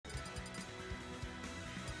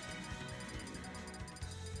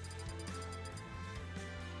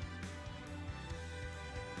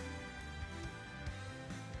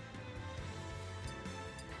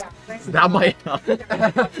That might help.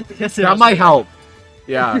 That might help.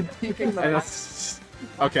 Yeah.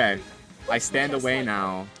 Okay. I stand away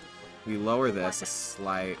now. We lower this a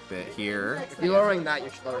slight bit here. If you're lowering that, you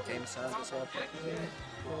should lower game sound as well.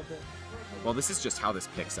 Well, this is just how this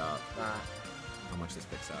picks up. How much this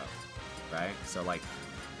picks up, right? So like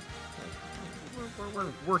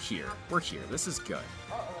we're here. We're here. This is good.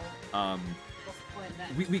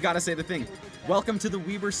 We gotta say the thing. Welcome to the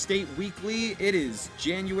Weber State Weekly. It is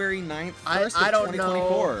January 9th,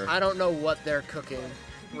 2024. I don't know what they're cooking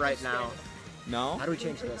right now. No? How do we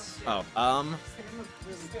change this? Oh,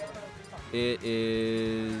 it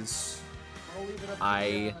is...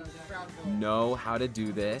 I know how to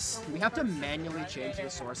do this. Do we have to manually change the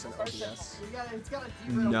source in OBS?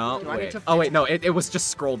 No, wait. Oh, wait, no, it was just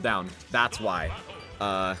scrolled down. That's why.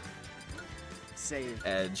 Save.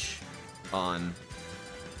 Edge on...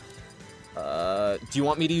 do you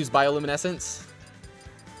want me to use bioluminescence?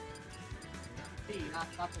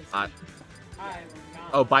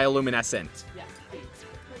 Oh, bioluminescent.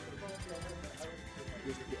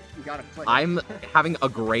 You gotta click. I'm having a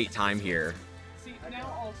great time here. See,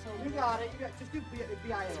 now also... You got it. Just do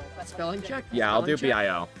BIO. Spelling check? Yeah, I'll do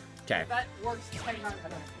BIO. Okay. That works 10 times.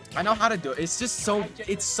 I know how to do it. It's just so...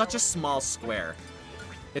 It's such a small square.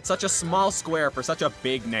 It's such a small square for such a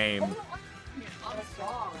big name.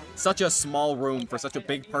 Such a small room for such a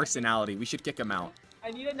big personality. We should kick him out.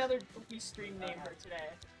 I need another goofy stream name for today.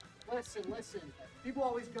 Listen. People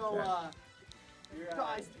always go,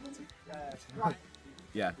 guys,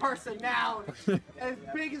 yeah. personality. As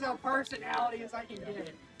big as a personality as I can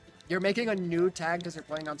get. You're making a new tag because you're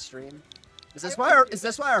playing on stream? Is this why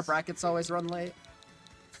our brackets always run late?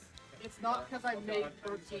 It's not because I made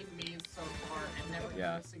 13 memes so far and never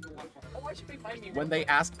Yeah. a single one. Oh, I should make my meme. When they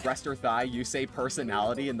ask breast or thigh, you say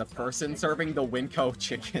personality, and the person serving the Winco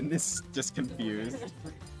chicken is just confused.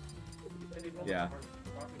 Yeah.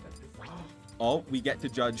 Oh, we get to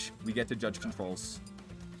judge controls.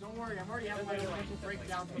 Don't worry, I'm already having my own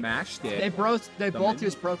breakdown. Mashed it. They both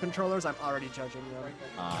use pro controllers. I'm already judging them.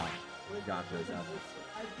 Gotcha.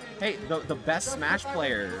 Hey, the best Smash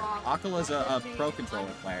player, Akala's a pro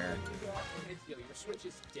controller player. Your Switch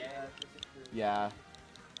is dead. Yeah.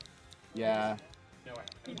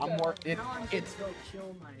 I'm more. It's.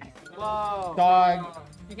 Whoa. Dog.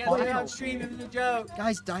 You can't say it on stream, it was a joke.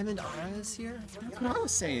 Guys, Diamond Ara is here? That's what I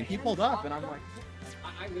was saying. He pulled up, and I'm like.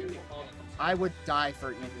 I literally called it. I would die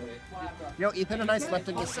for Ethan. You know, Ethan and I slept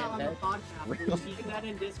in the same bed. Really? That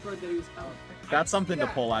in Discord that he was telling. That's something to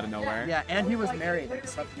pull out of nowhere. Yeah, and he was married and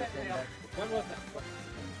slept in the same bed. When was that?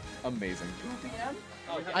 Amazing. 2 p.m.?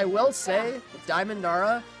 I will say, Diamond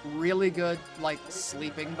Ara, really good, like,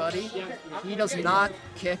 sleeping buddy. He does not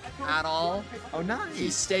kick at all. Oh, nice. He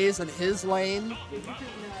stays in his lane.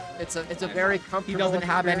 It's a very comfortable He doesn't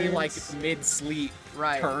have any like experience. mid-sleep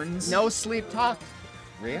Right. turns. No sleep talk.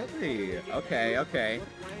 Really? Okay.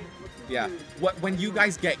 Yeah. When you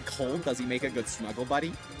guys get cold, does he make a good snuggle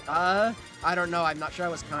buddy? I don't know. I'm not sure I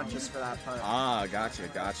was conscious for that part. Ah, gotcha.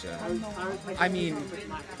 I mean,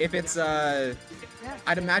 if it's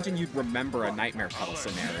I'd imagine you'd remember a nightmare cuddle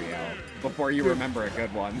scenario before you remember a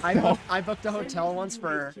good one. I booked a hotel once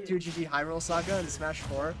for 2GG Hyrule Saga and Smash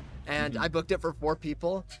 4. And I booked it for 4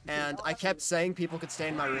 people, and I kept saying people could stay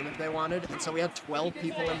in my room if they wanted, and so we had 12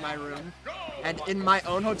 people in my room. And in my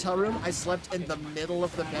own hotel room, I slept in the middle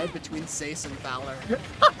of the bed between Sace and Valor.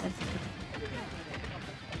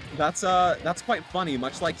 That's quite funny,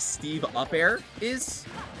 much like Steve Up Air is.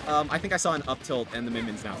 I think I saw an up tilt and the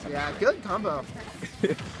Min-Mins now. Yeah, good combo.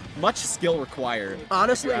 Much skill required.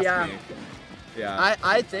 Honestly, if you ask yeah. me. Yeah.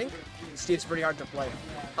 I think Steve's pretty hard to play.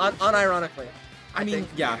 Unironically. I mean,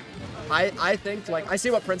 yeah. I think, like, I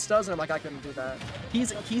see what Prince does, and I'm like, I couldn't do that.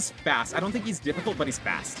 He's fast. I don't think he's difficult, but he's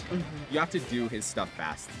fast. You have to do his stuff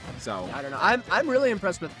fast. So I don't know. I'm really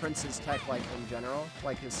impressed with Prince's tech, like, in general.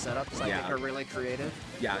 Like, his setups, I think, are really creative.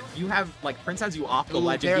 Yeah, you have, like, Prince has you off the Ooh,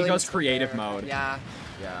 ledge, and he goes barely creative there. mode. Yeah.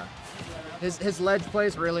 His ledge play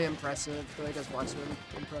is really impressive. The way he does watch him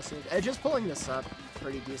impressive. Edge is pulling this up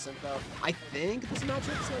pretty decent, though. I think this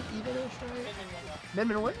matchup's, like, even-ish, right?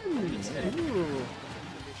 Min-Min wins. Ooh.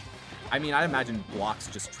 I mean, I'd imagine blocks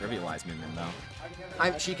just trivialize Min-Min,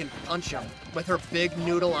 though. She can punch him with her big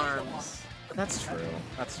noodle arms. That's true.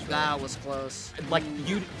 That was close. Like,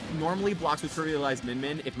 normally blocks would trivialize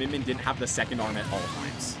Min-Min if Min-Min didn't have the second arm at all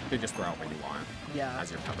times. You could just throw out what you want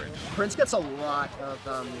as your coverage. Prince gets a lot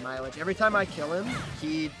of mileage. Every time I kill him,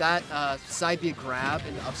 that side B grab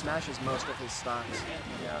into up smash is most of his stocks.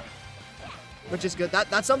 Yeah. Which is good.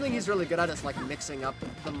 That's something he's really good at, is like mixing up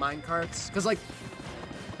the minecarts. Because like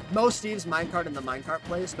most Steve's minecart in the minecart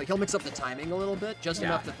place, but he'll mix up the timing a little bit, just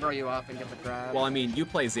enough to throw you off and get the grab. Well, I mean, you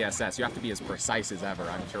play ZSS. You have to be as precise as ever.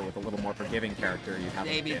 I'm sure with a little more forgiving character, you'd have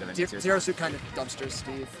Maybe. a bit of an easier Zero Suit kind of dumpsters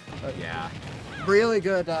Steve. But yeah. really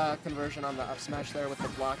good conversion on the up smash there with the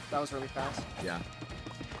block. That was really fast. Yeah.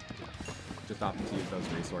 Just opting to use those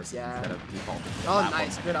resources Yeah. instead of defaulting. to the Oh, platform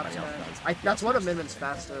nice. like Good up everybody else smash. does. That's one of Minmin's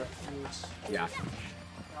faster moves. Yeah.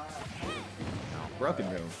 No, broken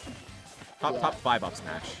move. Top 5 up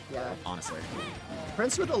smash. Yeah. Honestly.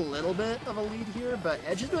 Prince with a little bit of a lead here, but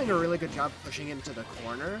Edge is doing a really good job pushing him to the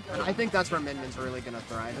corner. And I think that's where Minmin's really going to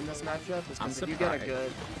thrive in this matchup, is because if you get a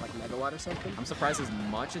good, like, Megawatt or something. I'm surprised as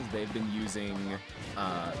much as they've been using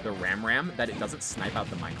the Ram that it doesn't snipe out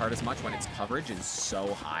the minecart as much when its coverage is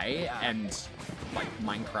so high, and like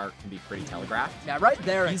minecart can be pretty telegraphed. Yeah, right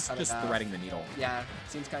there. He's just threading the needle. Yeah,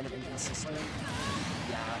 seems kind of inconsistent.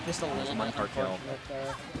 Yeah, just a little bit minecart kill. unfortunate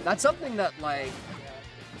there. That's something that, like,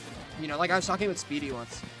 you know, like I was talking with Speedy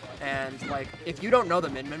once, and like if you don't know the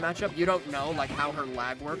Min matchup, you don't know like how her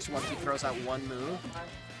lag works once she throws out one move.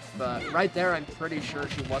 But right there, I'm pretty sure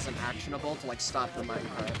she wasn't actionable to like stop the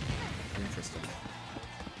minecart. Interesting.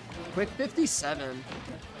 Quick 57.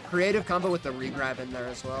 Creative combo with the regrab in there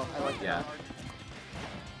as well. I like that.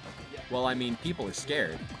 Well, I mean, people are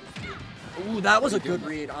scared. Ooh, that was a good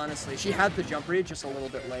read, honestly. She had the jump read just a little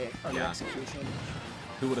bit late on the execution.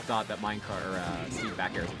 Who would have thought that minecart or Steve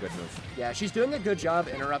back air is a good move? Yeah, she's doing a good job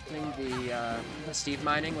interrupting the Steve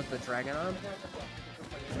mining with the Dragon on.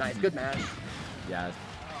 Nice, good match. Yeah,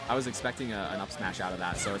 I was expecting an up smash out of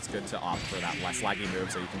that, so it's good to opt for that less laggy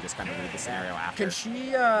move so you can just kind of read the scenario after. Can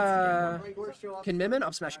she, can Minmin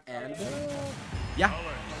up smash and? Yeah.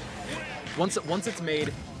 Once it's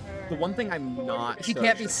made, the one thing I'm not He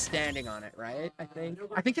can't be standing on it, right? I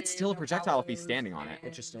think it's still a projectile if he's standing on it.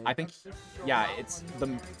 Interesting. I think, yeah, it's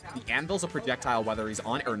the anvil's a projectile whether he's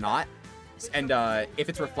on it or not. And if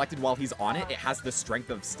it's reflected while he's on it, it has the strength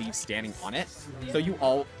of Steve standing on it.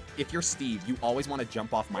 So if you're Steve, you always want to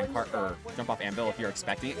jump off minecart or jump off anvil if you're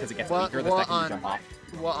expecting it, because it gets weaker the second you jump off.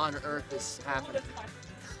 What on earth is happening?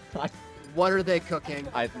 What are they cooking?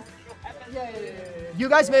 You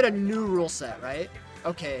guys made a new rule set, right?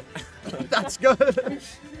 Okay, that's good.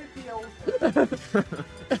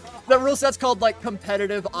 The rule set's called like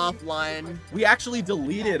competitive offline. We actually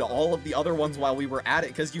deleted all of the other ones while we were at it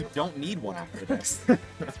because you don't need one after this.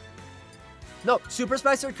 No, Super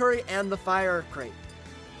Spicer Curry and the Fire Crate.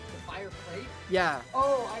 The Fire Crate? Yeah.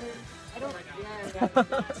 Oh, I don't.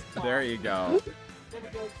 Yeah. There you go.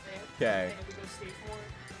 Okay.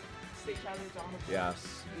 Yeah.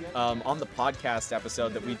 On the podcast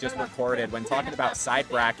episode that we just recorded, when talking about side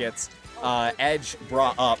brackets, Edge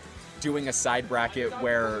brought up doing a side bracket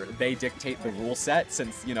where they dictate the rule set,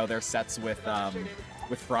 since you know their sets with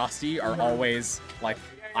Frosty are always like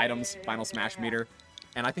items, final smash meter,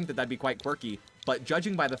 and I think that'd be quite quirky. But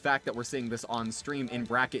judging by the fact that we're seeing this on stream in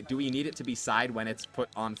bracket, do we need it to be side when it's put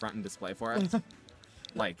on front and display for us?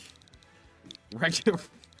 Like regular.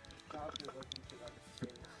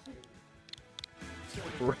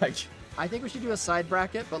 Right. I think we should do a side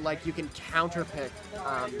bracket, but like you can counterpick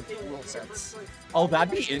rule sets. Oh,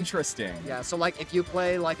 that'd be interesting. Yeah, so like if you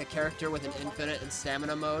play like a character with an infinite and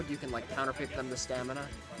stamina mode, you can like counterpick them to stamina.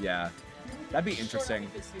 Yeah, that'd be interesting.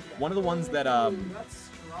 One of the ones that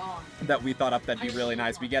that we thought up that'd be really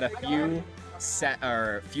nice. We get a few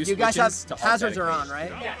few. You guys have to hazards are on,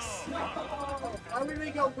 right? Yes. I'm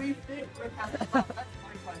gonna go we think with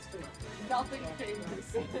nothing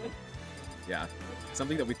famous. Yeah,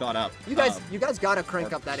 something that we thought up. You guys gotta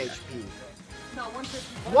crank up that HP. No,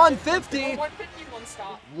 150. 150? 150, one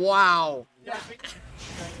stop. Wow. Yeah.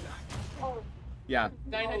 Oh, Yeah.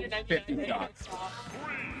 950 50 shots.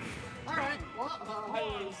 Alright,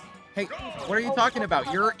 well, Hey, what are you talking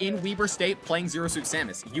about? You're in Weber State playing Zero Suit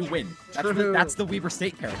Samus. You win. That's the Weber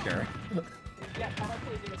State character.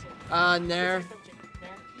 Nair.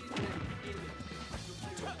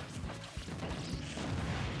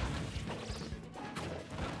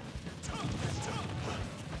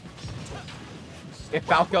 If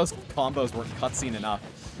Falco's combos weren't cutscene enough,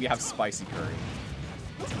 we have spicy curry.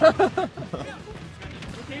 the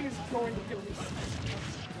game is going to kill me.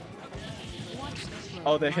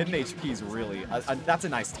 Oh, the hidden HP is really that's a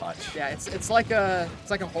nice touch. Yeah, it's like a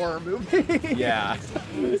horror movie. Yeah.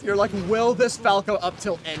 You're like, will this Falco up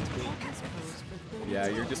till end week? Yeah,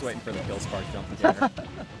 you're just waiting for the kill spark jump together.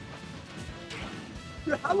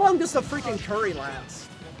 How long does the freaking curry last?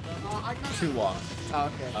 Too long. Oh,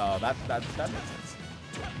 okay. Oh, that makes sense.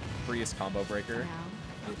 Freest combo breaker. Now,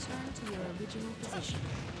 return to your original position.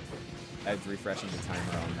 Ed's refreshing the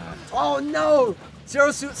timer on that. Oh no!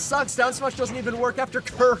 Zero Suit sucks. Down smash doesn't even work after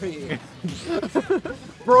Curry.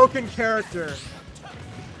 Broken character.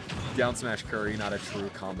 Down smash Curry, not a true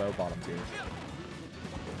combo. Bottom tier.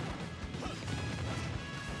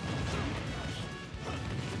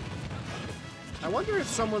 I wonder if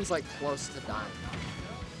someone's like close to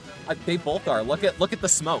dying. They both are. Look at the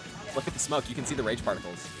smoke. Look at the smoke. You can see the rage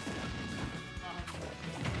particles.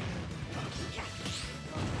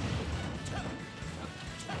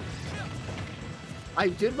 I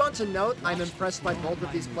did want to note I'm impressed by both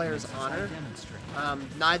of these players' honor.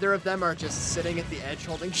 Neither of them are just sitting at the edge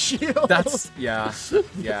holding shield. That's yeah.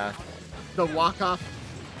 The walk-off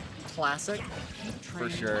classic. For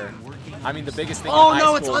sure. I mean, the biggest thing. Oh in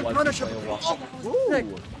no, high it's school was to unpunishable. play a walk- Oh,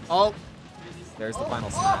 Ooh. oh, There's the final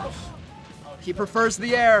smash. he prefers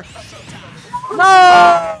the air.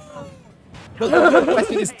 No! The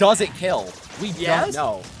question is, does it kill? We Yes? don't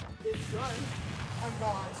know.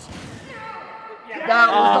 That was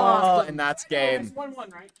Oh, awesome. and that's game. It's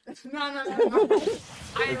 1-1, right? No.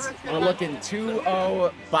 We're looking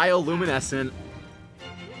 2-0 bioluminescent.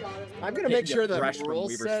 I'm gonna make sure the Fresh from rule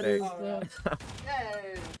Weaver set State.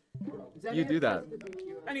 is. You do that.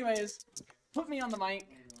 Anyways, put me on the mic.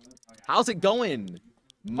 How's it going,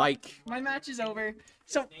 Mike? My match is over.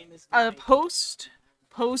 So, post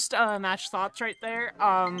match thoughts right there.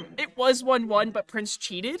 It was 1-1, but Prince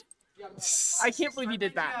cheated. I can't believe he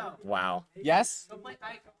did that. Wow. Yes?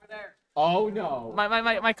 Oh no.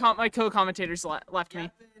 My co-commentators left me.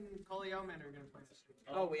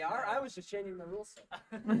 Oh, we are? I was just changing the rules.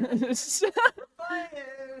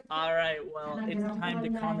 All right, well, it's time to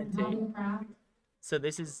commentate. So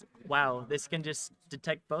this is, wow, this can just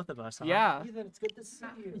detect both of us, huh? Yeah. Ethan, it's good to see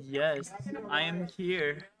you. Yes, I am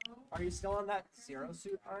here. Are you still on that Zero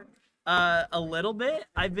Suit arc? A little bit.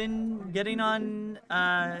 I've been getting on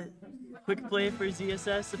quick play for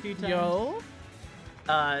ZSS a few times. Yo.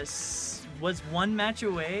 Was one match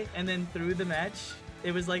away, and then through the match,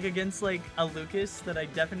 it was like against like a Lucas that I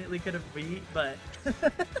definitely could have beat, but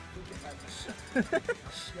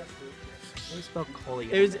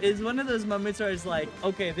it was one of those moments where I was like,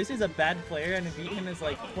 okay, this is a bad player, and I beat him as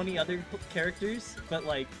like 20 other characters, but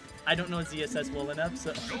like I don't know ZSS well enough,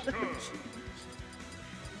 so.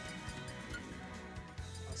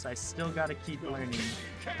 So I still gotta keep learning.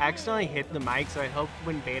 I accidentally hit the mic, so I hope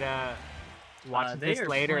when Beta watches They this are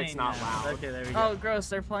later, it's playing not now. loud. Okay, there we go. Oh, gross.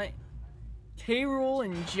 They're playing K-Rool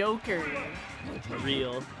and Joker.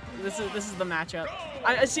 Real. This is the matchup.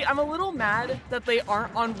 I see. I'm a little mad that they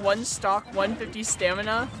aren't on one stock 150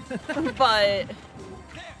 stamina, but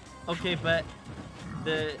Okay, but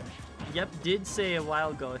the Yep did say a while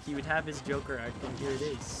ago he would have his Joker arc, and here it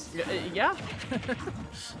is. yeah.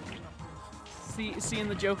 Seeing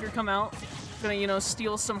the Joker come out, gonna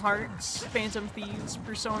steal some hearts, Phantom Thieves,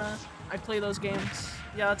 Persona. I play those games.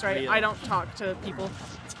 Yeah, that's right. Real. I don't talk to people.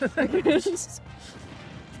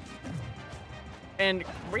 And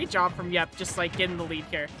great job from Yep, just like getting the lead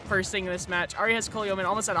here. First thing in this match. Already has Kolyomin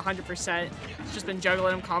almost at 100%. He's just been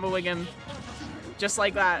juggling him, comboing him, just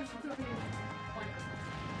like that.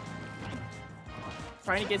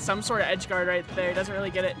 Trying to get some sort of edge guard right there. Doesn't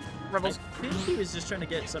really get it. Rebels. I think he was just trying to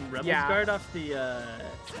get some Rebels Yeah. guard off the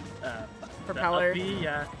Propeller. The up B,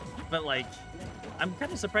 yeah. But like, I'm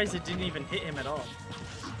kind of surprised it didn't even hit him at all.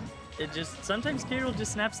 It just, sometimes K-Rool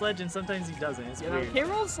just snaps ledge and sometimes he doesn't. It's weird.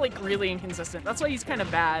 K-Rool's like really inconsistent. That's why he's kind of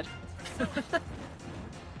bad.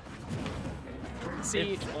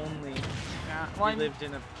 See, If only yeah, we well, lived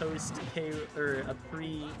in a post-K or a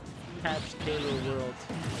pre-patched K-Rool world.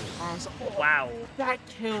 Wow. that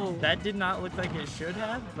kill. That did not look like it should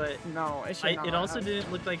have, but No, it should not. it also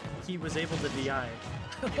didn't look like he was able to DI.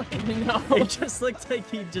 No. It just looked like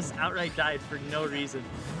he just outright died for no reason.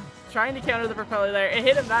 Trying to counter the propeller there. It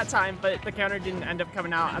hit him that time, but the counter didn't end up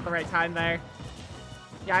coming out at the right time there.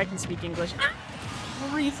 Yeah, I can speak English.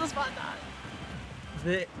 Reads the spot dodge.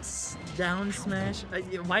 The down smash.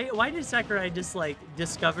 Why did Sakurai just like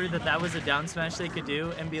discover that was a down smash they could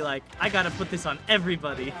do and be like, I gotta put this on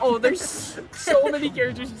everybody? Oh, there's so many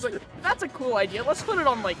characters. It's like, that's a cool idea. Let's put it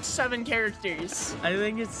on like 7 characters. I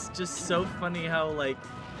think it's just so funny how like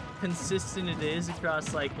consistent it is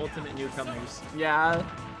across like ultimate newcomers. Yeah.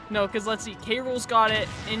 No, because let's see. K-Rool's got it.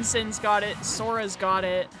 Insen's got it. Sora's got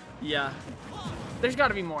it. Yeah, There's got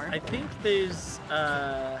to be more. I think there's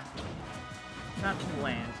not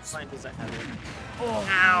Land. Land doesn't have it. Oh,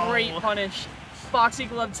 Ow. great punish. Boxing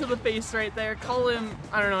glove to the face right there. Call him,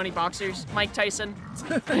 I don't know any boxers. Mike Tyson.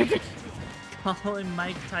 Call him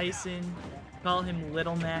Mike Tyson. Call him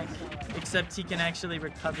Little Mac. Except he can actually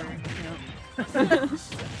recover.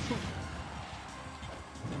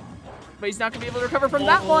 but he's not going to be able to recover from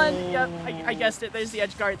that one. Yep, I guessed it. There's the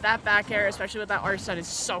edge guard. That back air, especially with that R-stun, is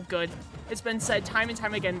so good. It's been said time and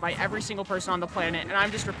time again by every single person on the planet, and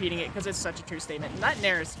I'm just repeating it because it's such a true statement. And that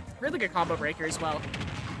Nair is really good combo breaker as well.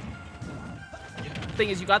 Thing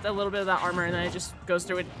is, you got that little bit of that armor, and then it just goes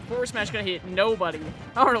through it. Forward smash gonna hit nobody.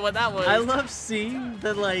 I don't know what that was. I love seeing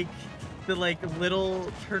the little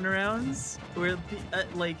turnarounds where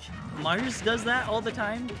like Mars does that all the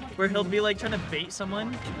time, where he'll be like trying to bait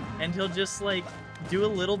someone, and he'll just like do a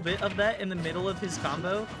little bit of that in the middle of his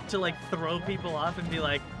combo to like throw people off and be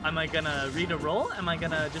like, am I gonna read a roll? Am I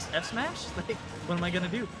gonna just F smash? Like, what am I gonna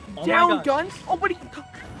do? Oh Down my God. gun. Oh, but he.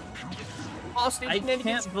 I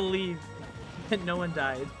can't believe that no one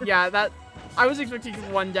died. Yeah, that. I was expecting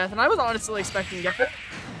one death, and I was honestly expecting to get.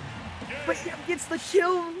 But he gets the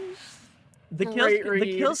kill. The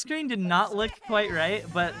kill screen did not look quite right,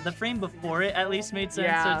 but the frame before it at least made sense.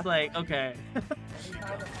 Yeah. So it's like, okay. I'm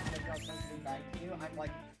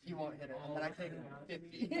like, he won't hit it, and then I take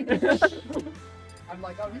 50. I'm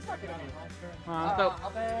like, oh, he's not gonna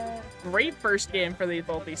hit. Great first game for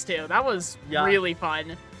both these two. That was really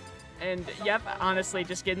fun. And yep, honestly,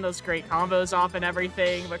 just getting those great combos off and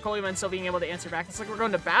everything. But Coleman still being able to answer back. It's like we're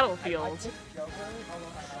going to Battlefield.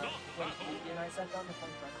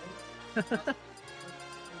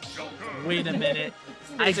 Wait a minute.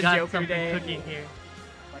 I It's a got Joker something day. cooking here.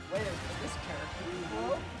 Like, wait, this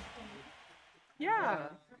character. Yeah.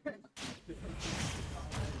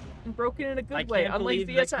 And broken in a good I way, can't unlike believe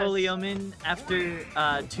the that SS. Coleman, after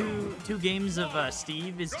two games of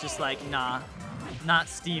Steve, is just like, nah, not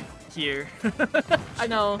Steve here. I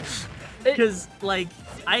know. Because, like,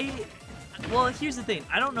 well, here's the thing.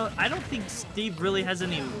 I don't think Steve really has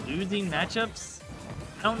any losing matchups.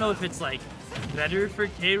 I don't know if it's, like, better for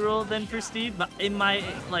K-Rool than for Steve, but in my,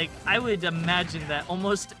 like, I would imagine that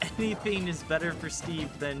almost anything is better for Steve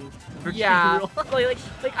than for K-Rool. like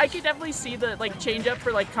I could definitely see the, like, change up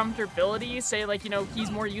for, like, comfortability. Say, like, you know,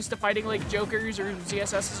 he's more used to fighting, like, Jokers or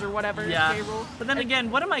ZSSs or whatever. Yeah. K-Rool. But then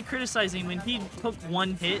again, what am I criticizing when he took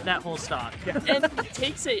one hit that whole stock? Yeah. And he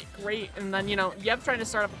takes it great, and then, you know, Yep trying to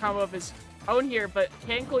start up a combo of his own here, but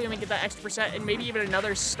can Coleman get that extra percent and maybe even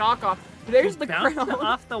another stock off? There's the Bounce crown.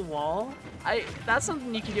 off the wall? That's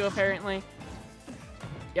something you can do, apparently.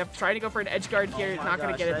 Yep, trying to go for an edge guard here. Oh my Not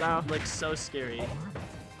going to gosh, get it, though. that looks so scary.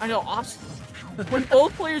 I know, when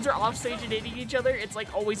both players are off stage and hitting each other, it's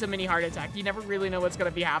like always a mini heart attack. You never really know what's going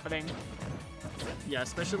to be happening. Yeah,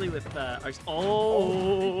 especially with our...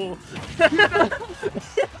 Oh!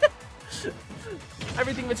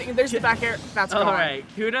 Everything was... There's the back air. That's gone. Alright,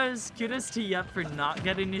 kudos to Yep for not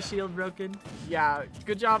getting his shield broken. Yeah,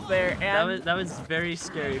 good job there. And That was very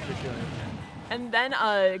scary for sure. And then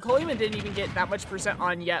Coleman didn't even get that much percent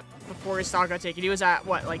on Yep before his stock got taken. He was at,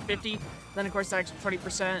 what, like 50? Then, of course, that extra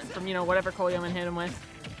 20% from, you know, whatever Coleman hit him with.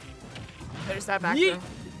 There's that back throw.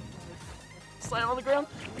 Slide on the ground.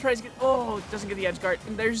 Tries to get... Oh, doesn't get the edge guard.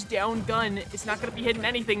 And there's down gun. It's not going to be hitting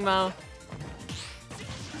anything, though.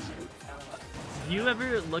 Do you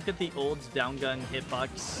ever look at the old down gun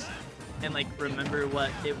hitbox and, like, remember what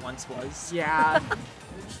it once was? Yeah.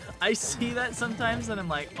 I see that sometimes and I'm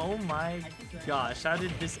like, oh my gosh, how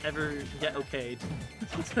did this ever get okayed?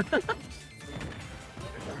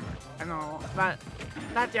 I know. That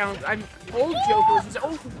down... I'm... Old Jokers is...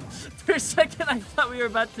 Oh! For a second, I thought we were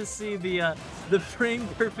about to see the frame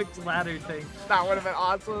perfect ladder thing. That would have been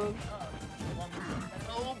awesome.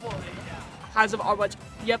 Oh, boy. Has him on much...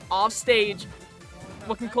 Yep, off stage.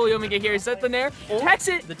 What can Coleman get here? Is that the Nair? Oh, Techs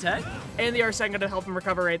it! The tech? And the R2 going to help him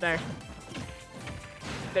recover right there.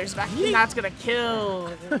 There's back. And that's going to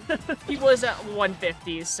kill. He was at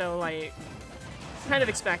 150, so, like, kind of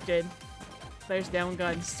expected. There's down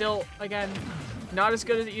gun. Still, again, not as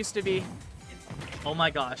good as it used to be. Oh my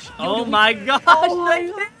gosh. Oh my gosh! Oh I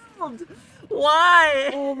failed! Why?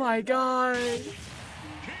 Oh my god.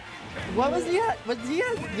 What was he at? Was he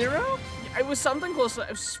at 0? It was something close to...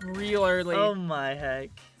 It was real early. Oh my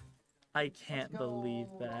heck. I can't believe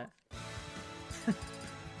that.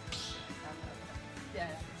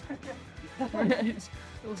 That's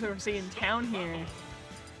what we're seeing town here.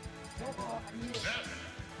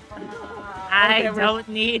 I don't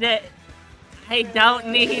need it. I don't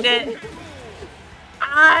need it.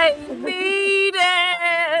 I need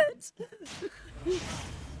it!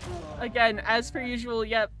 Again, as per usual,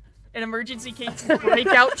 yep. An emergency case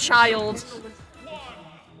breakout child.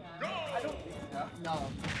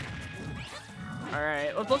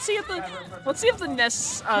 Alright, let's see if the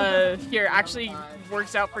Ness here actually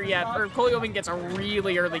works out for Yep, or Coleman gets a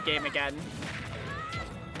really early game again.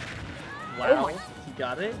 Wow. Oh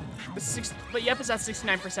got it. But Yep is at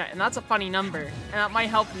 69%, and that's a funny number. And that might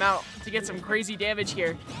help him out to get some crazy damage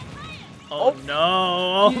here. Oh, no.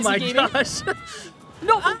 Oh Is he my gaming? gosh.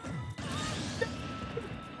 No!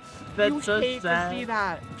 That's so hate to see sad.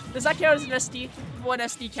 that. Does that count as an SD? One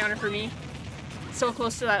SD counter for me. So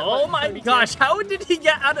close to that. Oh my 32. gosh, how did he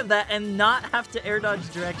get out of that and not have to air dodge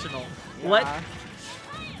directional? What? Yeah.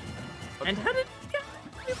 And how did he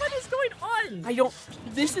get? What is going on? I don't.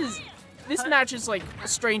 This match is like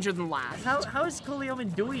stranger than last. How is Coleoman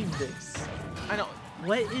doing this? I know.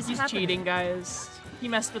 What is He's happening? cheating, guys. He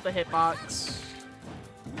messed with the hitbox.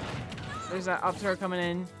 There's that up throw coming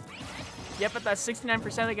in. Yep, at that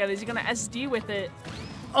 69% again. Is he gonna SD with it?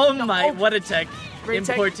 Oh No, my, oh. what a tech. Great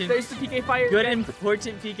tech. Important. There's the PK fire. Good again.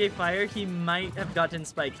 important PK fire. He might have gotten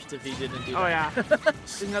spiked if he didn't do that. Oh yeah.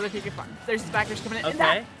 There's another PK fire. There's the backers coming in. And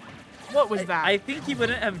Okay. what was that? I think he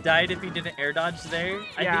wouldn't have died if he didn't air dodge there.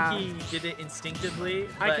 Yeah. I think he did it instinctively.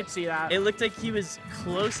 I but could see that. It looked like he was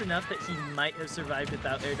close enough that he might have survived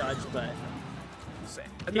without air dodge, but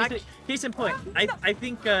And that- case in point, I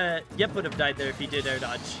think Yep would have died there if he did air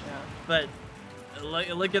dodge. Yeah. But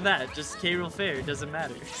look at that, just K-Roll fair, it doesn't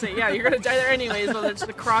matter. So yeah, you're gonna die there anyways, but it's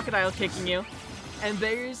the crocodile kicking you. And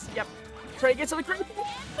there's, yep, try to get something crazy.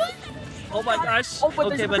 Oh my gosh. Oh, but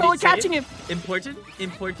okay, there's a but Gorilla he's safe. catching him.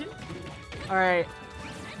 Important. All right,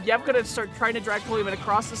 yep, gonna start trying to drag Coleman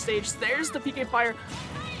across the stage. There's the PK fire.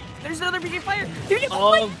 There's another PK fire. Here you go.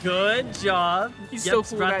 Oh, good job. He's Yep, so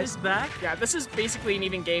cool, brought guys. this back. Yeah, this is basically an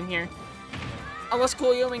even game here. Unless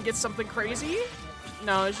Coleman gets something crazy.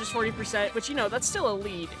 No, it's just 40%, which, you know, that's still a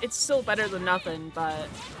lead. It's still better than nothing, but...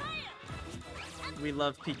 We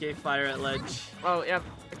love PK fire at ledge. Oh, yep,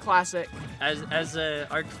 the classic. As a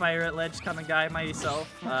arc fire at ledge kind of guy myself,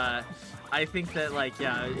 I think that, like,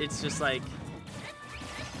 yeah, it's just like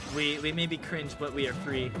we maybe cringe, but we are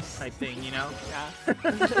free type thing, you know?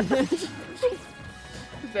 Yeah.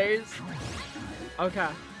 There's... Okay.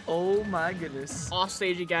 Oh my goodness. Off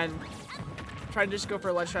stage again. Trying to just go for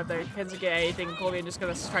a ledge trap there. Can't get anything. Colby just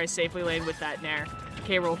gonna try to safely land with that Nair.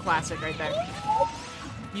 K-roll classic right there.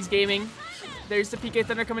 He's gaming. There's the PK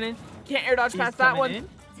Thunder coming in. Can't air dodge He's past that coming one. in.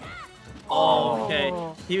 Oh, okay.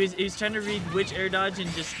 He was trying to read which air dodge and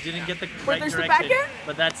just didn't get the right there's the direction. back air?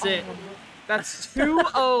 But that's it. That's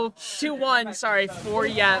 2-0, 2-1. Sorry, for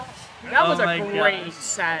Yep. That was Oh a my great gosh.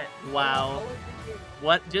 set. Wow.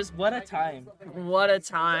 What a time. What a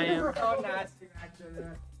time.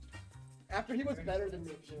 After he was better than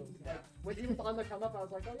me, too. Like, when he was on the come up, I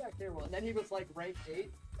was like, oh yeah, K-Roll. And then he was like rank 8,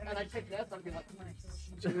 and I picked this, I'd be like,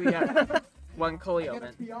 nice. Yeah. One I get Coleoman.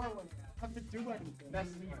 a PR one. I have to do anything. I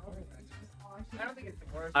don't think it's the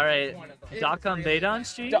worst. All right. Doc on beta on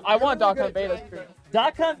stream? I want Doc on beta stream.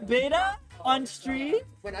 Doc on beta on stream?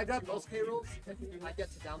 When I grab those K-Rolls, I get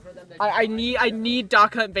to down for them. I need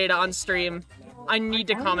Doc Hunt beta on stream. I need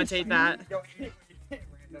to commentate that.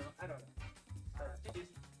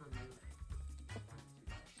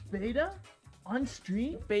 Beta? On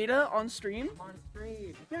stream? Beta on stream? On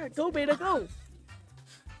stream. Yeah, go beta, go.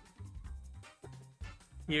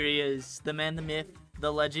 Here he is, the man, the myth,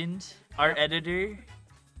 the legend, our editor.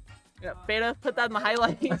 Yeah, beta, put that in the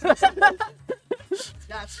highlights.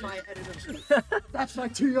 That's my editor. That's my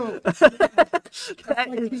TO.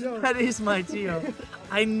 That is my Tio.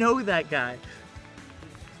 I know that guy.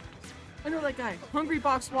 I know that guy. Hungry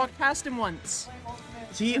Box walked past him once.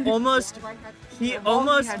 He almost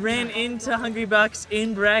had ran time. into Hungry Box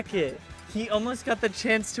in bracket. He almost got the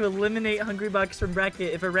chance to eliminate Hungry Box from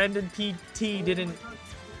bracket if a random PT didn't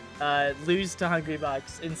lose to Hungry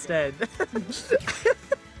Box instead.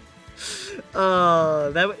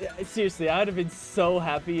 Oh, seriously, I would have been so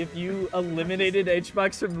happy if you eliminated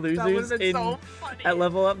HBox from That would losers have been in so funny. at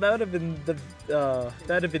level up. That would have been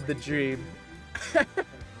the dream.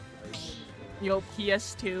 Yo,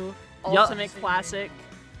 PS2, Ultimate Classic.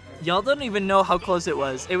 Y'all don't even know how close it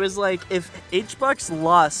was. It was like if HBox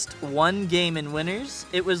lost one game in winners,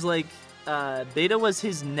 it was like Beta was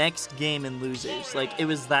his next game in losers. Like it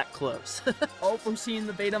was that close. Oh, we're seeing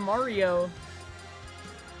the Beta Mario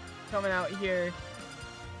coming out here.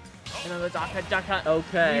 Another Duck Hunt.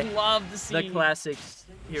 Okay. We love to see. The classics.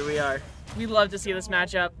 Here we are. We love to see this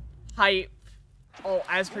matchup. Hype. Oh,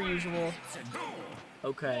 as per usual.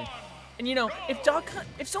 Okay. And you know,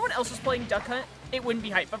 if someone else was playing Duck Hunt, it wouldn't be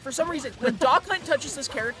hype. But for some reason, when Duck Hunt touches this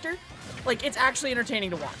character, like it's actually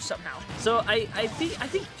entertaining to watch somehow. So I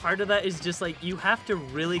think part of that is just like you have to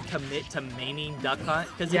really commit to maining Duck Hunt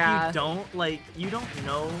because Yeah. if you don't, like you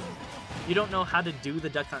don't know how to do the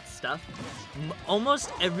Duck Hunt stuff.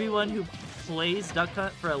 Almost everyone who plays Duck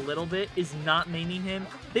Hunt for a little bit is not maining him.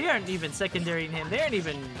 They aren't even secondarying him. They aren't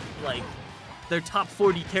even like their top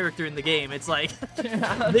 40 character in the game. It's like,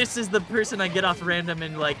 this is the person I get off random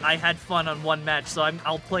and like I had fun on one match, so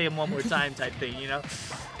I'll play him one more time type thing, you know?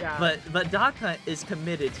 Yeah. But Doc Hunt is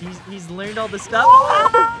committed. He's learned all the stuff.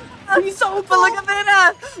 He's so But look at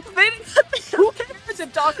Beta! Who cares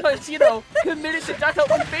if Doc Hunt's, you know, committed to Duck Hunt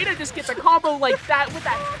when Beta just gets a combo like that with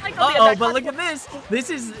that. Like, Uh-oh, but look at this. This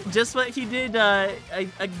is just what he did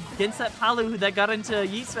against that Palu that got into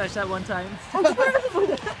Yeet Smash that one time.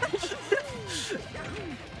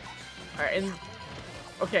 Alright, and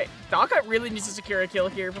okay, Doc Hunt really needs to secure a kill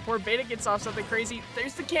here before Beta gets off something crazy.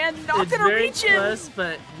 There's the can, not It's gonna very reach him! close,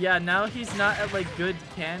 but yeah, now he's not at like good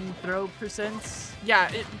can throw percents.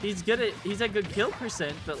 Yeah, He's at good kill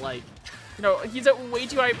percent, but like you know, he's at way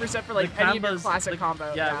too high percent for like the any of your combos, classic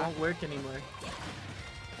combo. Yeah, it won't work anymore.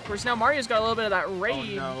 Of course, now Mario's got a little bit of that Oh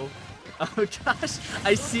raid. no. Oh gosh,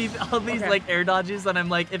 I see all these like air dodges and I'm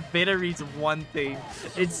like, if Beta reads one thing,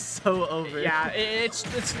 it's so over. Yeah, it's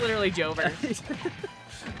literally Jover.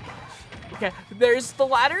 Okay, there's the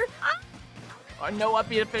ladder. No up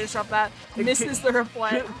B to finish off that. Misses the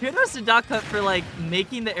reply. Kudos to Doc Hunt for like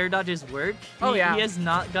making the air dodges work. Oh, yeah. He has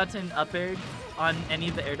not gotten up aired on any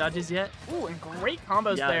of the air dodges yet. Ooh, and great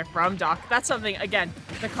combos Yeah. there from Doc. That's something, again,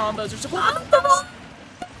 the combos are so comfortable.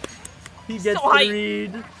 He gets So hype. the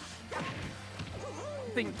read.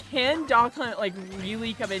 Think, can Doc Hunt like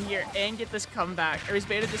really come in here and get this comeback, or is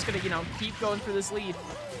Beta just gonna, you know, keep going for this lead?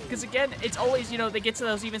 Because again, it's always, you know, they get to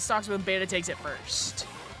those even stocks when Beta takes it first.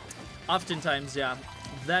 Oftentimes, yeah.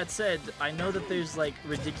 That said, I know that there's like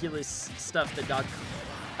ridiculous stuff that Doc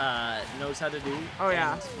knows how to do. Oh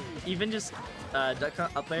yeah. and even just Duck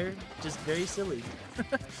Hunt up air, just very silly.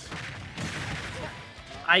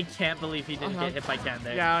 I can't believe he didn't get hit by Can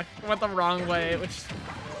there. Yeah, went the wrong way, which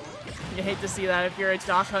you hate to see that if you're a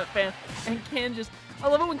Doc Hunt fan. And Can just, I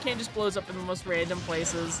love it when Can just blows up in the most random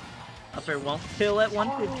places. Up air won't kill at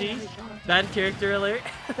 150. Bad character alert.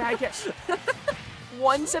 Bad catch.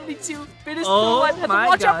 172. Beta's still Oh alive. Has to my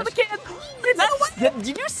watch out for gosh. the Can. It's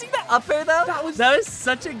Did you see that up air though? That was-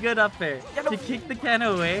 such a good up air Yeah, no- to kick the Can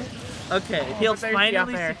away. Okay, he'll but there's the up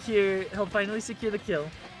finally air. secure the kill.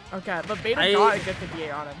 Okay, but Beta I- got a good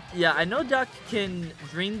 58 on him. Yeah, I know Doc can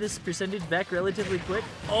bring this percentage back relatively quick.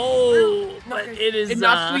 Oh, but it is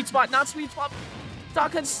Not sweet spot, not sweet spot.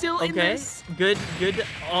 Doc Hunt's still in okay. this. Good.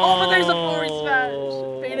 Oh, but there's a forward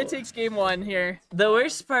smash. Beta takes game one here. The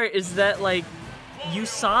worst part is that like you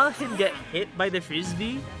saw him get hit by the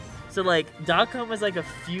frisbee, so like Doc Hunt was like a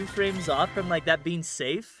few frames off from like that being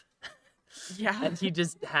safe, Yeah. and he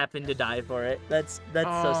just happened to die for it. That's so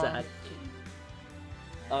Oh. sad.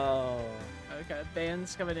 Oh. Okay,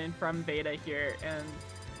 bands coming in from Beta here, and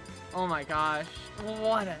oh my gosh,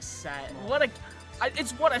 what a set!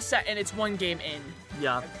 It's what a set, and it's one game in.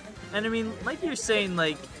 Yeah, and I mean, like you're saying,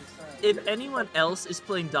 like if anyone else is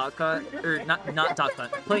playing Duck Hunt, or not Duck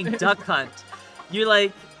Hunt, playing Duck Hunt, you're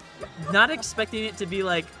like not expecting it to be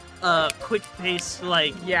like a quick pace,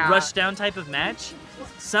 like rush down type of match.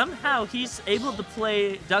 Somehow he's able to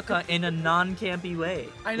play Duck Hunt in a non-campy way.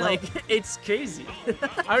 I know. Like it's crazy.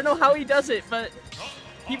 I don't know how he does it, but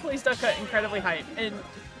he plays Duck Hunt incredibly hype. And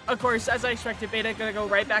of course, as I expected, Beta gonna go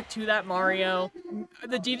right back to that Mario.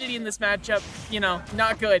 The DDD in this matchup, you know,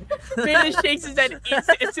 not good. Beta shakes his head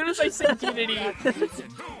as soon as I say DDD.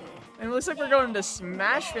 And it looks like we're going to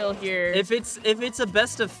Smashville here. If it's a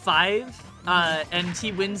best of 5 and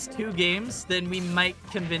he wins 2 games, then we might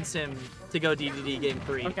convince him to go DDD game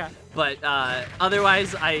 3. Okay. But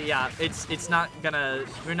otherwise, it's not gonna.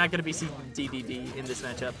 We're not gonna be seeing DDD in this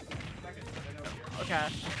matchup. Okay.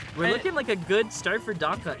 We're And- looking like a good start for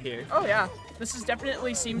Doc Hunt here. Oh yeah, this is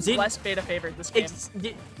definitely seems less Beta favored this game.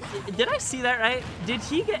 Did I see that right? Did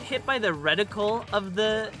he get hit by the reticle of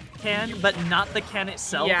the can, but not the can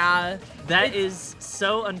itself? Yeah. That is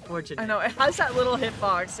so unfortunate. I know, it has that little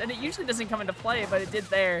hitbox, and it usually doesn't come into play, but it did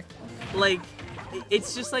there. Like,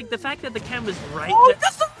 it's just like the fact that the can was right Oh, there.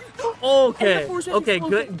 that's the... Okay, And the force okay,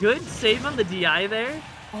 explosion. good save on the DI there.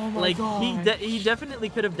 Oh my Like, god. he definitely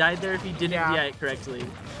could have died there if he didn't DI it correctly. And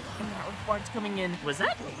that Bart's coming in. Was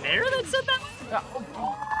that Mara that said that?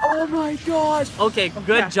 Oh my gosh. Okay,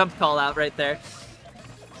 good Yeah. jump call out right there.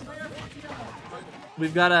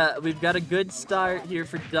 We've got a good start here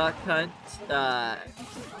for Duck Hunt.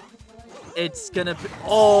 It's gonna be,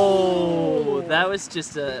 oh, that was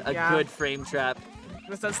just a good frame trap.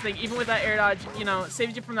 That's the thing. Even with that air dodge, you know,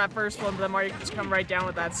 saves you from that first one, but then Mario can just come right down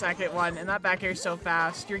with that second one, and that back air is so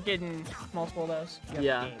fast. You're getting multiple of those.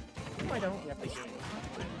 Yeah. No, I don't.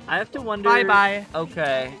 I have to wonder. Bye-bye.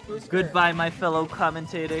 Okay. Goodbye, my fellow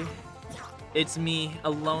commentator. It's me, a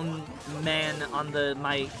lone man on the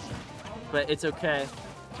mic, but it's okay.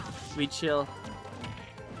 We chill.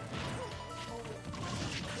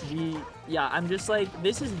 Yeah, I'm just like,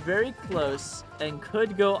 this is very close and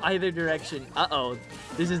could go either direction. Uh-oh,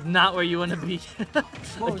 this is not where you want to be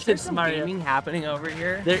Whoa, is there against some Mario. gaming happening over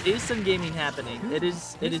here? There is some gaming happening. It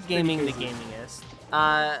is Gaming the pretty crazy. gamingest.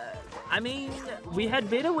 I mean, we had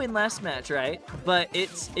Beta win last match, right? But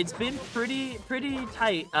it's been pretty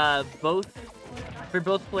tight, for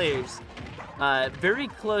both players. Very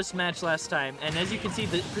close match last time, and as you can see,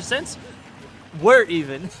 the percents were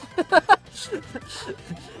even.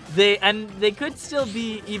 They could still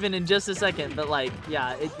be even in just a second, but like,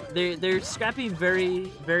 yeah, they're scrapping very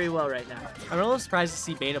well right now. I'm a little surprised to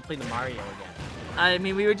see Beta play the Mario again. I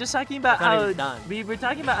mean, we were just talking about Not how even done. we were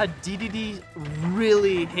talking about how DDD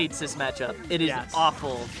really hates this matchup. It is Yes.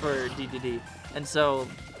 awful for DDD, and so,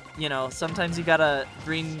 you know, sometimes you gotta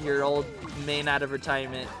bring your old main out of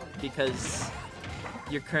retirement because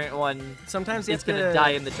your current one Sometimes you is have gonna to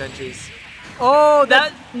die in the trenches. Oh,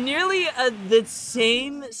 that nearly the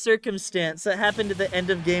same circumstance that happened at the end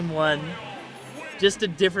of game 1. Just a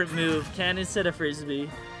different move. Can instead of frisbee.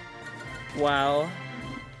 Wow.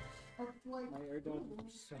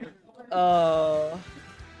 Oh.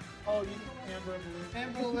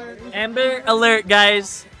 Amber alert,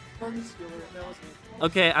 guys.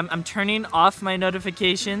 Okay, I'm turning off my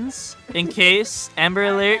notifications in case Amber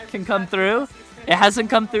alert can come through. It hasn't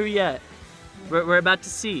come through yet. We're about to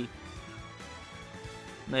see.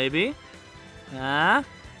 Maybe. Huh?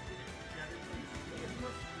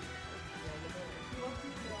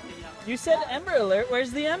 You said Amber alert.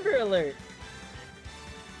 Where's the Amber alert?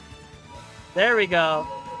 There we go.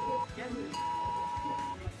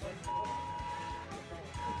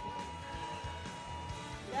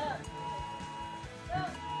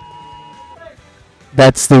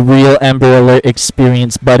 That's the real Amber Alert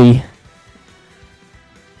experience, buddy.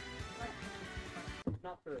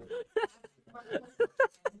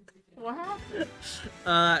 What happened?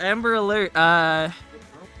 Amber Alert,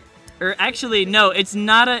 or actually, no, it's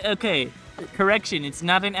not a, okay, correction, it's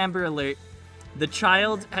not an Amber Alert. The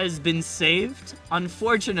child has been saved.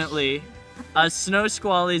 Unfortunately, a snow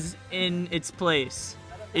squall is in its place.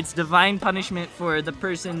 It's divine punishment for the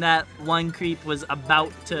person that one creep was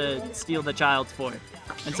about to steal the child for.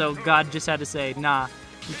 And so God just had to say, nah,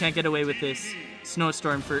 you can't get away with this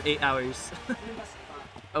snowstorm for 8 hours.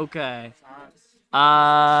 Okay.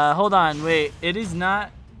 Hold on, wait, it is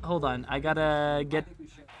not, hold on, I gotta get,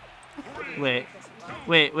 wait.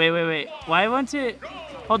 Why won't it,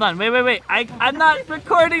 hold on, wait, I'm not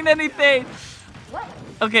recording anything.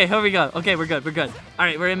 Okay, here we go. Okay, we're good. All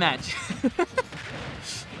right, we're in match.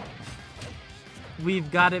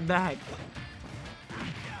 We've got it back.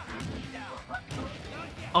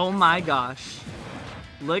 Oh my gosh.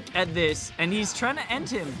 Look at this. And he's trying to end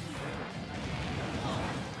him.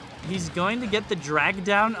 He's going to get the drag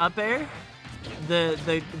down up air.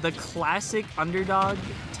 The classic underdog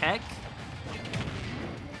tech.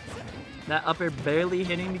 That up air barely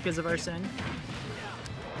hitting because of Arsene.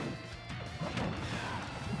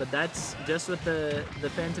 But that's just what the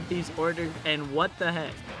Phantom Thieves ordered. And what the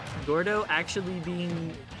heck? Gordo actually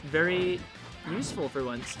being very useful for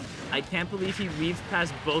once. I can't believe he weaved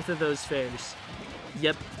past both of those fairs.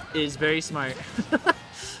 Yep, is very smart.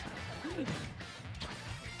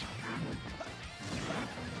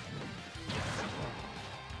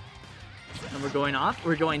 And we're going off.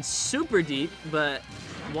 We're going super deep, but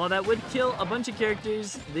while that would kill a bunch of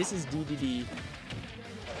characters, this is DDD.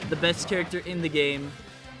 The best character in the game.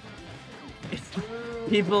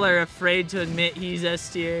 People are afraid to admit he's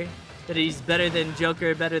S tier, that he's better than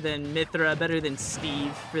Joker, better than Mithra, better than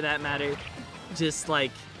Steve, for that matter. Just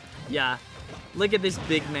like, yeah. Look at this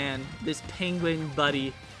big man, this penguin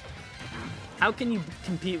buddy. How can you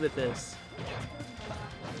compete with this?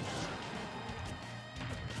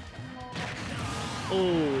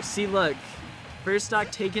 Oh, see, look. First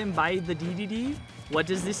stock taken by the DDD. What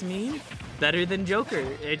does this mean? Better than Joker.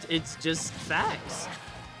 It's just facts.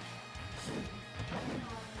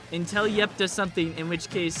 Until Yep does something, in which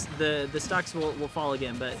case the stocks will fall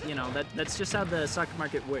again. But, you know, that's just how the stock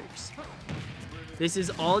market works. This is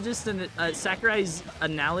all just a Sakurai's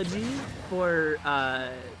analogy for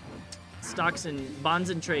stocks and bonds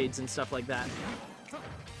and trades and stuff like that.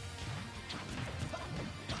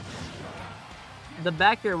 The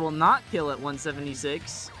backer will not kill at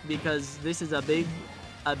 176 because this is a big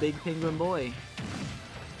penguin boy.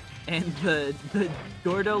 And the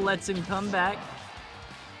Gordo lets him come back.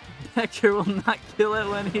 Becker will not kill at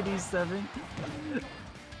 187.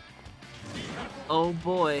 Oh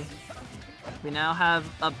boy. We now have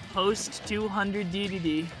a post 200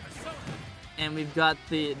 DDD. And we've got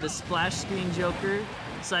the splash screen Joker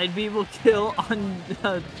Side B will kill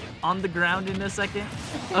on the ground in a second.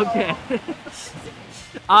 Okay.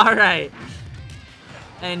 All right.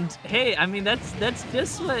 And hey, I mean that's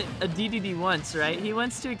just what a DDD wants, right? He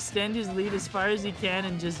wants to extend his lead as far as he can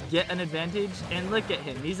and just get an advantage. And look at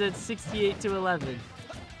him, he's at 68 to 11.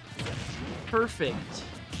 Perfect.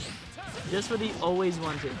 Just what he always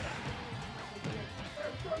wanted.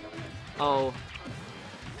 Oh,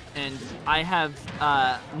 and I have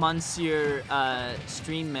Monsieur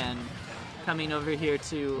Streamman coming over here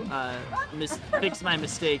to fix my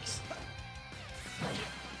mistakes.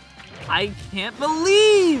 I can't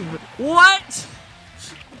believe what?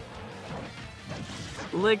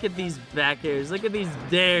 Look at these back airs. Look at these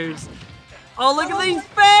dares. Oh, look at these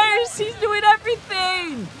bears. He's doing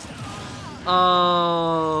everything.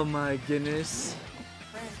 Oh my goodness.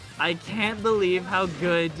 I can't believe how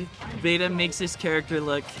good Beta makes his character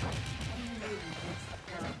look.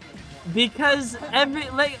 Because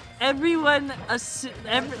everyone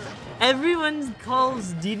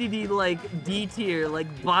calls DDD like D tier,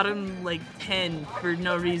 like bottom like 10 for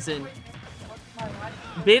no reason.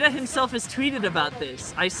 Beta himself has tweeted about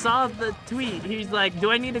this. I saw the tweet. He's like,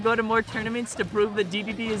 "Do I need to go to more tournaments to prove that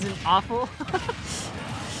DDD isn't awful?"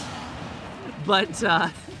 But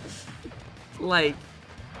like,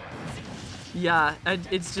 yeah,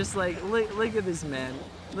 it's just like look at this man.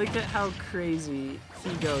 Look at how crazy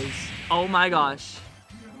he goes. Oh my gosh.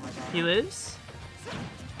 He lives?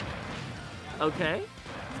 Okay.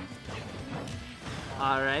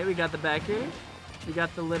 Alright, we got the backer. We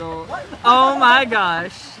got the little... Oh my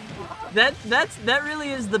gosh. That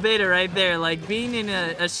really is the Beta right there. Like being in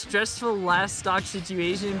a stressful last stock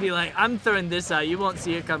situation, be like, I'm throwing this out, you won't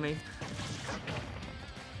see it coming.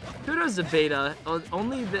 Kudos to Beta.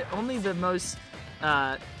 Only the most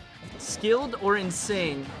skilled or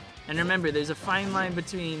insane. And remember, there's a fine line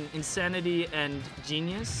between insanity and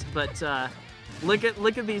genius. But look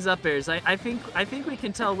at these up airs. I think we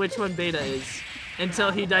can tell which one Beta is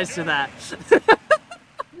until he dies to that.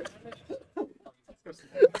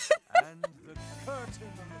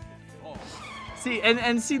 See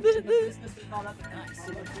and see this.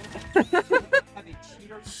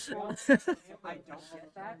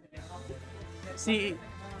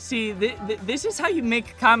 See, this is how you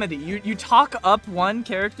make comedy. You talk up one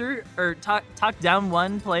character or talk down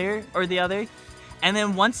one player or the other, and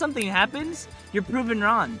then once something happens, you're proven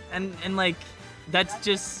wrong. And like that's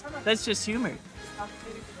just humor.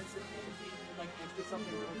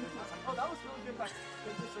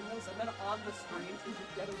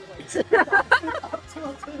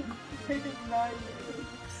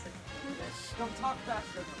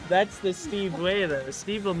 That's the Steve way, though.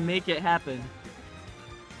 Steve will make it happen.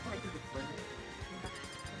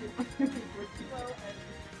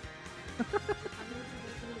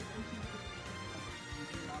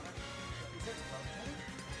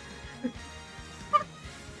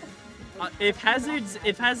 If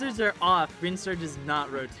hazards are off, Brinstar does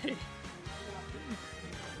not rotate.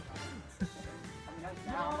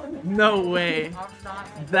 No way.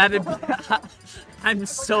 I'm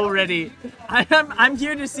so ready. I'm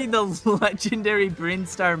here to see the legendary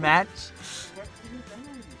Brinstar match.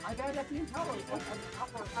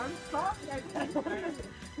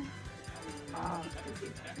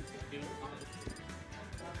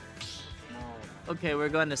 Okay, we're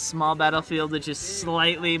going to small battlefield, which is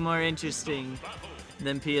slightly more interesting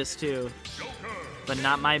than PS2, but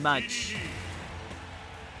not by much.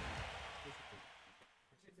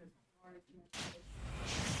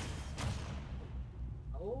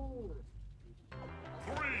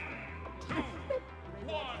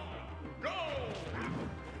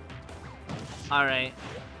 Alright,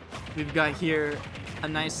 we've got here a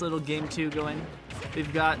nice little game 2 going.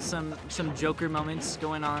 We've got some Joker moments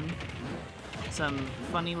going on. Some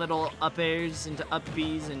funny little up airs into up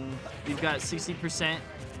Bs, and we've got 60%,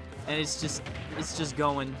 and it's just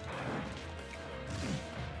going.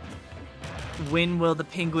 When will the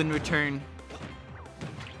penguin return?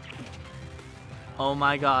 Oh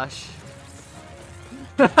my gosh.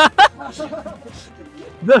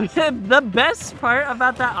 The best part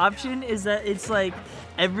about that option is that it's like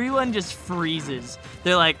everyone just freezes.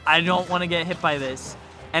 They're like, I don't want to get hit by this.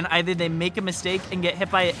 And either they make a mistake and get hit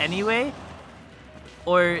by it anyway,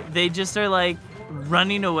 or they just are like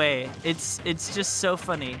running away. It's just so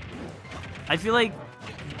funny. I feel like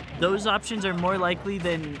those options are more likely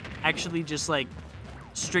than actually just like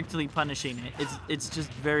strictly punishing it. It's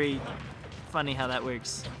just very funny how that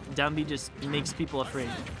works. Down B just makes people afraid.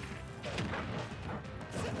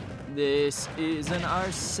 This is an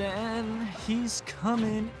Arsene. He's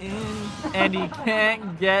coming in, and he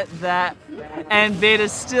can't get that. And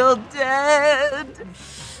Beta's still dead.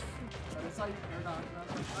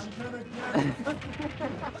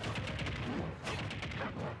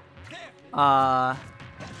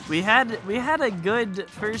 We had a good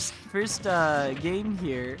first game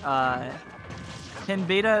here. Can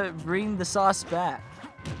Beta bring the sauce back,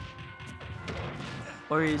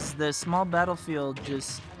 or is the small battlefield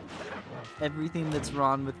just everything that's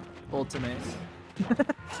wrong with Ultimate?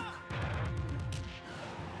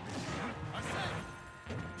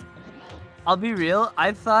 I'll be real,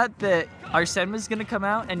 I thought that Arsene was gonna come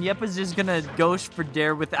out and Yep was just gonna go for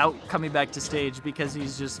Dare without coming back to stage because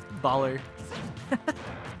he's just baller.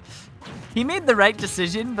 He made the right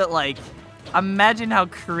decision, but like, imagine how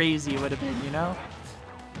crazy it would have been, you know?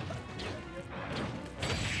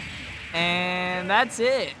 And that's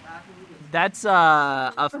it. That's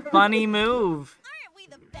a funny move.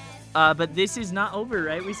 But this is not over,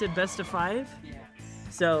 right? We said best of 5.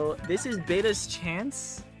 So this is Beta's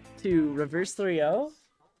chance to reverse 3-0.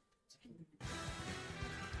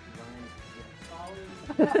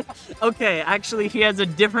 Okay, actually he has a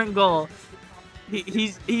different goal.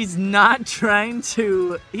 He's not trying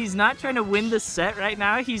to win the set right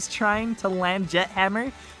now. He's trying to land Jet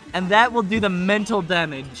Hammer, and that will do the mental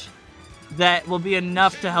damage that will be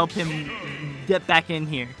enough to help him get back in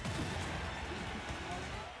here.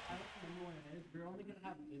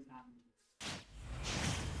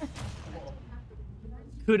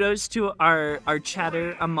 Kudos to our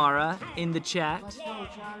chatter Amara in the chat.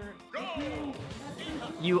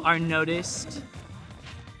 You are noticed.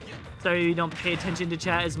 Sorry we don't pay attention to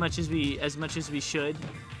chat as much as we should,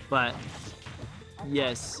 but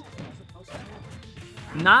yes.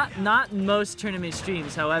 Not most tournament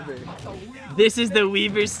streams, however. This is the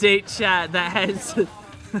Weaver State chat that has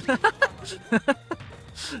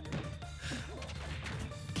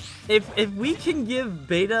if we can give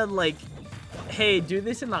Beta like, hey, do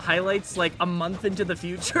this in the highlights like a month into the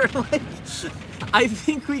future, like I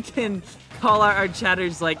think we can call out our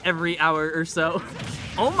chatters like every hour or so.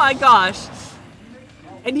 Oh my gosh.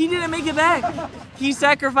 And he didn't make it back. He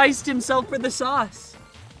sacrificed himself for the sauce.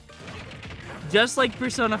 Just like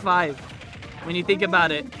Persona 5, when you think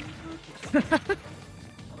about it.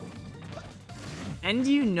 And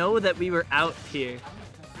you know that we were out here.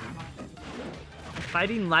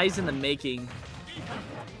 Fighting lies in the making.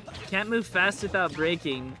 Can't move fast without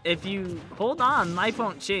breaking. If you hold on, life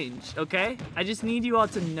won't change, okay? I just need you all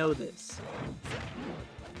to know this.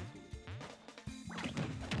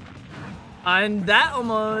 And that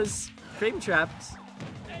almost frame trapped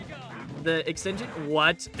the extension.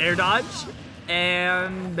 What? Air dodge?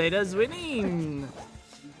 And Beta's winning.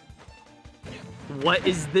 What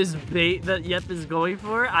is this bait that Yep is going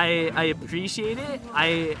for? I appreciate it.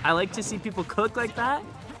 I like to see people cook like that.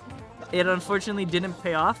 It unfortunately didn't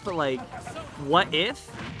pay off, but like, what if?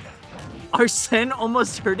 Arsene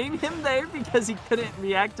almost hurting him there because he couldn't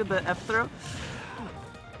react to the F throw.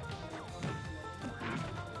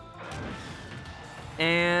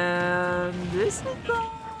 And this is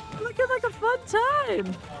looking like a fun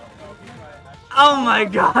time. Oh my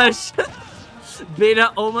gosh.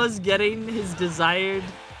 Beta almost getting his desired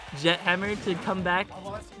Jet Hammer to come back.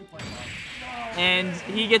 And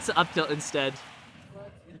he gets the up tilt instead.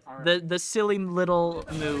 The silly little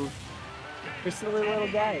move. For silly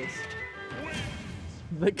little guys.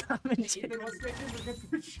 The commentary.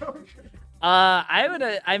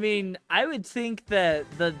 I would think that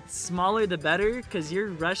the smaller the better, because you're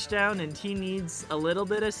rushed down and he needs a little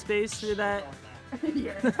bit of space for that.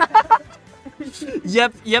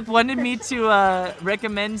 Yep, wanted me to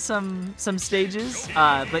recommend some stages,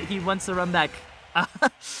 but he wants to run back.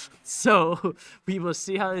 So we will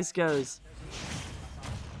see how this goes.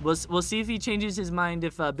 We'll see if he changes his mind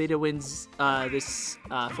if Beta wins this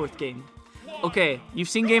 4th game. Okay, you've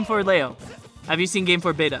seen Game 4 Leo. Have you seen Game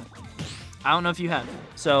 4 Beta? I don't know if you have.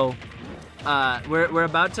 So we're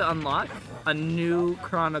about to unlock a new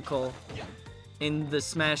chronicle in the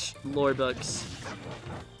Smash lore books.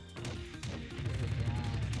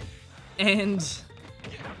 And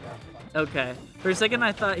okay, for a second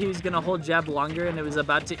I thought he was gonna hold jab longer and it was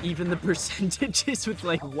about to even the percentages with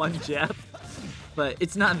like 1 jab, but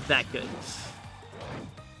it's not that good.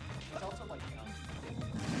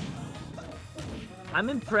 I'm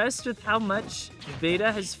impressed with how much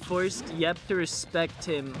Beta has forced Yep to respect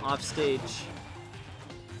him off stage.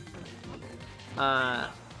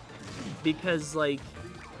 Because like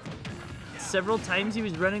several times he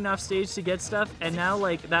was running off stage to get stuff, and now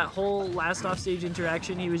like that whole last off stage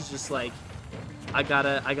interaction he was just like I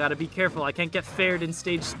gotta be careful. I can't get fared and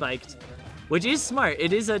stage spiked, which is smart.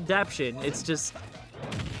 It is adaption. It's just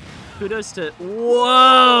kudos to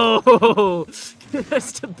whoa.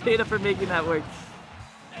 Kudos to Beta for making that work.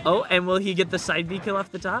 Oh, and will he get the side B kill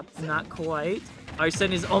off the top? Not quite.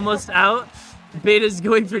 Arsene is almost out. Beta's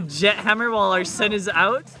going for Jet Hammer while Arsene is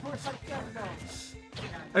out.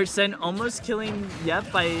 Arsene almost killing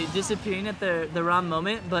Yep by disappearing at the wrong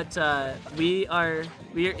moment, but we are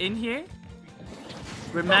in here.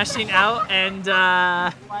 We're mashing out, and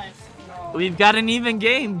we've got an even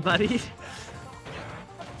game, buddy.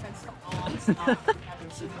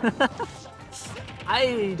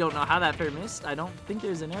 I don't know how that fair missed. I don't think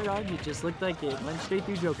there's an air dodge. It just looked like it went straight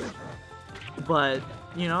through Joker. But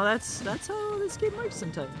you know, that's how this game works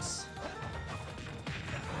sometimes.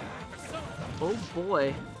 Oh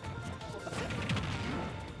boy.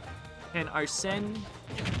 Can Arsene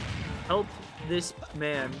help this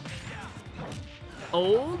man?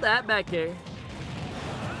 Oh, that back air.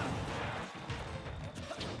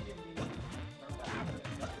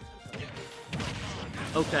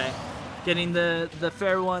 Okay. Getting the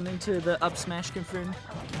fair one into the up smash confirmed.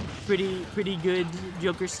 Pretty good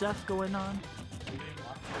Joker stuff going on.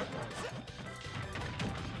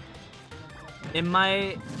 In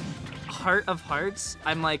my heart of hearts,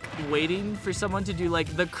 I'm like waiting for someone to do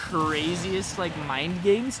like the craziest like mind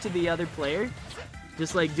games to the other player.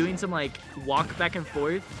 Just like doing some like walk back and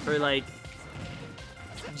forth, or like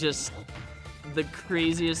just the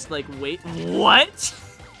craziest like wait, what?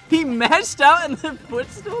 He mashed out and the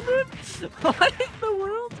footstool, dude? What in the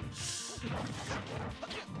world?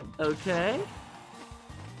 Okay.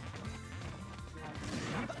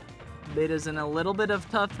 Beta's in a little bit of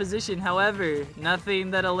tough position, however,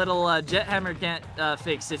 nothing that a little Jet Hammer can't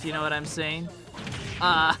fix, if you know what I'm saying.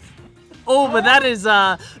 Oh, but that is,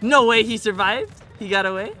 no way he survived. He got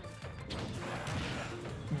away.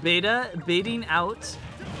 Beta baiting out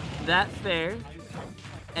that fair.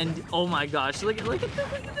 And oh my gosh, look at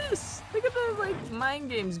this. Look at the like mind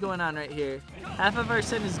games going on right here. Half of our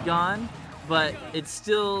set is gone, but it's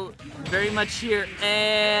still very much here,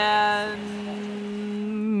 and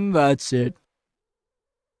that's it.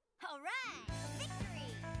 Hooray! Victory!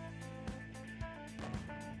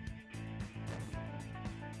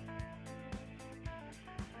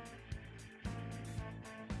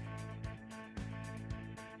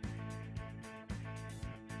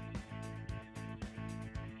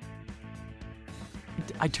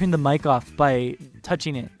 I turned the mic off by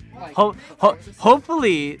touching it.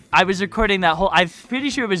 Hopefully, I was recording that whole. I'm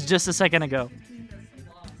pretty sure it was just a second ago.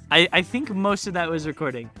 I think most of that was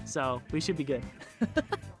recording, so we should be good.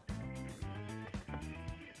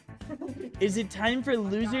 Is it time for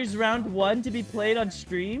Losers Round 1 to be played on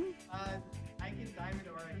stream? I can dive it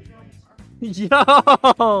or I can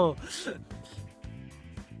Yo!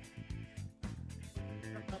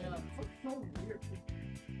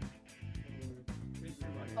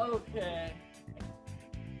 Okay.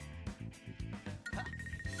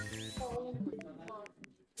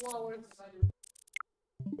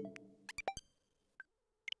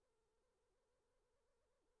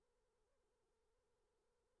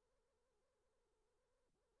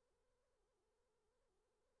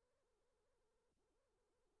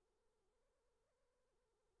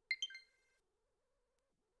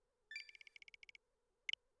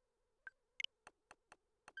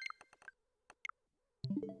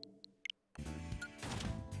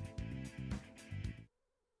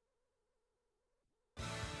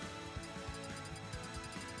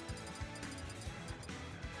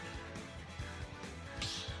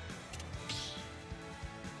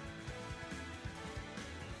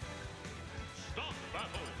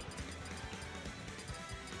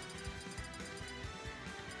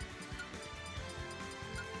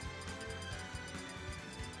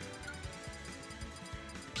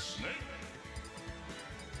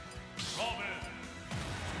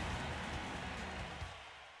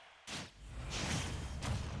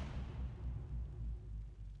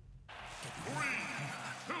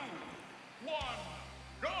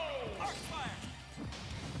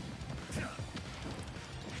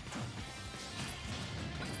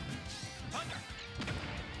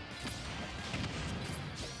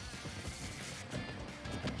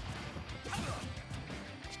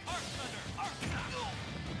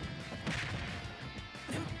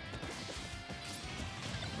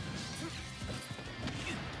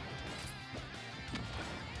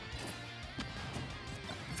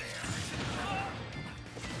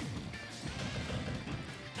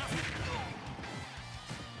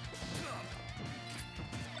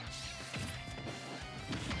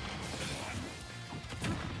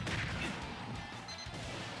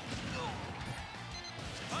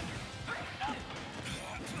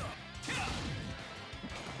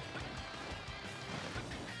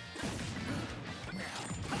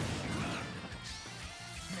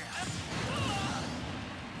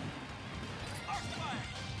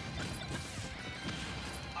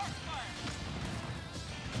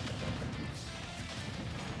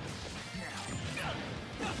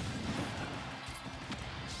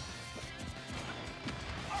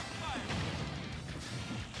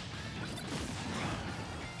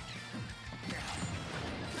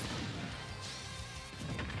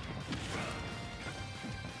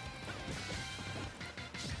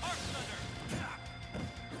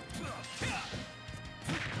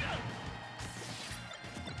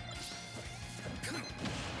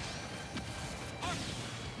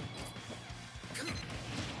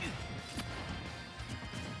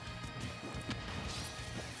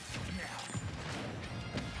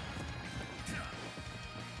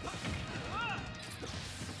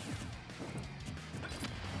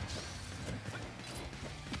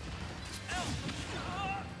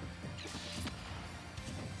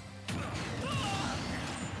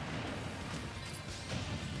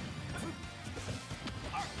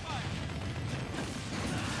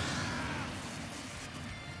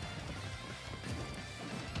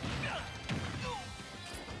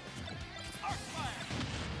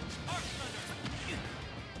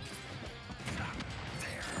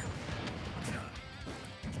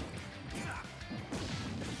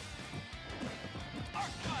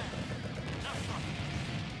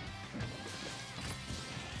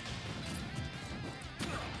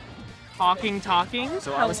 talking.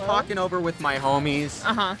 So I was talking over with my homies,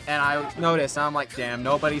 Uh-huh. and I noticed, and I'm like, damn,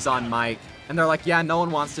 nobody's on mic. And they're like, yeah, no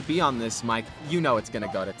one wants to be on this mic. You know it's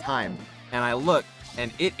gonna go to time. And I look,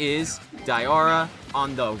 and it is Diora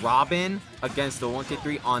on the Robin against the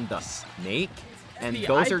 1K3 on the Snake. And See,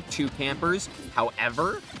 those are two campers.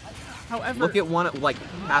 However, look at one, like,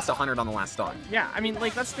 past 100 on the last star. Yeah, I mean,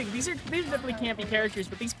 like, that's the thing. These definitely campy characters,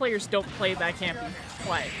 but these players don't play that campy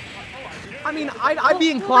play. I mean, I'd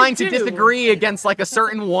be inclined to they do. disagree against, like, a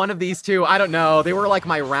certain one of these two. I don't know. They were, like,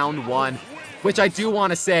 my round one, which I do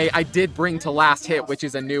want to say I did bring to last hit, which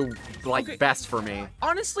is a new, like, Okay. best for me.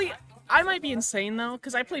 Honestly, I might be insane, though,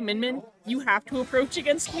 because I play Min. You have to approach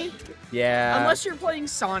against me. Yeah. Unless you're playing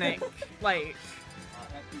Sonic. Like,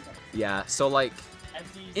 Yeah, so, like,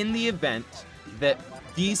 in the event that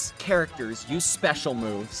these characters use special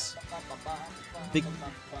moves,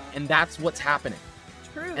 and that's what's happening.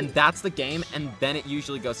 true. And that's the game, and then it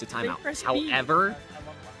usually goes to timeout. press B. However,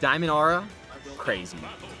 Diamond Aura, crazy.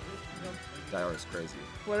 Diora's crazy.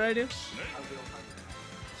 What did I do?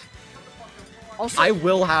 Also, I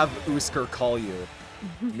will have Usker call you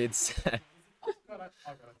mid-set.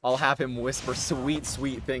 I'll have him whisper sweet,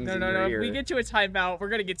 sweet things no, in no, your no. ear. If we get to a timeout, we're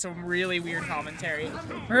gonna get some really weird commentary.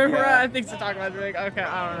 We're out of things to talk about. We're like, okay,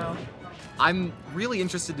 I don't know. I'm really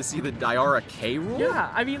interested to see the Diora K rule. Yeah,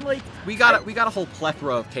 I mean, like, We got a whole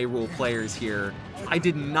plethora of K rule players here. I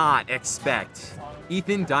did not expect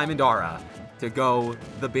Ethan Diamond Aura to go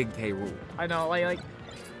the big K rule. I know, like,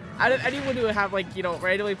 anyone who would have, like, you know,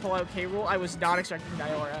 randomly pull out K rule, I was not expecting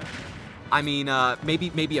Diora. I mean,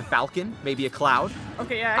 maybe a Falcon, maybe a Cloud.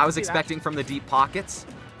 Okay, yeah. I was can see that. expecting from the deep pockets.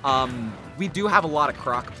 We do have a lot of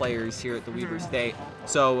Croc players here at the Weaver State,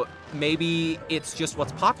 so maybe it's just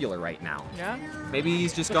what's popular right now. Yeah. Maybe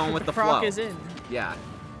he's just going with the Croc flow. is in. Yeah,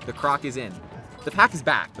 the Croc is in. The pack is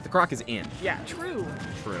back, but the Croc is in. Yeah, true.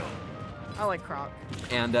 True. I like Croc.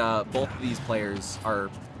 And both of these players are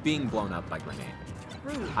being blown up by grenade.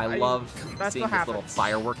 True. I love that's seeing what this little happens.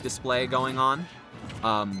 firework display going on.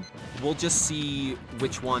 We'll just see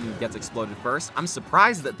which one gets exploded first. I'm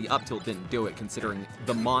surprised that the up tilt didn't do it, considering it's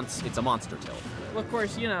a monster tilt. Well, of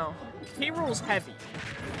course, you know, K rule's heavy.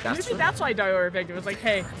 That's Maybe true. that's why Diora picked it. It was like,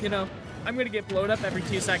 hey, you know, I'm gonna get blown up every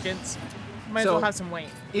 2 seconds. Might as So- well have some weight.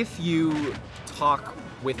 If you talk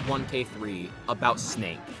with 1K3 about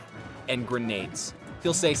Snake and grenades,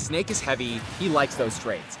 he'll say Snake is heavy, he likes those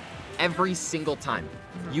trades. Every single time.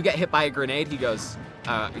 You get hit by a grenade, he goes,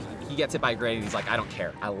 he gets hit by a grenade and he's like, I don't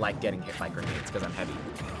care. I like getting hit by grenades because I'm heavy.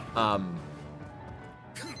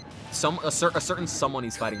 A certain someone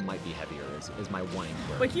he's fighting might be heavier is my one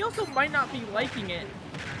inquiry. But he also might not be liking it.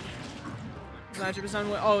 Matchup is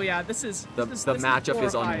unwinnable. Oh yeah, this is The this matchup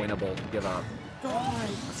is horrifying. unwinnable. Give up. God.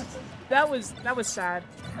 That was sad.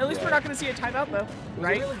 At least Yeah. we're not gonna see a timeout though, It was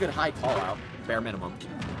right? a really good high call out, bare minimum.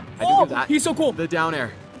 I Oh, do give that. he's so cool. The down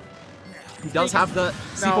air. He does have the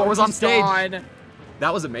No, C4 was on he's stage. gone.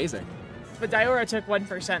 That was amazing. But Diora took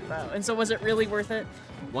 1% though, and so was it really worth it?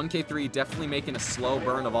 1K3 definitely making a slow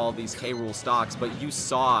burn of all these K rule stocks, but you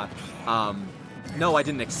saw. No, I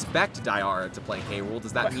didn't expect Diara to play K rule.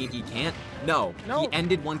 Does that But- mean he can't? No. No. He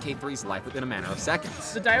ended 1K3's life within a matter of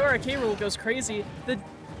seconds. The Diora K rule goes crazy. The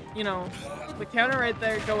counter right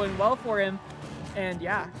there going well for him, and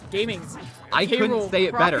yeah, gaming. I K. couldn't Rool, say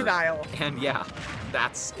it better. Crocodile. And yeah,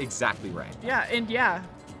 that's exactly right. Yeah, and yeah,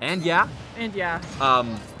 And yeah, and yeah.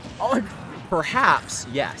 Oh, perhaps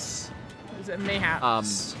yes. is it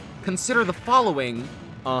mayhaps? Consider the following.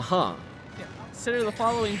 Yeah. Consider the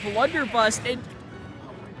following blunderbuss, and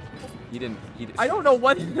He didn't. I don't know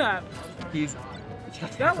what that. He's.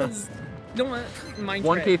 That was. No one. Mind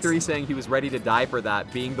 1K3 tricks. saying he was ready to die for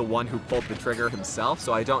that, being the one who pulled the trigger himself.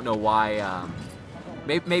 So I don't know why.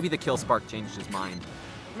 Maybe the kill spark changed his mind.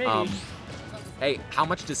 Maybe. Hey, how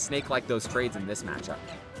much does Snake like those trades in this matchup?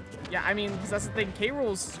 Yeah, I mean, because that's the thing. K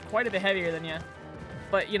rule's quite a bit heavier than you.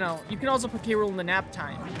 But you know, you can also put K rule in the nap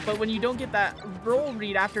time. But when you don't get that roll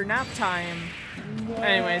read after nap time,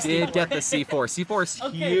 anyways, Did get the C4. C4 is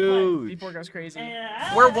Okay, huge. D4 goes crazy.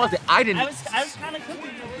 Where was it? I didn't. I was kind of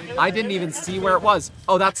cooking. I didn't even see where it was.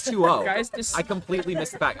 Oh, that's 2-0. Guys, just I completely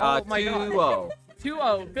missed the fact. Oh my God. 2-0.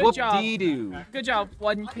 2-0. Good Whoop job. dee doo. Good job.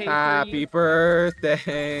 1K3. Happy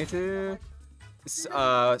birthday to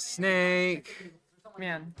Snake.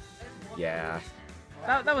 Man, Yeah.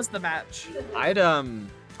 that was the match.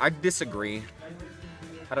 I'd disagree.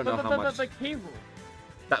 I don't know how much. But K rule.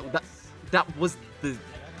 That was the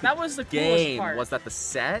That was the coolest game. part. Was that the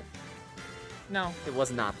set? No, It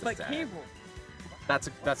was not the but set. K rule. That's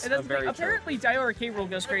And a that's the very thing, true. apparently Diora K rule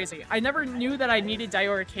goes crazy. I never knew that I needed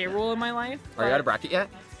Diora K rule in my life. Are you out but of bracket yet?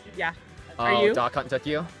 Yeah. Are you? Doc Hunt took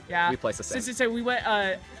you? Yeah. We placed the same. So we went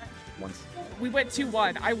Once. we went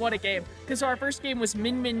 2-1. I won a game because our first game was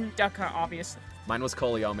Min Min Duck Hunt, obviously. Mine was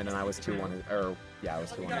Coleoman, and I was 2-1. Or yeah, I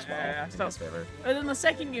was 2-1 as well. Yeah, in so- his favor. And then the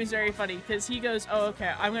second game is very funny because he goes, "Oh,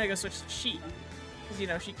 okay, I'm gonna go switch to Sheik." Because, you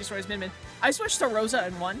know, Sheik destroys Min Min. I switched to Rosa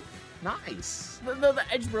and won. Nice. The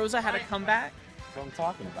Edge Rosa had a comeback, That's what I'm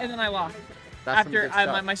talking about. and then I lost. That's some After good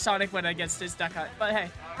stuff. my Sonic went against his Duck Hunt. But hey,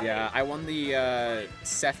 Yeah, I won the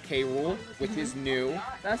Seth K rule, which is new.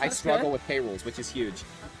 That's I good. struggle with K rules, which is huge.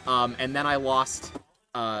 And then I lost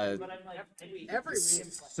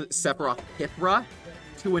Sephiroth Pithra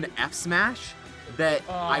to an F smash that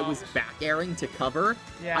I was back airing to cover.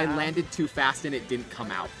 Yeah. I landed too fast and it didn't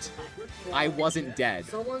come out. I wasn't dead,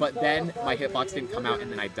 but then my hitbox didn't come out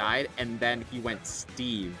and then I died, and then he went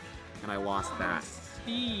Steve, and I lost that.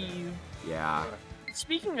 Steve. Yeah.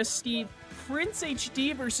 Speaking of Steve, Prince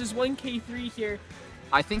HD versus 1K3 here.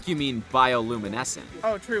 I think you mean bioluminescent.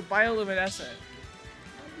 Oh, true, bioluminescent.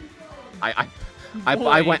 I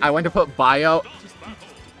Boy. went to put bio.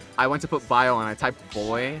 I went to put bio and I typed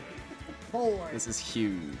boy. Boy. This is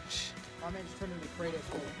huge. My man just turned into Kratos.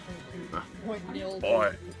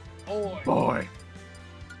 Boy. Boy. Boy.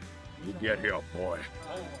 You get here, boy.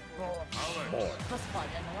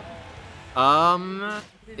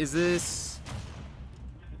 Is this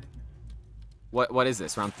what is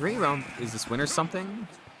this? Round 3? Is this winner something?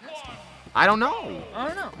 I don't know. I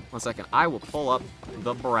don't know. 1 second. I will pull up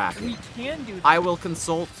the bracket. We can do that. I will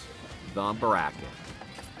consult the bracket.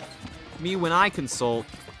 Me when I consult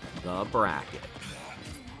the bracket.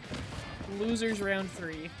 Losers round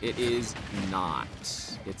 3. It is not.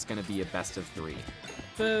 It's gonna be a best of 3.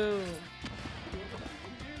 Boo.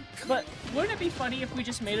 But wouldn't it be funny if we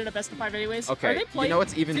just made it a best of 5 anyways? Are Okay, they you playing? know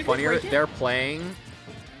what's even Did we funnier? break it? They're playing.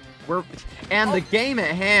 The game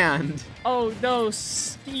at hand. Oh no,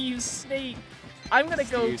 Steve Snake. I'm gonna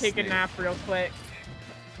go Steve take Snake. a nap real quick.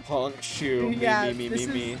 Punk shoe. Yeah, me. this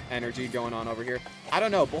is- Energy going on over here. I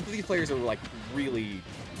don't know. Both of these players are like really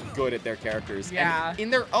good at their characters. Yeah. And in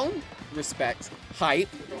their own respects, hype.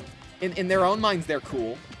 In their own minds, they're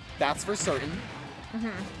cool. That's for certain.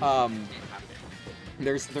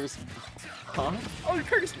 There's. Huh? Oh,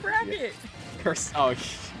 Curtis Bracket. Curse. Oh.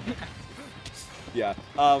 Yeah.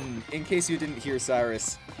 In case you didn't hear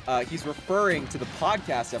Cyrus, he's referring to the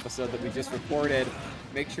podcast episode that we just recorded.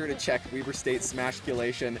 Make sure to check Weber State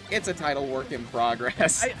Smashculation. It's a title work in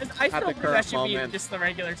progress. I at still the think that current should moment. be just the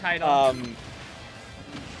regular title.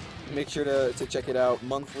 Make sure to check it out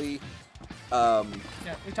monthly. Yeah,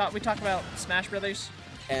 we talk about Smash Brothers.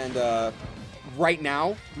 And right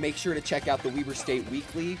now, make sure to check out the Weber State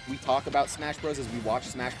Weekly. We talk about Smash Bros. As we watch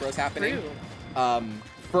Smash Bros. Happening. True.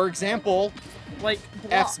 For example, Like F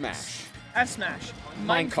blocks. Smash, F Smash.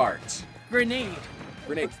 Minecart, Grenade.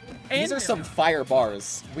 Grenade. And These are some fire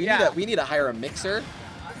bars. We need to hire a mixer.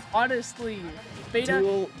 Honestly, Beta,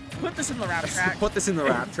 Dual. put this in the rap track. Put this in the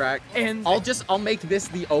rap track. And I'll make this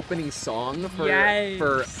the opening song for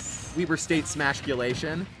Yes. Weber State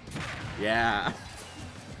Smashculation. Yeah.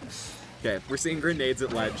 Okay, we're seeing grenades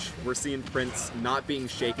at ledge. We're seeing Prince not being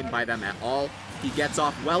shaken by them at all. He gets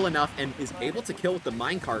off well enough and is able to kill with the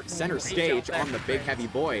minecart center stage on the big heavy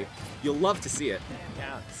boy. You'll love to see it.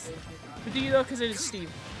 yeah. But do you though? Because it is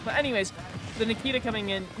Steve. But anyways, the Nikita coming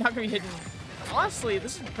in, not gonna be hidden. Honestly,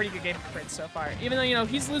 this is a pretty good game for Prince so far. Even though, you know,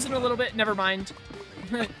 he's losing a little bit, never mind.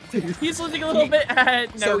 He's losing a little bit,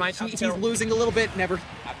 never mind. He's losing a little bit. Never.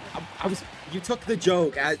 I was. You took the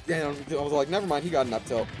joke. I was like, never mind. He got an up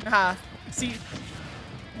tilt. See.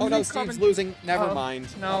 Oh no, losing Steve's losing. Never Oh, mind.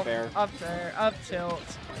 No, Not fair. up there, up tilt.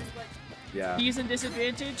 Yeah. He's in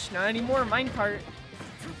disadvantage. Not anymore. Minecart.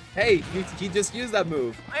 Hey, he just used that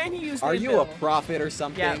move. And he used Are the you a bill. prophet or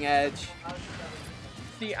something, Yeah. Edge?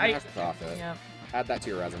 See, Smash prophet. Yeah, Add that to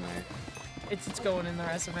your resume. it's going in the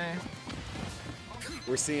resume.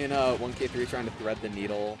 We're seeing 1K3 trying to thread the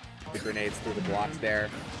needle, the grenades through the blocks there.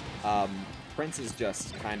 Prince is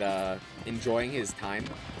just kind of enjoying his time,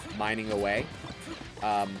 mining away.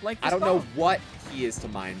 Like I this don't know ball. what he is to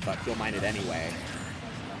mine, but he'll mine it anyway.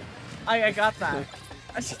 I got that.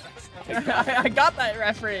 I got that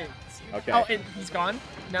reference. Okay. Oh, and he's gone?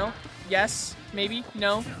 No? Yes? Maybe?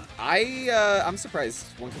 No? I'm surprised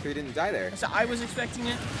 1K3 didn't die there. So I was expecting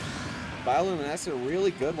it. Bioluminescent are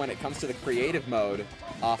really good when it comes to the creative mode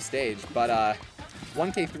off stage, but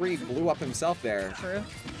 1K3 blew up himself there. True.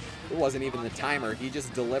 It wasn't even the timer. He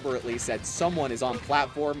just deliberately said, someone is on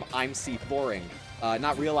platform, I'm C4ing,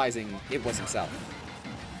 not realizing it was himself.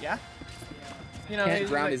 Yeah. You know, Can't he's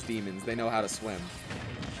drown like- his demons. They know how to swim.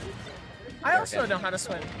 I also know how to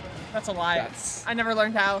swim. That's a lie. That's- I never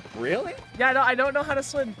learned how. Really? Yeah, no, I don't know how to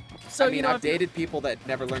swim. So I mean, you know, I've if you- dated people that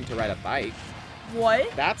never learned to ride a bike. what?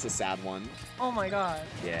 That's a sad one. Oh my god.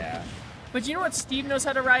 Yeah. But you know what Steve knows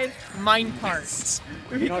how to ride? Mine carts.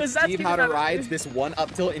 You know what Because that's Steve because how to I'm- rides this one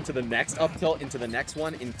up tilt into the next up tilt into the next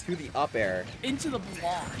one into the up air into the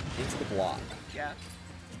block. into the block. Yeah.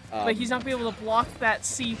 Um, But he's not gonna be able to block that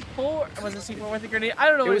C4. Was it C4 with a grenade? I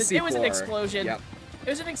don't know It what was it is. It was an C4. explosion. Yep. It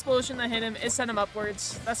was an explosion that hit him. It sent him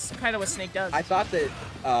upwards. That's kind of what Snake does. I thought that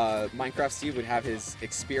Minecraft Steve would have his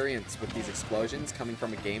experience with these explosions coming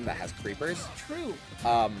from a game that has creepers. True.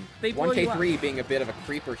 They blow you 1K3 being a bit of a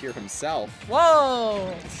creeper here himself.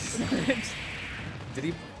 Whoa! Did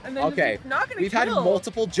he? And then Okay, you're not gonna we've had kill.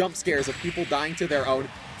 multiple jump scares of people dying to their own.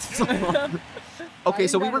 Okay,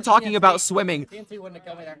 so we were talking about swimming. TNT wouldn't have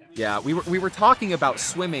killed me there. Yeah, we were talking about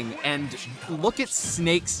swimming, and look at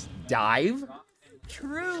Snake's dive.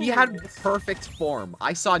 True. He had perfect form.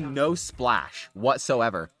 I saw no splash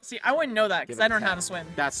whatsoever. See, I wouldn't know that because Give it I a don't know how 10. to swim.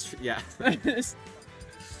 That's yeah.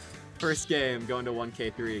 First game going to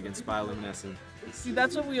 1K3 against Bioluminescent. See,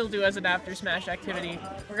 that's what we'll do as an after Smash activity.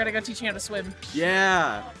 We're gonna go teach you how to swim.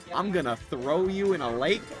 Yeah, I'm gonna throw you in a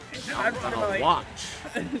lake. I'm I'm gonna like- watch.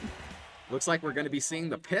 Looks like we're gonna be seeing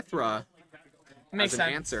the Pithra Makes as an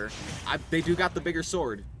sense. answer. They do got the bigger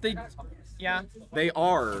sword. Yeah. They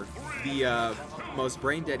are the most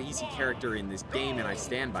brain dead easy character in this game, and I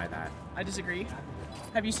stand by that. I disagree.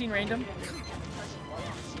 Have you seen Random?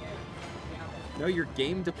 No, your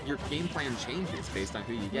game plan changes based on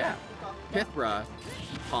who you get. Pithra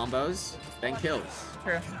combos, then kills.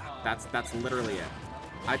 True. That's literally it.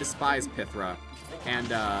 I despise Pithra,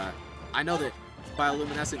 and I know that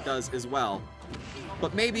Bioluminescent does as well.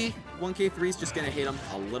 But maybe 1K3 is just gonna hit him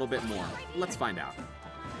a little bit more. Let's find out.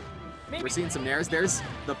 Maybe. We're seeing some nairs. There's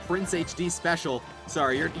the Prince HD special.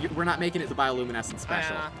 Sorry, we're not making it the Bioluminescent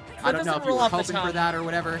special. That I don't know doesn't if you roll were off the hoping for tongue. that or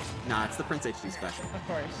whatever. Nah, it's the Prince HD special. Of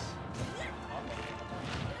course.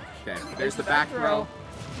 Okay, there's the back throw.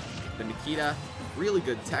 The Nikita, really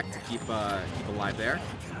good tech to keep alive there.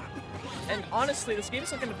 And honestly, this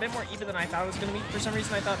game's looking a bit more even than I thought it was gonna be. For some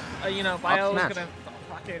reason, I thought, Bio was smash. gonna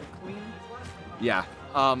fucking queen. Yeah.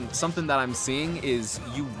 Something that I'm seeing is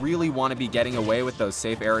you really want to be getting away with those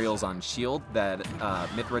safe aerials on shield that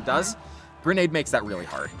Mithra does. Grenade makes that really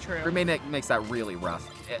hard. True. Grenade makes that really rough.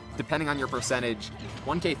 Depending on your percentage,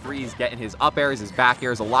 1K3 is getting his up airs, his back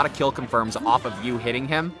airs, a lot of kill confirms off of you hitting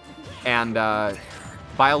him. And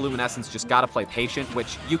Bioluminescence just got to play patient,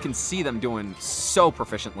 which you can see them doing so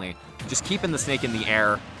proficiently. Just keeping the Snake in the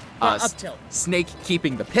air. Up tilt. Snake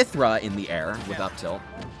keeping the Pithra in the air with Yeah. up tilt.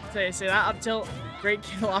 So that up tilt, great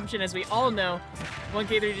kill option, as we all know.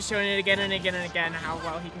 1K3 just showing it again and again and again how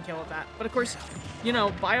well he can kill with that. But of course,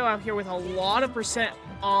 Bio out here with a lot of percent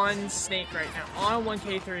on Snake right now, on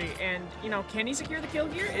 1K3. And, can he secure the kill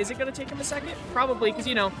here? Is it going to take him a second? Probably,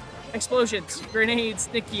 because, explosions, grenades,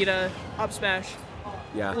 Nikita, up smash,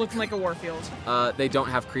 Yeah. looking like a warfield. They don't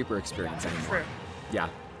have creeper experience anymore. True. Yeah.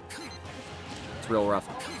 It's real rough.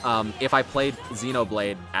 If I played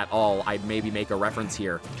Xenoblade at all, I'd maybe make a reference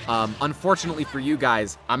here. Unfortunately for you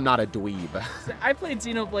guys, I'm not a dweeb. I played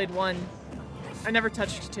Xenoblade 1. I never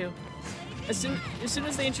touched 2. As soon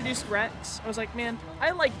as they introduced Rex, I was like, man, I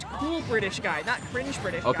liked cool British guy, not cringe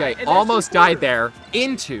British guy. Okay, And almost that's died there.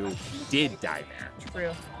 Into did die there.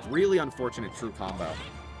 True. Really unfortunate true combo.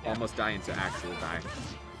 Almost die into actual die.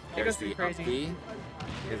 It There's goes pretty the up crazy. B.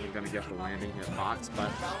 Isn't gonna get the landing hit box, but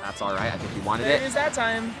that's all right. I think he wanted There it. is that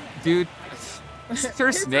time. Dude,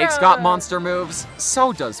 their Snake's Pithra. got monster moves.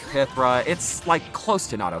 So does Pithra. It's like close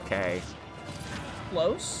to not okay.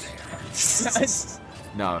 Close.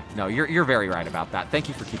 No, you're very right about that. Thank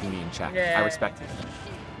you for keeping me in check. Yeah. I respect it.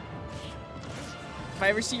 If I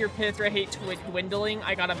ever see your Pithra hate dwindling,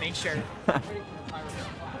 I gotta make sure.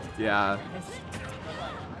 Yeah.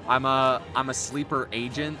 I'm a sleeper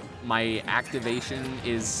agent. My activation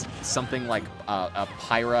is something like a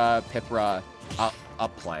Pyra Pithra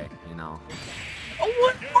up play, Oh,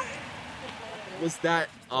 what? Was that?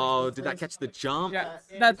 Oh, did that catch the jump? Yeah,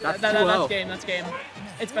 that's 2-0. game. That's game.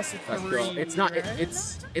 It's best of That's 3. cool. It's not. right?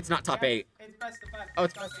 It's not top 8.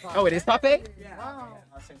 Oh, it is top 8.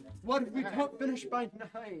 What if we don't finish by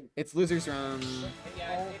 9? It's losers round.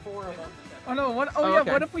 All 4 of them. Oh no! What? Oh, Oh, yeah.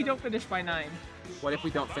 okay. What if we don't finish by 9? What if we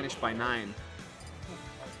don't finish by 9?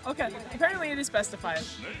 Okay. Apparently it is best of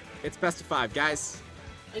 5. It's best of 5, guys.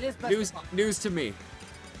 It is best News to me.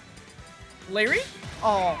 Larry?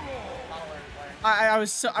 Oh. I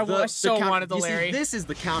was so wanted the you see, Larry. this is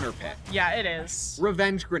the counter pick. Yeah, it is.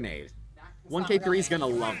 Revenge grenade. 1K3 is gonna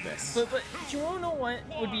love this. But do you wanna know what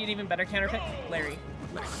would be an even better counter pick? Larry.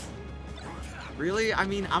 Really? I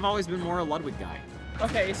mean, I've always been more a Ludwig guy.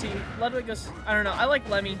 Okay, see, Ludwig is, I don't know. I like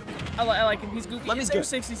Lemmy. I like him. He's goofy. Lemmy's There's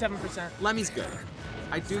good. 67%. Lemmy's good.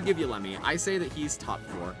 I do give you Lemmy. I say that he's top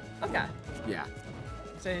 4. Okay. Yeah.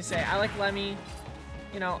 So you say, I like Lemmy.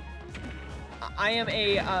 You know, I am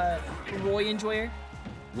a Roy enjoyer.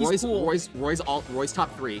 He's cool. Roy's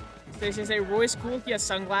top 3. So you say Roy's cool. He has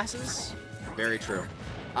sunglasses. Very true.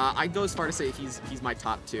 I'd go as far to say he's my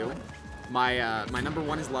top 2. My number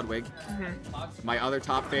 1 is Ludwig. My other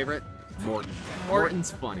top favorite, Morton.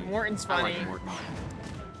 Morton's funny. Morton's I funny. like Morton.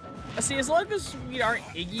 See, as long as we aren't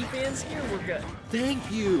Iggy fans here, we're good. Thank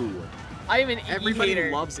you. I am an Iggy Everybody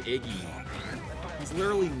hater. loves Iggy. He's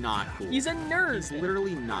literally not cool. He's a nerd. He's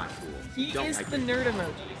literally not cool. He Don't is like the Iggy. nerd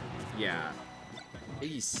emoji. Yeah.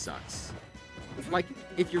 Iggy sucks. Like,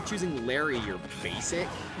 if you're choosing Larry, you're basic,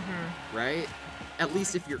 right? At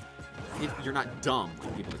least if you're not dumb,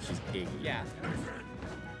 like people that choose Iggy. Yeah.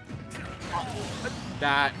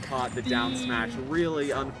 That caught the down smash.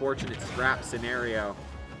 Really unfortunate scrap scenario.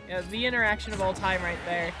 Yeah, the interaction of all time right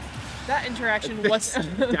there. That interaction was...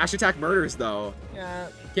 Dash attack murders, though. Yeah.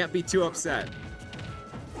 Can't be too upset.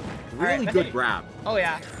 Really Alright, good hey. grab. Oh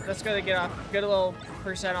yeah, that's gonna get off. Good little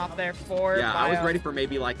percent off there for Yeah, I was Bio. ready for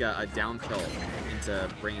maybe like a down tilt into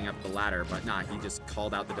bringing up the ladder, but nah, he just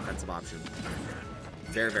called out the defensive option.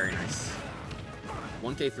 Very, very nice.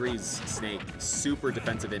 1K3's Snake, super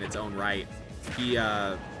defensive in its own right. He,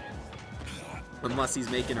 unless he's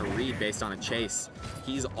making a read based on a chase,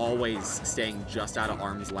 he's always staying just out of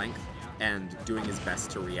arm's length and doing his best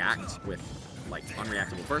to react with like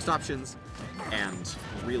unreactable burst options and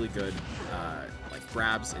really good like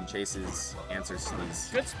grabs and chases, answers to these.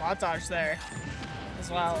 Good spot dodge there as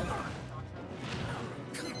well.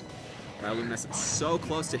 Luminescent so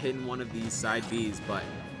close to hitting one of these side Bs, but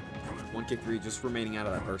 1K3 just remaining out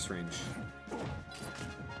of that burst range.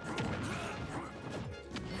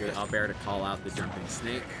 Good up air to call out the jumping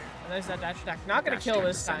snake. And there's that dash attack. Not gonna Dash kill attack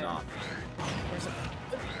this to send time. off. There's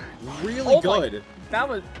a- Really Oh my- good. That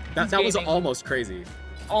was That was gaming. almost crazy.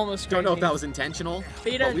 Almost crazy. Don't know if that was intentional,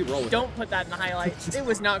 Beta, but we roll with don't put that in the highlights. It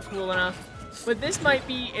was not cool enough. But this might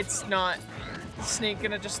be, it's not. Snake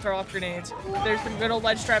gonna just throw off grenades. There's some good old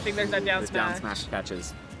ledge trapping. There's that down the smash. down smash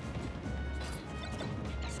catches.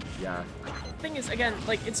 Yeah. Thing is, again,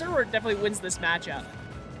 like Incineroar definitely wins this matchup.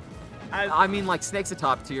 I mean, like, Snake's a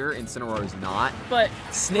top tier, Incineroar's not. But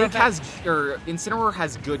Snake Incineroar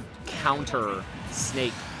has good counter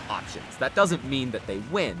Snake options. That doesn't mean that they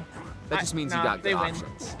win. That just means you nah, got they good win.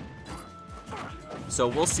 options. So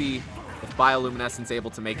we'll see if Bioluminescent's able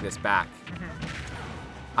to make this back.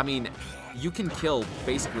 I mean, you can kill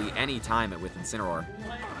basically any time with Incineroar.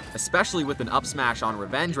 Especially with an up smash on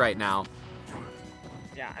Revenge right now.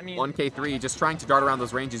 Yeah, I mean, 1K3 just trying to dart around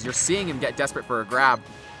those ranges. You're seeing him get desperate for a grab.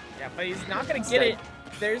 yeah, but he's not gonna get it.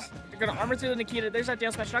 They're gonna armor through the Nikita. There's that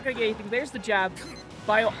down smash. Not gonna get anything. There's the jab.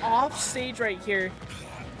 Bio off stage right here.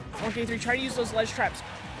 1K3 try to use those ledge traps.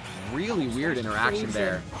 Really weird interaction Crazy.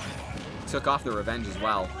 there. Took off the Revenge as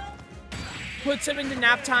well. Puts him into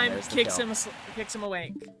nap time. There's the Kicks kill. him. Kicks him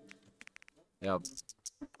awake. Yep.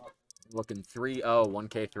 Looking 3-0,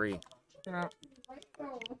 1K3. Yeah.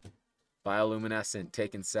 Bioluminescent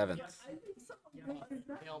taking 7th.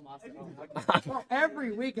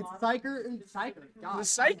 Every week it's Psyker and Psyker. The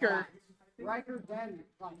Psyker. Riker then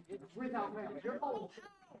it's without fail.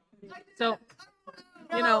 So,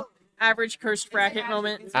 you know, average cursed bracket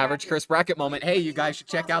moment. Average curse bracket moment. Hey, you guys should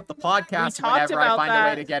check out the podcast We talked whenever I about find a way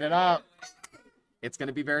that. to get it up. It's going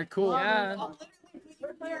to be very cool. Yeah.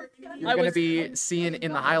 You're going to be seeing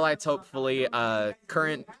in the highlights, hopefully,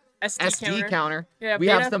 current SD counter. Yeah, we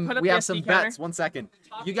Beta, have some put up we the have SD some counter. bets. 1 second.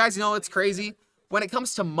 You guys know it's crazy. When it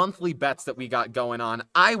comes to monthly bets that we got going on,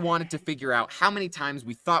 I wanted to figure out how many times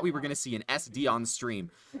we thought we were going to see an SD on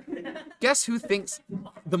stream. Guess who thinks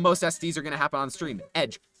the most SDs are going to happen on stream?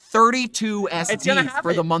 Edge. 32 gonna SDs for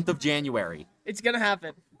happen. the month of January. It's gonna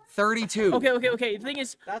happen. 32. Okay. The thing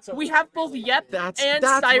is, we have both Yep That's and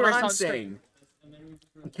what Cyrus I'm on stream.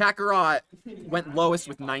 saying. Kakarot went lowest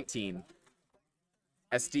with 19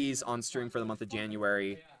 SDs on stream for the month of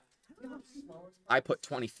January. I put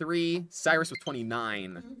 23, Cyrus with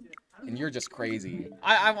 29, and you're just crazy.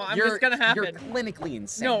 I'm just gonna happen. You're clinically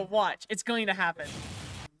insane. No, watch. It's going to happen.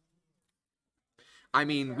 I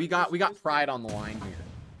mean, we got pride on the line here.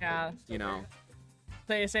 Yeah. You know.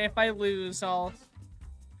 They say if I lose, I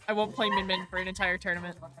won't play Min for an entire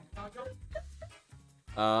tournament.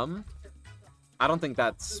 I don't think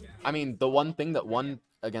that's. I mean, the one thing that won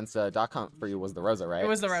against .com for you was the Rosa, right? It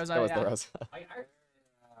was the Rosa, It was yeah. the Rosa.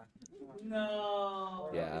 No.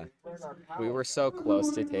 Yeah. We were so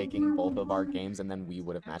close to taking both of our games, and then we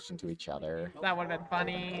would have matched into each other. That would have been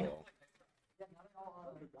funny.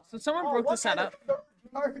 So someone broke the setup.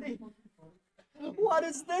 Party. What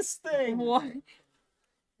is this thing? What?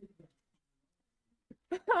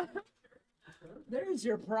 There's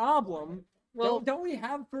your problem. Well, don't we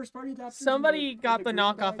have first party adapters? somebody got the group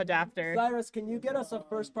knockoff guide? adapter. Cyrus, can you get us a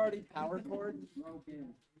first party power cord?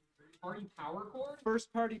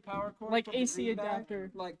 First party power cord? Like from the AC green bag?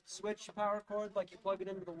 adapter. Like switch power cord, like you plug it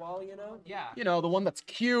into the wall, you know? Yeah. You know, the one that's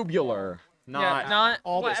cubular, not Yeah, not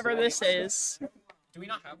all this whatever this is. Do we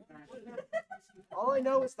not have one? All I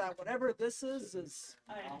know is that whatever this is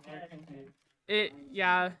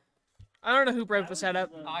Yeah. I don't know who broke the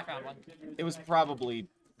setup. Oh, I found one. It was probably It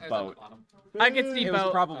was at boat. the bottom. I could see It was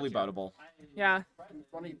both. probably boatable. Yeah.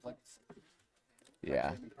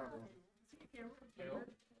 Yeah.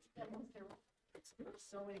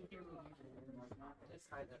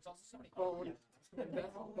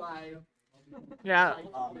 Yeah.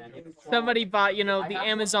 Somebody bought, you know, the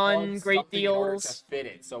Amazon great deals. Fit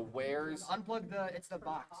it. So where's? Unplug it's the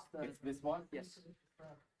box. It's this one. Yes.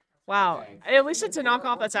 Wow. At least it's a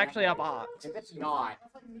knockoff that's actually a box. If it's not,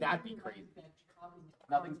 that'd be crazy.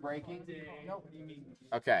 Nothing's breaking.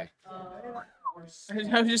 Okay. I was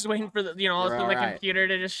just waiting for the, you know, We're the alright. computer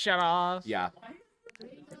to just shut off. Yeah.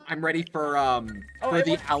 I'm ready for it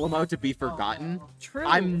the was- Alamo to be forgotten. True.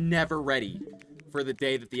 I'm never ready for the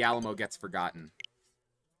day that the Alamo gets forgotten.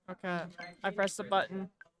 Okay. I pressed the button.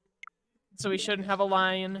 So we shouldn't have a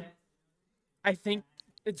line. I think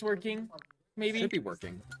it's working. Maybe. Should be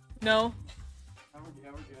working. No.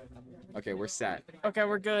 Okay, we're set. Okay,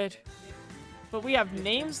 we're good. But we have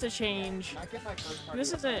names to change.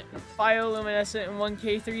 This isn't bioluminescent in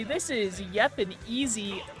 1K3. This is Yep and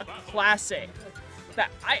Easy, a classic. That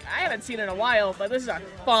I haven't seen in a while, but this is a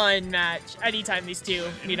fun match. Anytime these two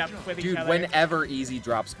meet up with each Dude, other. whenever Easy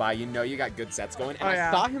drops by, you know you got good sets going. And Oh, yeah.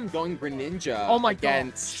 I saw him going Greninja Oh my God.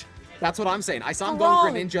 against... That's what I'm saying. I saw him Hello.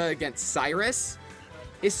 going Greninja against Cyrus.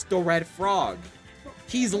 It's the Red Frog.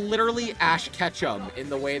 He's literally Ash Ketchum in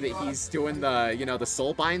the way that he's doing the, you know, the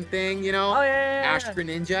Soulbind thing, you know? Oh, yeah. Ash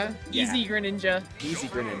Greninja. Easy Yeah. Greninja. Easy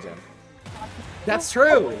Greninja. That's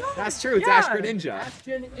true. That's true. It's Ash Yeah. Greninja.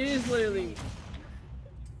 Ashton is literally.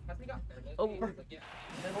 Oh. middle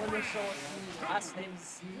initial last name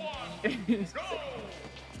Z.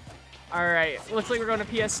 Alright, looks like we're going to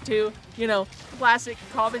PS2. You know, classic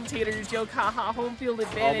commentators joke, haha, home field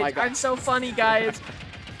advantage. God. I'm so funny, guys.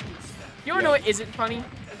 You wanna know what isn't funny?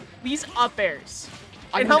 These up airs.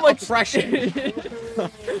 I And mean, how much oppression.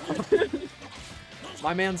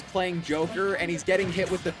 My man's playing Joker, and he's getting hit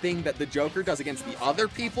with the thing that the Joker does against the other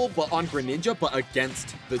people, but on Greninja, but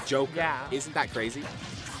against the Joker. Yeah. Isn't that crazy?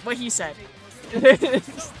 what he said.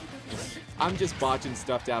 I'm just botching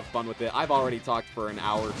stuff to have fun with it. I've already talked for an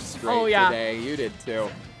hour straight Oh, yeah. today. You did too.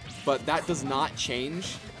 But that does not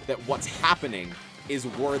change that what's happening is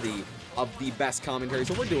worthy of the best commentary.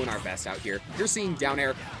 So we're doing our best out here. You're seeing Down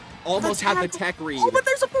Air almost have the tech read. Oh, but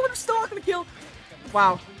there's a forward still not gonna kill.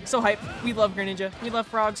 Wow, so hype. We love Greninja. We love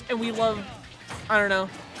frogs, and we love, I don't know,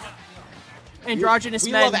 androgynous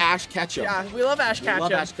we men. love Ash Ketchum. Yeah, we love Ash We love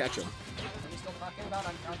Ketchum. Ash Ketchum.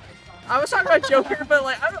 I was talking about Joker, but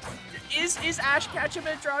like, I don't. Is Ash Ketchum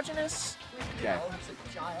androgynous? Okay.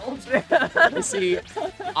 Child. You see,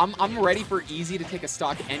 I'm ready for Easy to take a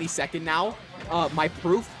stock any second now. My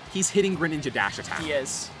proof, he's hitting Greninja dash attack. He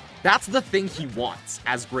is. That's the thing he wants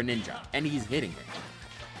as Greninja, and he's hitting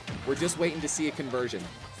it. We're just waiting to see a conversion.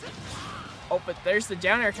 Oh, but there's the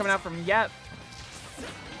down air coming out from Yep.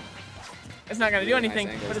 It's not gonna do Really nice anything,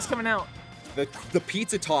 angles. but it's coming out. The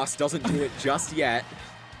pizza toss doesn't do it just yet.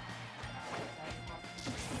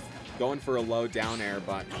 Going for a low down air,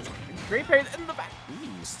 but Great parry in the back.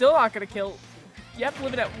 Still not gonna kill. Yep,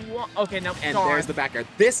 living at one. Okay, no. and gone. there's the back air.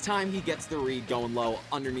 This time he gets the read going low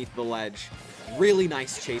underneath the ledge. Really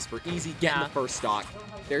nice chase for Easy, getting Yeah. the first stock.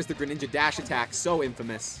 There's the Greninja dash attack, so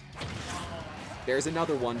infamous. There's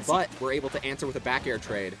another one, but we're able to answer with a back air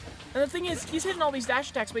trade. And the thing is, he's hitting all these dash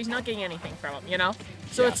attacks, but he's not getting anything from them, you know?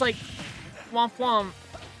 So Yeah. it's like, womp womp,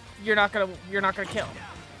 you're not gonna kill.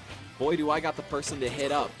 Boy, do I got the person to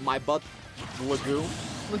hit up. My bud, Lagoon.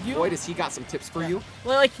 Legume, Boy, does he got some tips for you.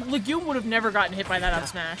 well, like, Legume would have never gotten hit by that up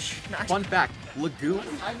smash. No, Fun fact, Lagoon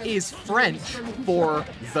is French for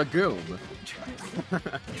the goom.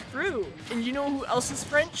 true. And you know who else is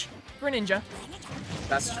French? Greninja,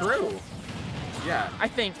 That's true. Yeah. I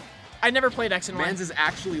think. I never played X and Y. Mans is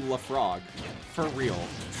actually LaFrog. For real.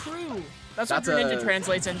 True. That's That's what Greninja a-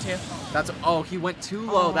 translates into. That's, oh, he went too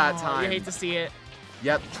low that Oh, time. You hate to see it.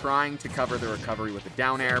 Yep, trying to cover the recovery with the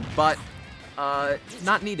down air, but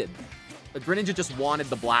Not needed. Greninja just wanted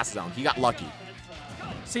the blast zone. He got lucky.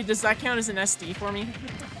 See, does that count as an SD for me?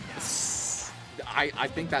 I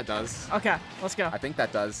think that does. Okay, let's go. I think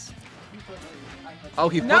that does. Oh,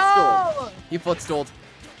 he footstooled. No! He footstooled.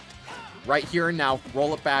 Right here and now.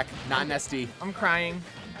 Roll it back. Not an SD. I'm crying.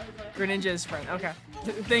 Greninja is friend. Okay.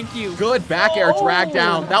 Thank you. Good back air drag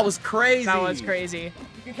down. That was crazy. That was crazy.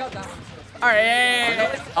 All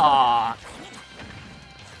right. Aw.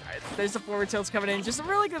 There's the forward tilts coming in. Just a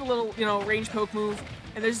really good little, range poke move.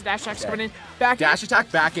 And there's the dash attacks coming in. Dash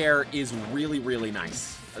attack back air is really, really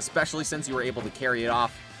nice, especially since you were able to carry it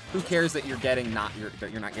off. Who cares that you're not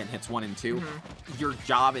getting hits 1 and 2? Your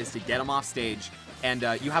job is to get them off stage, and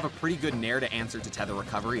you have a pretty good nair to answer to tether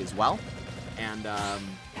recovery as well. And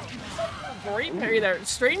great parry there,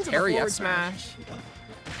 straight into the Parry forward up smash.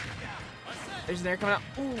 There's an air coming out.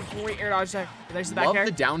 Ooh, great air dodge there. There's the back love air.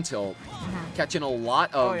 the down tilt, catching a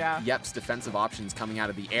lot of yeah. Yep's defensive options coming out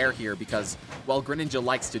of the air here because, well, Greninja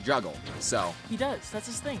likes to juggle, so He does. That's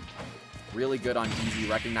his thing. really good on easy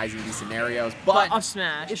recognizing these scenarios. But up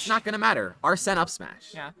smash. it's not gonna matter. Arsene up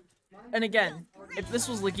smash. Yeah. And again, if this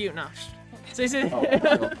was Legute, no.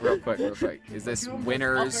 Real quick. Is this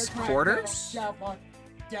winner's quarters?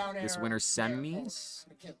 This winner's semis?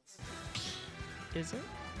 Is it?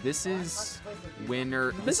 This is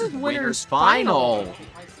winner's final.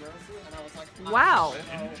 Wow.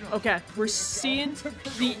 Okay, we're seeing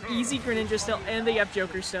the easy Greninja still and the Yep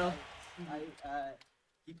Joker still.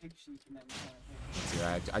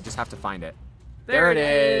 I just have to find it. There it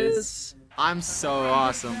is. I'm so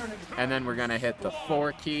awesome. And then we're gonna hit the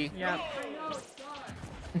 4 key. Yep.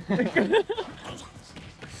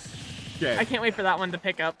 Okay. I can't wait for that one to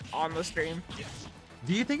pick up on the stream.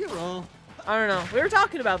 Do you think it will? I don't know. We were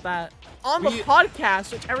talking about that on the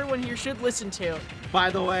podcast, which everyone here should listen to. By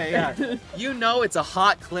the way, you know it's a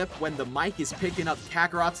hot clip when the mic is picking up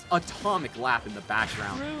Kakarot's atomic laugh in the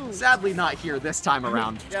background. True. Sadly not here this time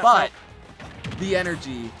around, Yeah. but the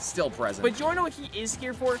energy still present. But you wanna know what he is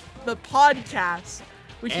here for? The podcast.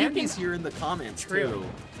 Which and you he's can here in the comments True.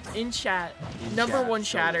 too. in chat. In Number chat, one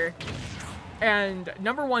so- chatter. And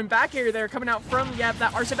number one back air there coming out from Yep,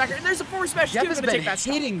 that Arsene back air. And there's a forward smash Yep too. has Gonna been take that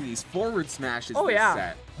stop. hitting these forward smashes Oh, this yeah.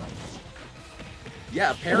 set.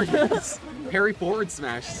 Yeah, parry forward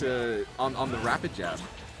smash to on the rapid jab.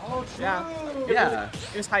 Oh, true. Yeah. Yeah.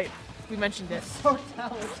 It was hype. We mentioned it. So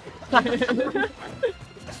talented.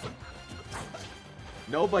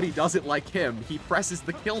 Nobody does it like him. He presses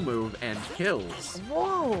the kill move and kills.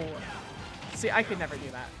 Whoa. See, I could never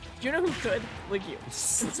do that. Do you know who could? Like you.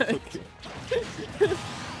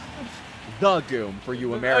 The Goom for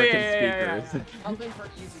you American yeah. speakers. Something for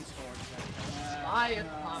easy scores. I am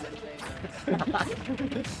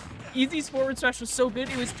commentator. Easy's forward smash was so good,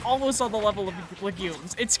 it was almost on the level of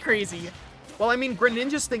Legumes. It's crazy. Well, I mean,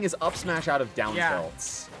 Greninja's thing is up smash out of down Yeah.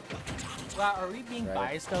 tilts. Wow, are we being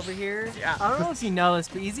biased over here? Yeah. I don't know if you know this,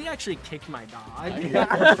 but Easy actually kicked my dog.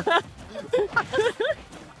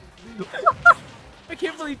 I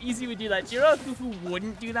can't believe Easy would do that. Do you know who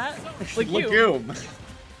wouldn't do that? Like you. Legume.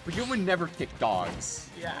 Legume would never kick dogs.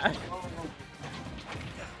 Yeah.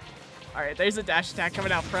 All right, there's a dash attack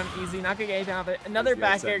coming out from Easy. Not gonna get anything out of it. Another Easy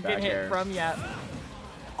back upset air getting back hit air. from Yep.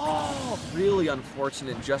 Oh, really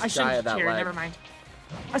unfortunate. Just I shy of shouldn't that cheer. leg. Never mind.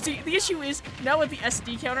 See, the issue is now with the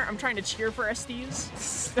SD counter, I'm trying to cheer for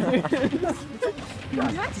SDs.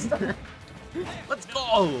 Let's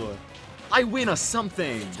go. I win a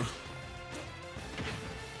something.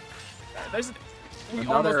 There's we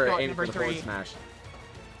Another almost got aim number for the forward 3. smash.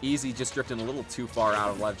 Easy just drifting a little too far out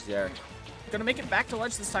of ledge there. Gonna make it back to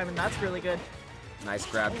ledge this time, and that's really good. Nice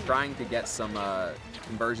grab. Trying to get some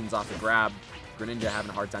conversions off the grab. Greninja having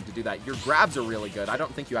a hard time to do that. Your grabs are really good. I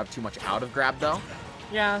don't think you have too much out of grab though,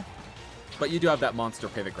 Yeah. but you do have that monster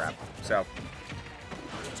pivot grab. So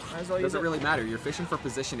Might as well it use doesn't it. really matter. You're fishing for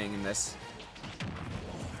positioning in this.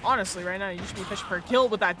 Honestly, right now you should be fishing for a kill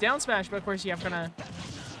with that down smash, but of course you have gonna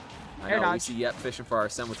I air know we dodge. see Yep fishing for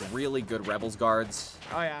Arsene with really good Rebels guards.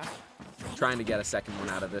 Oh yeah. Trying to get a second one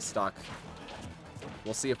out of this stock.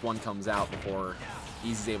 We'll see if one comes out before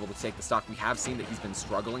Easy's able to take the stock. We have seen that he's been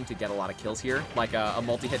struggling to get a lot of kills here, like a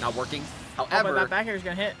multi-hit not working. Oh, but However, that back air is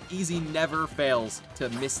gonna hit. Easy never fails to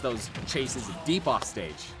miss those chases deep off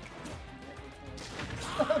stage.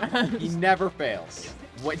 He never fails.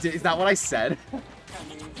 What, is that what I said?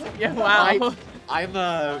 Yeah. Wow. I'm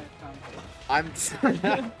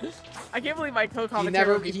I can't believe my co-commentator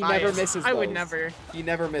never- would be he never biased. misses I would those. never. He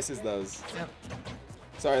never misses those. Yep.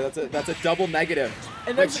 Sorry, that's a double negative,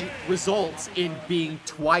 And which that's- results in being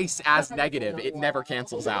twice as negative. It never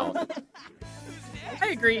cancels out. I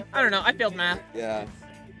agree. I don't know. I failed math. Yeah.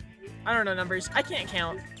 I don't know numbers. I can't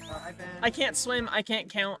count. I can't swim. I can't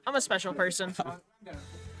count. I'm a special person.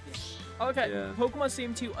 Okay, Yeah. Pokemon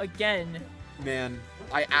Stadium 2 again. Man,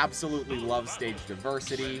 I absolutely love stage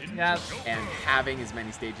diversity Yeah. and having as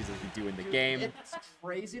many stages as we do in the game. It's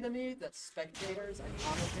crazy to me that spectators and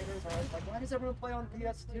commentators are like, why does everyone play on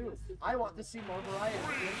PS2? I want to see more variety of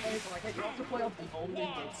gameplay, but like, hey, you also play on the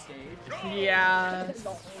only good stage. Yeah. It's the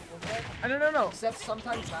whole game. I don't know. Except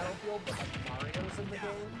sometimes Battlefield, but like Mario's in the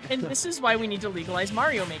game. And this is why we need to legalize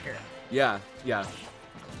Mario Maker. Yeah, yeah.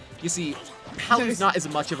 You see, health is not as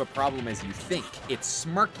much of a problem as you think. It's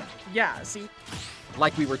smirky, Yeah, see?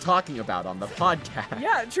 like we were talking about on the podcast.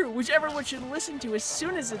 Yeah, true. Whichever one should listen to as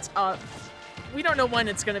soon as it's up. We don't know when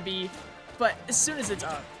it's gonna be, but as soon as it's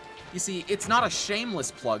up. You see, it's not a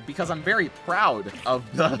shameless plug because I'm very proud of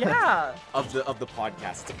the Yeah. of the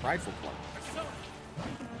podcast. It's a prideful plug.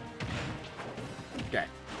 Okay,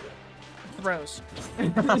 Throws.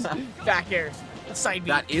 Back air. Side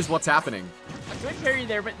B. that is what's happening. A good parry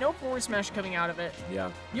there, but no forward smash coming out of it.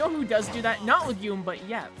 Yeah. You know who does do that? Not Legume, but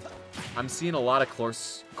Yep. I'm seeing a lot of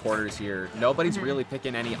close quarters here. Nobody's really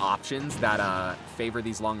picking any options that favor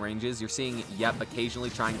these long ranges. You're seeing Yep occasionally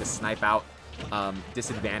trying to snipe out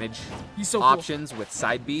disadvantage He's so cool. options with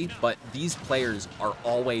side B, but these players are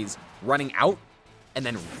always running out and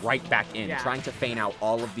then right back in, Yeah. trying to feign out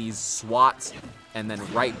all of these swats and then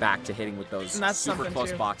right back to hitting with those And that's super something,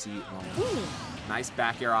 close too. boxy. Ooh. Nice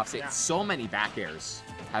back air offset. Yeah. So many back airs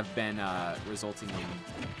have been resulting in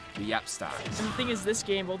the Yep style. And the thing is, this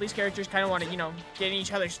game, both these characters kind of want to, get in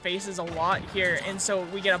each other's faces a lot here, and so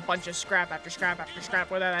we get a bunch of scrap after scrap after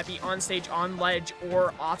scrap, whether that be on stage, on ledge,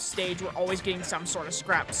 or off stage. We're always getting some sort of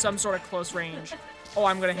scrap, some sort of close range. Oh,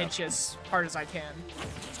 I'm gonna hit you as hard as I can.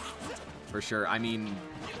 For sure. I mean,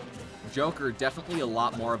 Joker definitely a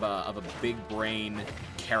lot more of a big brain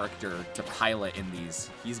character to pilot in these.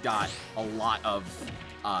 He's got a lot of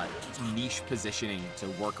niche positioning to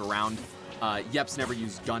work around. Yep's never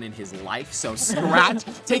used gun in his life, so scratch,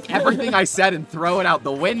 take everything I said and throw it out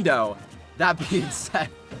the window. That being said,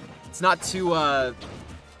 it's not too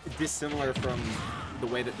dissimilar from the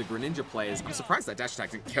way that the Greninja plays. I'm surprised that dash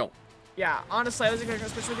attack didn't kill. Yeah, honestly, I was going to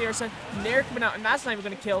especially with the Arsene. Nair coming out, and that's not even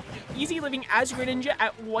going to kill. Easy living as Greninja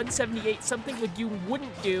at 178, something like you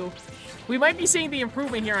wouldn't do. We might be seeing the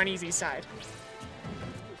improvement here on Easy's side.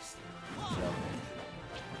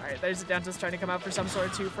 Alright, there's the down trying to come out for some sort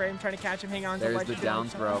of two-frame, trying to catch him, hang on to There's ledge the of down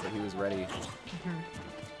damage. throw, but he was ready.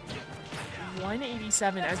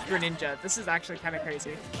 187 as Greninja. This is actually kind of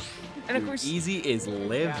crazy. And of Dude, course, Easy is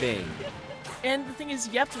living. and the thing is,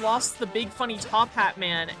 Yep lost the big funny top hat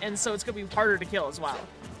man, and so it's going to be harder to kill as well.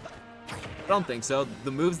 I don't think so.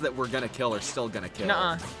 The moves that we're gonna kill are still gonna kill.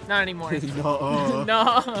 Nuh-uh, not anymore. No.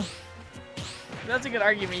 No. That's a good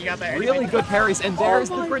argument you got there. Really Anyway. good parries, and there's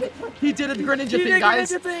the my Greninja. He did a Greninja He thing, did a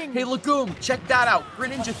guys. Greninja thing. Hey, Legume, check that out.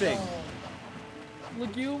 Greninja thing.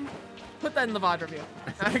 Legume, put that in the VOD review.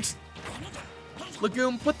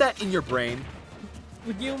 Legume, put that in your brain.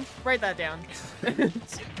 Legume, write that down.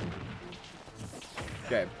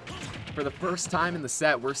 Okay. For the first time in the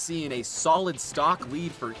set, we're seeing a solid stock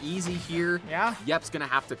lead for Easy here. Yeah. Yep's gonna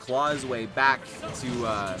have to claw his way back to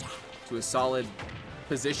a solid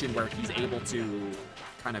position where he's able to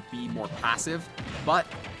kind of be more passive. But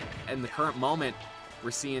in the current moment,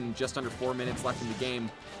 we're seeing just under 4 minutes left in the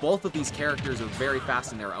game. Both of these characters are very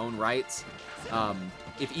fast in their own rights.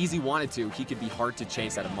 If Easy wanted to, he could be hard to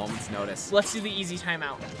chase at a moment's notice. Let's do the easy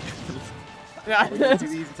timeout. Do the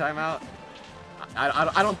easy timeout?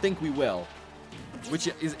 I don't think we will, which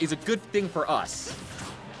is a good thing for us.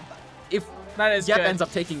 If That is Yep good. ends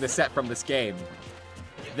up taking the set from this game,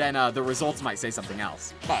 then the results might say something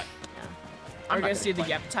else. But Are we not going to see the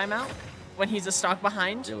complain. Yep timeout? When he's a stock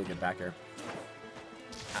behind? Really good back air.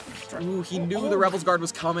 Ooh, he knew the Rebels Guard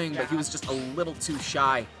was coming, but he was just a little too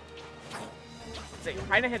shy. They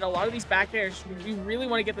trying to hit a lot of these back airs. We really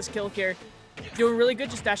want to get this kill here. Doing really good,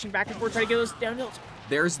 just dashing back and forth, trying to get those downhills.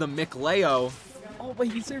 There's the McLeo. Oh, but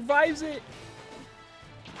he survives it.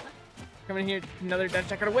 Coming in here, another dash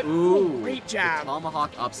attack on a whip. Ooh, Great the jab.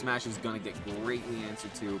 Tomahawk up smash is gonna get greatly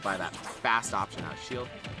answered to by that fast option out of shield.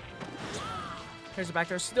 Here's the back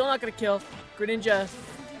throw. Still not going to kill. Greninja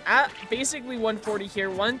at basically 140 here,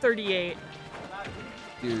 138.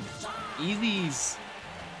 Dude, Easy's...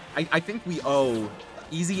 I think we owe...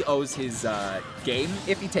 Easy owes his game,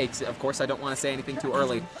 if he takes it. Of course, I don't want to say anything too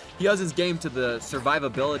early. He owes his game to the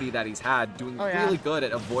survivability that he's had, doing Oh, yeah. really good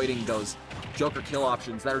at avoiding those Joker kill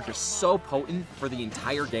options that are just so potent for the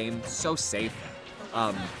entire game, so safe.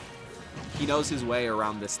 He knows his way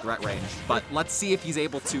around this threat range, but let's see if he's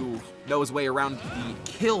able to know his way around the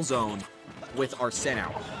kill zone with Arsene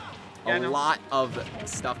out. Yeah, a no. lot of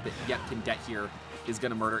stuff that Yep can get here is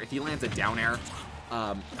gonna murder. If he lands a down air,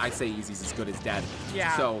 I'd say Easy's as good as dead.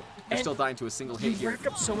 Yeah. So they're And still dying to a single You hit here. rack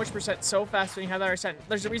up so much percent so fast when you have that percent.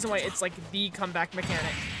 There's a reason why it's like the comeback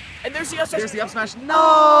mechanic. And there's the up smash. There's the up smash.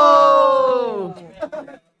 No!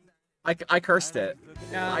 I cursed it.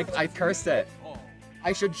 Yeah. I cursed it.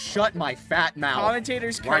 I should shut my fat mouth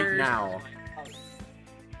Commentators right curse. now.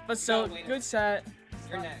 But so, good set.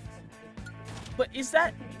 But is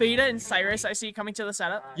that Beta and Cyrus I see coming to the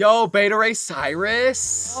setup? Yo, Beta Ray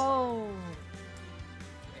Cyrus. Oh.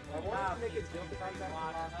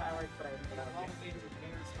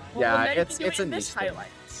 Yeah, maybe it's do it a in niche this thing.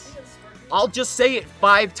 highlights. I'll just say it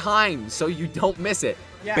 5 times so you don't miss it.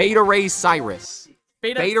 Yeah. Beta Ray Cyrus.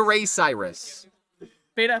 Beta, Beta Ray Cyrus.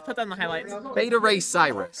 Beta, put that in the highlights. Beta Ray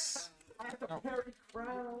Cyrus.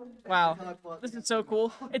 Wow, this is so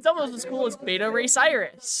cool. It's almost as cool as Beta Ray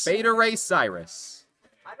Cyrus. Beta Ray Cyrus.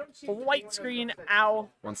 White screen, ow.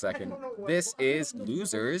 1 second. This is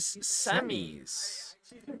losers semis.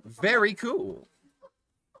 Very cool.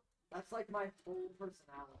 That's like my whole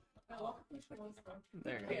personality.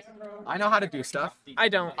 I know how to do stuff. I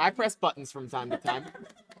don't. I press buttons from time to time.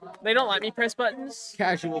 They don't let me press buttons.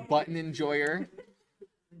 Casual button enjoyer.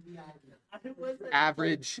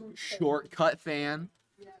 Average shortcut fan.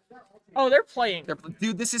 Oh, they're playing.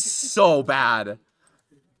 Dude, this is so bad.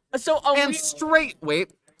 So, And straight,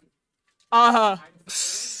 wait. wow,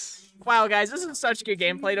 guys, this is such good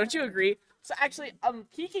gameplay. Don't you agree? So actually, I'm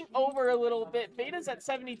peeking over a little bit. Beta's at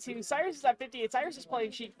 72. Cyrus is at 58. Cyrus is playing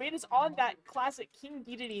Sheik. Beta's on that classic King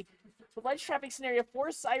Dedede. The ledge trapping scenario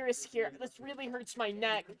for Cyrus here. This really hurts my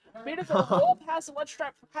neck. Beta gonna roll past the ledge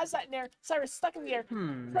trap, has that in there. Cyrus stuck in the air.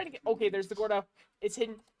 Trying to get. Okay, there's the Gordo. It's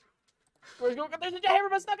hidden. There's the hammer,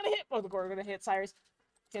 but it's not gonna hit. Oh, the Gordo gonna hit Cyrus.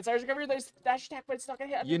 Can Cyrus recover? There's dash attack, but it's not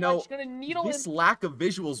gonna hit. You know, gonna needle this him. lack of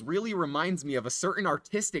visuals really reminds me of a certain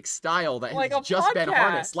artistic style that Like has a just been podcast.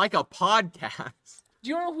 harnessed, like a podcast. Do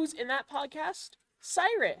you know who's in that podcast?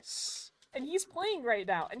 Cyrus. And he's playing right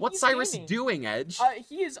now. And What's he's Cyrus gaming. doing, Edge?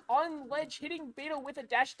 He is on ledge, hitting Beta with a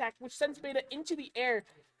dash attack, which sends Beta into the air.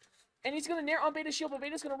 And he's gonna nair on Beta's shield, but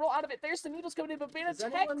Beta's gonna roll out of it. There's the needles coming in, but Beta Does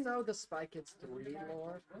tech. anyone know the Spy Kids 3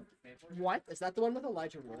 lore? What? Is that the one with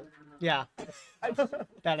Elijah Wood? Yeah,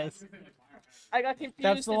 that is. I got confused.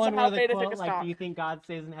 That's the and one somehow where the Beta took quote, a like, stop. do you think God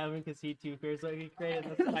stays in heaven because he too fears what he created?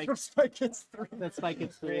 That's like, Spy Kids 3. that's Spy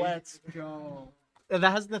Kids 3. Let's go.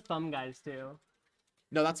 That has the thumb guys too.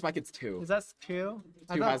 No, that's Spy Kids 2. Is that true?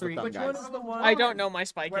 I 2 thought has the 3. thumb Which guys. one is the one? I don't know my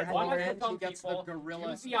Spy Where Kids. at the end he gets the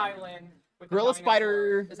gorilla. the island. with the Gorilla dinosaur.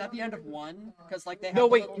 Spider. Is that the end of 1? Because like they have No, the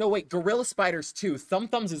wait, little... no, wait. Gorilla Spiders 2. Thumb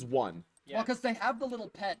Thumbs is 1. Well, because they have the little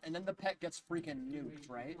pet, and then the pet gets freaking nuked,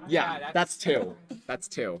 right? Yeah, that's 2. That's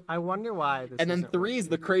 2. I wonder why. This And then isn't 3 is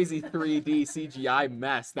the crazy 3D CGI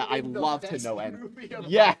mess that I The love to best no end. movie of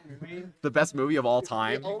Yeah, all time. the best movie of all The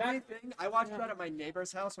time. only thing I watched that at my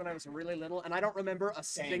neighbor's house when I was really little, and I don't remember a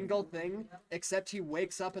single thing except he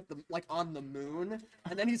wakes up at the on the moon,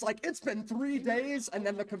 and then he's like, "It's been 3 days," and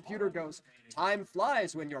then the computer goes, "Time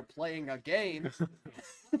flies when you're playing a game."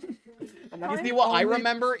 And You that's see the what I only-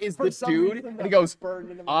 remember is for the some dude, reason and he that goes,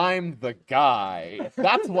 burned into my- "I'm the guy."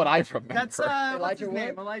 That's what I remember. That's what's Elijah his Wood?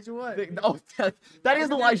 name? Elijah Wood. Oh, that is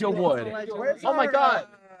Elijah Wood. Elijah Where's Wood. Oh my our, God.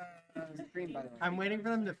 Screen, by the way? I'm waiting for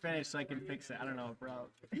them to finish so I can fix it. I don't know, bro.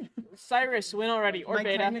 Cyrus, win already, or My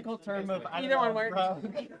Beta. technical term of I don't Either one know, works.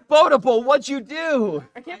 bro. Bodable, what'd you do?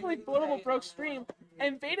 I can't believe Bloatable broke stream,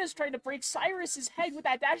 and Beta's trying to break Cyrus's head with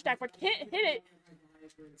that dash attack, but can't hit it.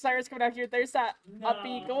 Cyrus coming out here. There's that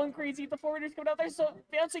upbeat, going crazy. The forwarders coming out there. So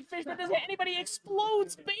bouncing fish, but doesn't hit anybody.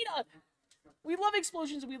 Explodes Beta. We love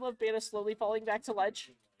explosions. We love Beta slowly falling back to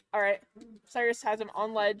ledge. All right, Cyrus has him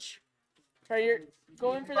on ledge. Right here,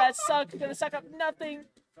 going for that suck. Gonna suck up nothing.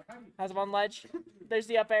 Has him on ledge. There's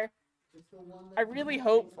the up air. I really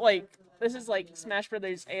hope like this is like Smash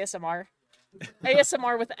Brothers ASMR.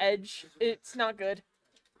 ASMR with Edge. It's not good.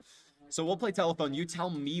 So we'll play telephone. You tell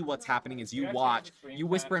me what's happening as you watch. You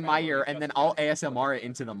whisper in my ear, and then I'll ASMR it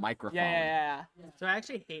into the microphone. Yeah. So I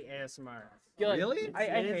actually hate ASMR. Good. Really? I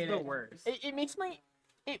It hate is the it. worst.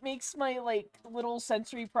 It makes my like little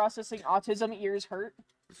sensory processing autism ears hurt.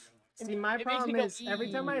 See, my it makes me problem go, is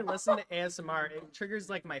every time I listen to ASMR, it triggers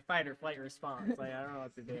like my fight or flight response. Like I don't know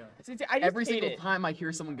what to do. See, I just Every hate single it. time I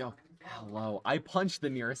hear someone go, "Hello," I punch the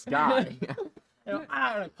nearest guy. I don't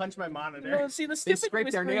know, punch my monitor. No, see the They stupid scrape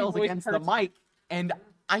their whispering nails voice against the hurts. mic, and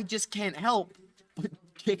I just can't help but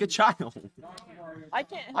kick a child. I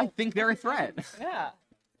can't. I think they're a threat. Yeah.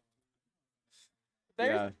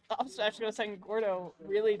 There's, I'm actually gonna send Gordo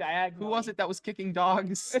really diagonal. Who was it that was kicking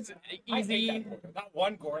dogs? It's easy. That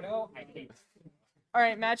one Gordo, I hate. All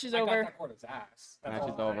right, match is over. Match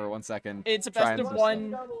is over. 1 second. It's a Try best and of switch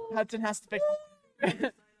one. Hudson has to pick.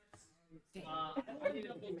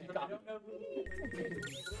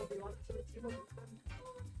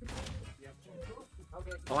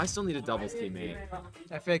 Oh, I still need a doubles teammate.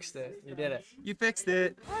 I fixed it. You did it. You fixed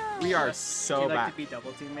it. We are Do so you like bad. to be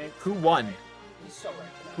double teammates? Who won?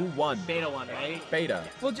 Who won? Beta one, right? Beta.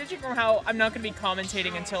 Well, judging from how I'm not going to be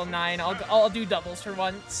commentating until 9, I'll do doubles for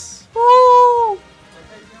once.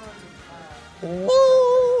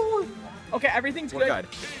 Okay, everything's We're good.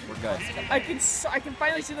 We're good. I can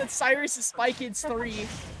finally see that Cyrus is Spy Kids 3.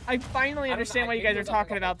 I finally understand why you guys are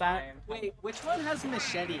talking about that. Wait, which one has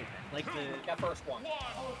Machete in it? Like the first one.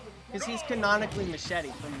 because he's canonically Machete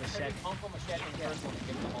from Machete. Uncle Machete the first one to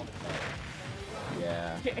give them all the credit.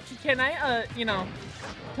 Yeah. Can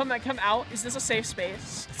I, come out? Is this a safe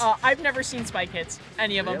space? I've never seen Spy Kids,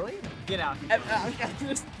 any of them. Really? Get out.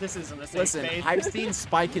 This isn't a safe Listen, space. I've seen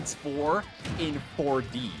Spy Kids 4 in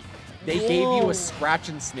 4D. They gave you Whoa. a scratch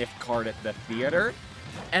and sniff card at the theater,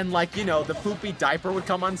 and like, the poopy diaper would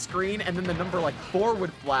come on screen, and then the number like 4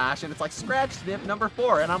 would flash, and it's like scratch sniff number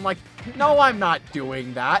 4, and I'm like, no, I'm not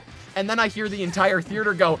doing that. And then I hear the entire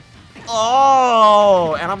theater go,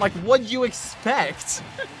 oh, and I'm like, what'd you expect?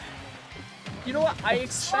 You know what I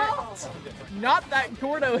expect? Not that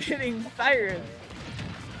Gordo hitting Cyrus.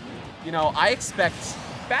 I expect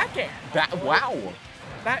Back air. that. Wow.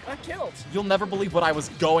 That killed. You'll never believe what I was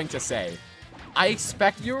going to say. I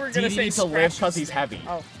expect You were gonna say DDD to live scratch because and he's sniff. heavy.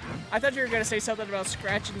 Oh, I thought you were gonna say something about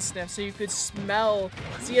scratch and sniff, so you could smell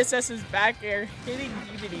CSS's back air hitting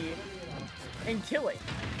DDD and killing.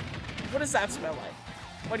 What does that smell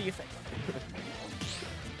like? What do you think?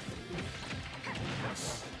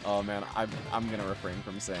 Oh man, I'm gonna refrain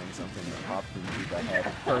from saying something that popped into the head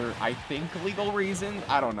for I think legal reasons.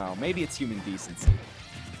 I don't know. Maybe it's human decency.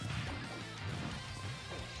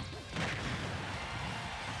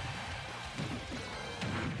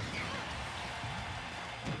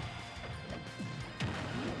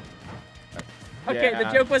 Okay, the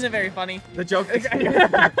Yeah. joke wasn't very funny. The joke.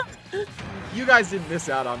 You guys didn't miss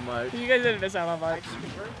out on much. You guys didn't miss out on much.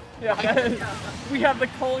 Yeah, we have the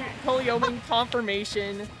Coleoman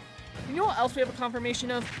confirmation. You know what else we have a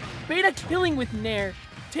confirmation of? Beta killing with Nair.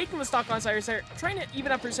 Taking the stock on Cyrus there, trying to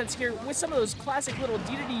even up percents here with some of those classic little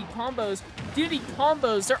DDD combos. DDD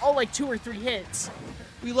combos, they're all like 2 or 3 hits.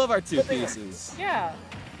 We love our two But they- pieces. Yeah.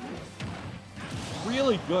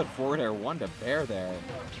 Really good forward air 1 to bear there.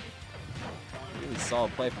 Really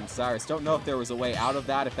solid play from Cyrus. Don't know if there was a way out of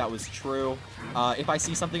that, if that was true. If I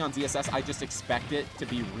see something on ZSS, I just expect it to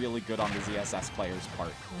be really good on the ZSS player's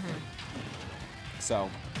part. So,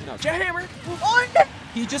 Jailhammer!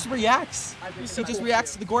 he just reacts. He just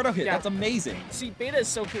reacts to the Gordo hit. Yeah. That's amazing. See, Beta is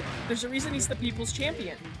so cool. There's a reason he's the people's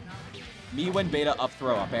champion. Me when Beta up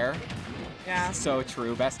throw up air. Yeah, So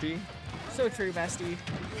true, bestie. so true, bestie.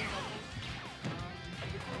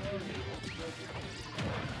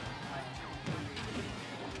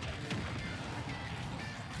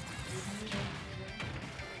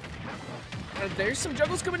 There's some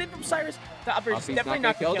juggles coming in from Cyrus. The upper's Uppy's definitely not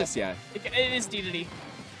not gonna gonna kill this yet. It is DDD.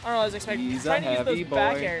 I don't know what I was expecting. He's Trying a to use heavy those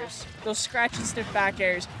back boy. airs. Those scratch and sniff back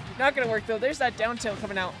airs. Not gonna work though. There's that down tilt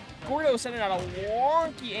coming out. Gordo sending out a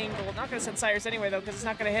wonky angle. Not gonna send Cyrus anyway though, because it's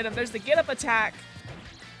not gonna hit him. There's the get up attack.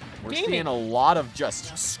 We're Gaming. seeing a lot of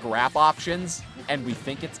just scrap options, and we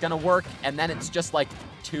think it's gonna work, and then it's just like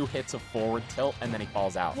 2 hits of forward tilt, and then he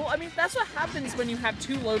falls out. Well, I mean, that's what happens when you have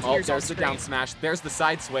 2 low Oh, tiers on there's the down screen. smash. There's the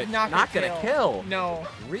side switch. Not gonna kill. No.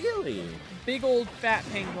 Really? Big old fat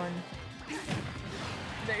penguin.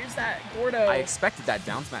 There's that Gordo. I expected that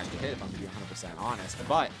down smash to hit, if I'm gonna be 100% honest,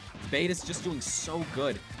 but Beta's just doing so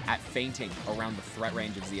good at feinting around the threat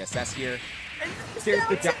range of ZSS here. There's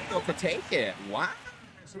the down tilt to take it. Wow.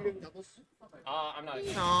 I'm not.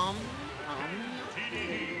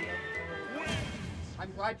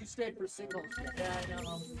 I'm glad you stayed for singles. Yeah, I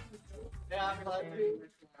know. Yeah, I'm glad you.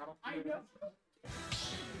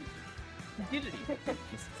 DDD.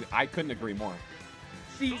 I couldn't agree more.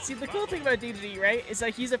 See, the cool thing about DDD, right, is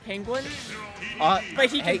that he's a penguin, But but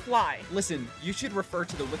he can fly. Listen, you should refer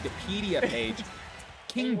to the Wikipedia page.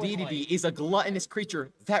 King Dedede is a gluttonous creature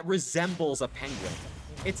that resembles a penguin.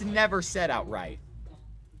 It's never said outright.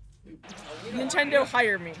 Nintendo,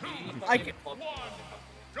 hire me. I can.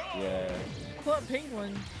 Yeah. Club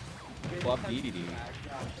Penguin. Club Dedede.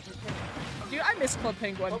 Dude, I miss Club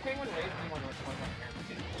Penguin.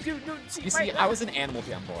 Dude, see, You see, I was an Animal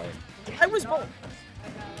Jam boy. I was both.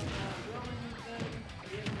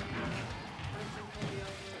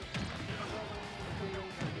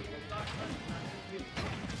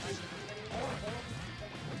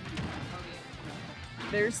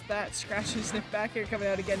 there's that scratch and sniff back here coming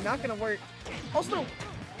out again. Not gonna work. Also,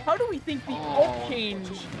 how do we think the ult change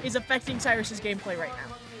is affecting Cyrus's gameplay right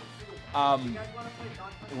now?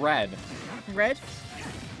 Red. Red?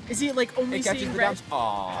 Is he like only It catches seeing the red? downs.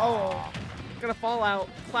 Aw. Oh, gonna fall out.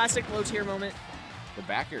 Classic low tier moment. The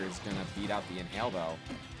backer is gonna beat out the inhale though.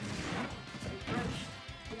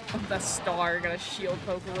 The star gonna shield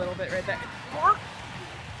poke a little bit right there. Or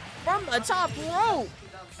from the top rope.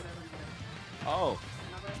 Oh.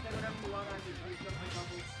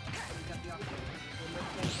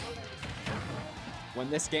 When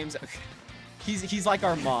this game's he's like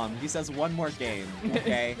our mom. He says one more game,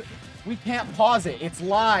 okay? We can't pause it. It's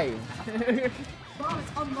live. Mom,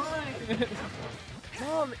 it's online.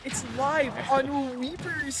 Mom, it's live on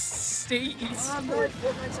Weeper's stage. Mom, no,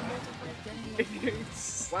 Fortnite's a multiplayer game.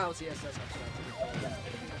 Wow, ZSS.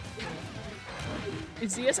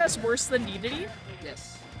 Is ZSS worse than DDD?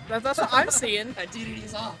 Yes. That's what I'm seeing. That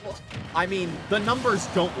DDD's awful. I mean, the numbers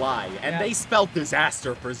don't lie, and Yeah. they spelled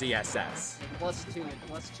disaster for ZSS. +2.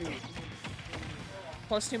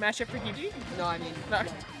 +2 matchup for DDD? No, I mean, No.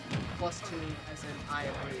 +2 as in I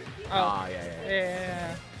agree. Oh. Ah, yeah.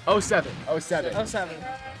 Yeah. 07. 07. 07.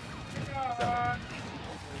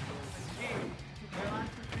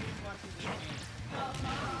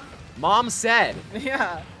 Mom said.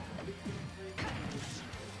 Yeah.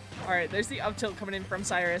 Alright, there's the up tilt coming in from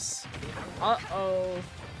Cyrus. Uh-oh.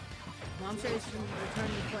 Mom says she can return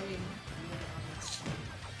to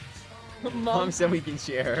playing. Mom said we can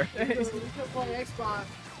share. We can play Xbox.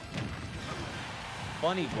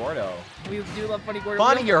 Funny Gordo. We do love Funny Gordo.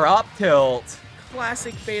 Funny, you're up tilt.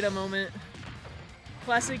 Classic beta moment.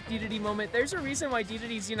 Classic DDD moment. There's a reason why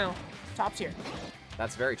DDD's, you know, top tier.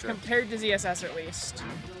 That's very true. Compared to ZSS, at least.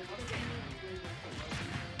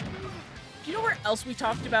 Do you know where else we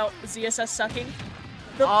talked about ZSS sucking?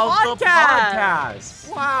 The podcast! The podcast!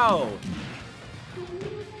 Wow!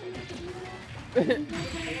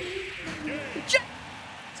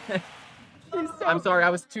 I'm sorry, I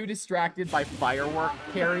was too distracted by firework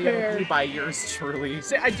karaoke by yours truly.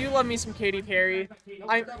 See, I do love me some Katy Perry.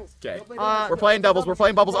 Okay. We're playing doubles, we're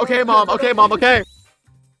playing bubbles. Okay, Mom, okay.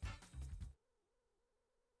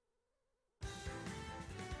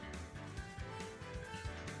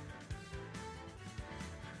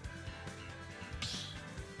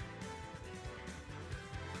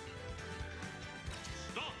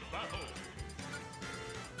 Stop battle.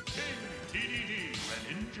 King DDD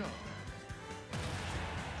Greninja.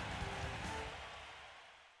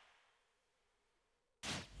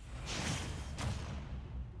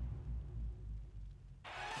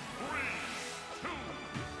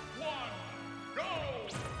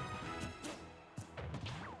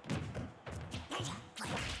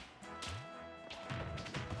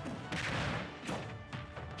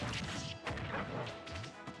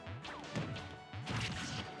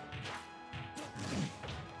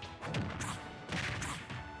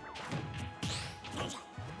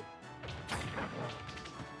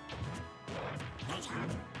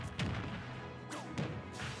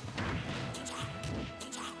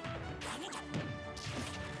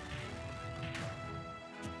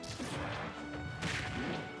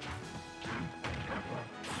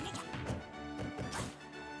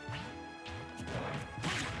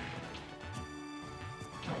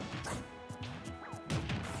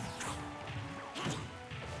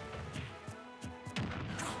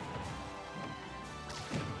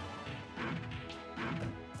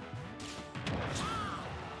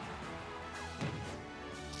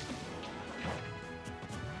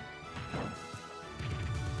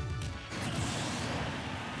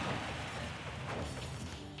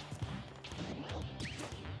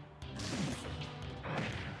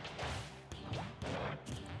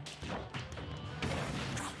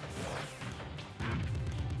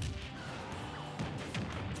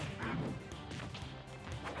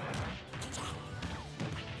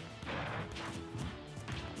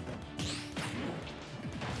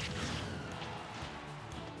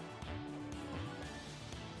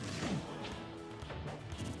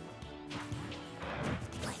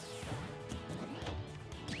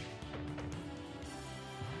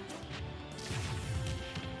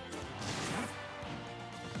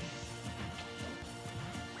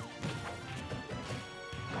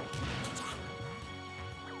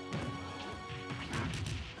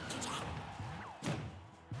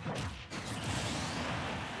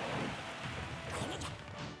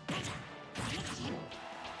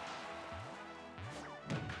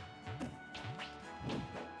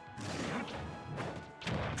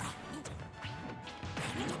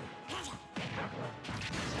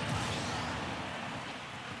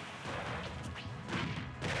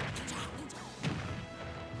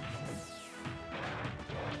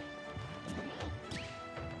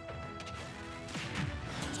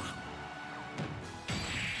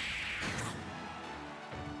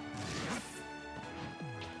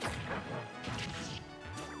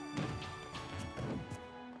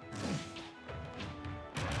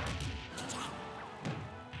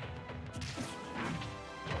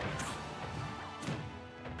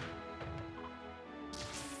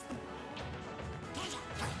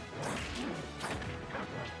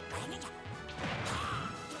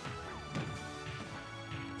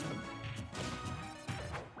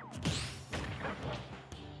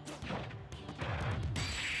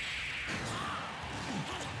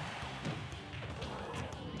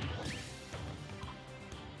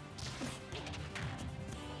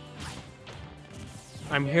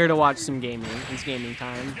 I'm here to watch some gaming. It's gaming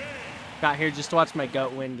time. Got here just to watch my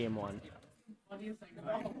goat win game 1.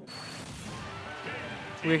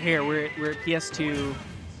 We're here. We're at PS2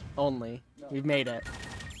 only. We've made it.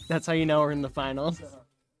 That's how you know we're in the finals.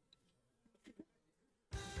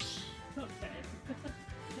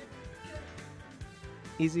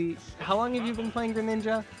 Easy. How long have you been playing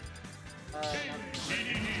Greninja?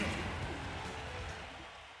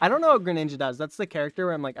 I don't know what Greninja does. That's the character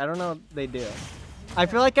where I'm like, I don't know what they do. I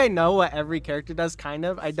feel like I know what every character does, kind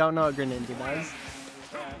of. I don't know what Greninja does.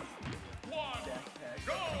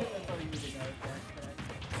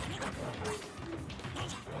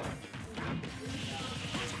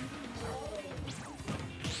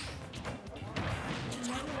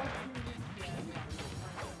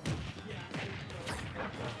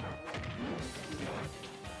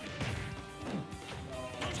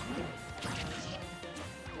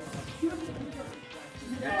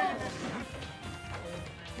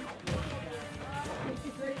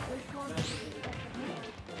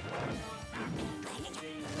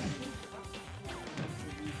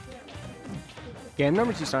 Game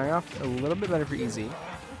number 2 starting off a little bit better for Easy.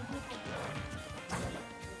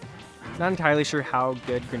 Not entirely sure how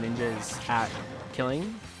good Greninja is at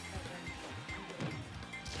killing.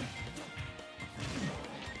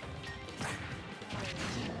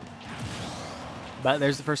 But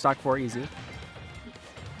there's the first stock for Easy.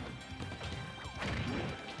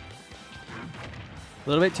 A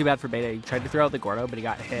little bit too bad for Beta. He tried to throw out the Gordo, but he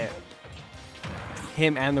got hit.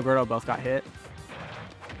 Him and the Gordo both got hit.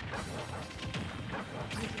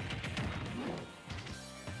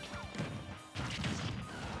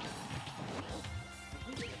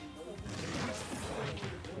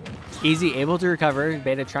 Easy able to recover.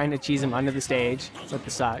 Beta trying to cheese him under the stage with the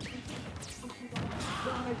suck.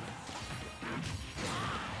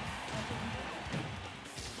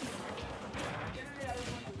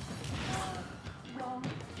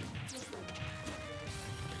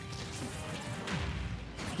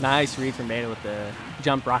 Nice read from Beta with the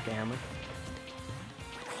jump rocket hammer.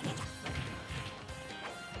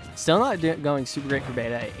 Still not going super great for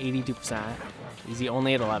Beta at 82%. Easy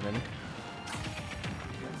only at 11.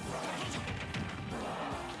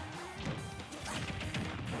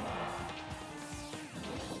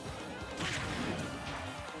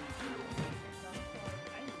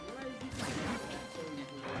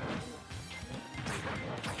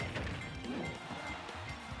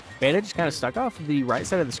 Beta just kind of stuck off the right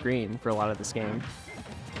side of the screen for a lot of this game.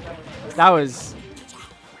 That was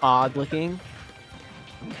odd looking.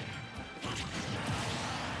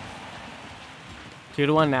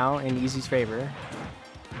 2-1 now in Easy's favor.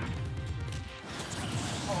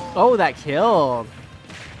 Oh, that killed.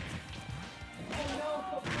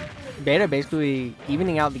 Beta basically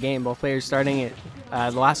evening out the game. Both players starting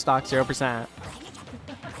at the last stock 0%.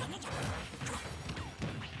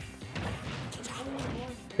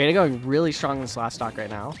 Beta going really strong in this last stock right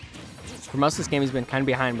now. For most of this game, he's been kind of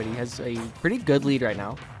behind, but he has a pretty good lead right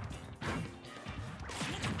now.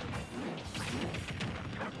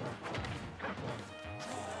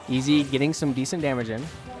 Easy getting some decent damage in.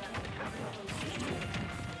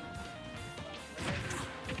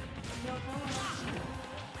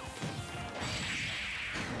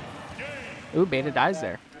 Ooh, Beta dies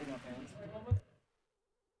there.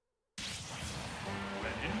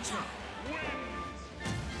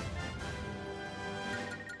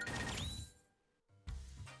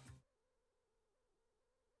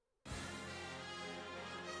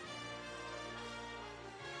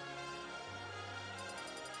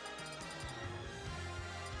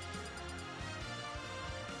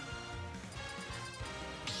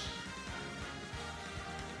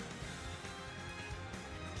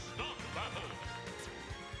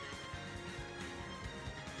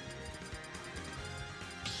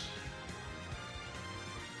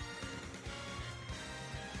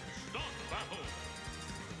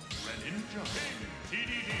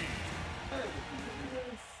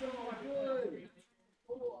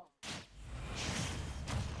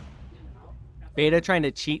 Beta trying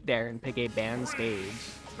to cheat there and pick a banned stage.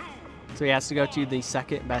 So he has to go to the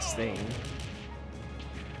second best thing.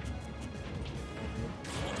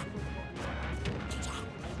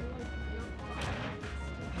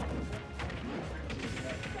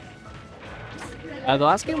 The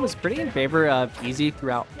last game was pretty in favor of Easy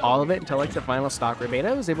throughout all of it until like the final stock where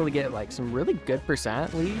Beta was able to get like some really good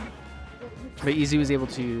percent lead. But Easy was able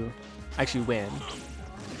to actually win.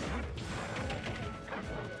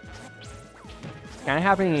 Kind of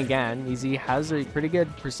happening again. Easy has a pretty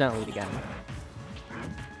good percent lead again.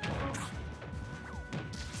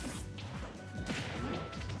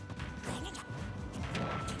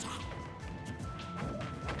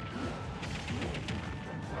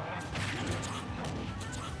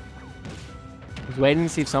 was waiting to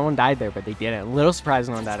see if someone died there, but they didn't. A little surprised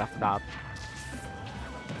no one died off the top.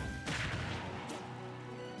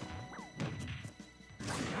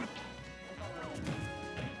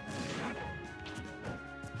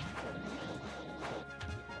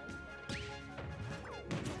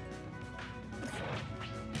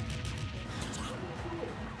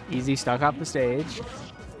 Easy stuck off the stage.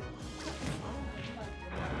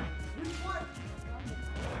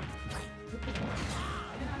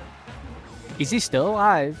 Easy still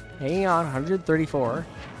alive, hanging on, 134.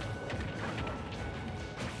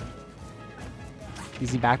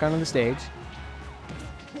 Easy back onto the stage.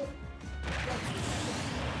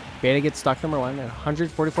 Beta gets stuck number 1 at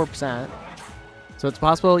 144%. So it's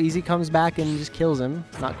possible Easy comes back and just kills him.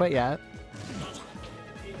 Not quite yet.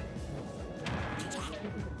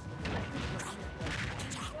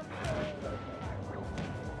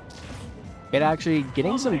 Beta actually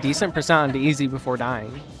getting some decent percent onto Easy before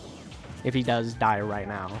dying. If he does die right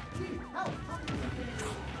now.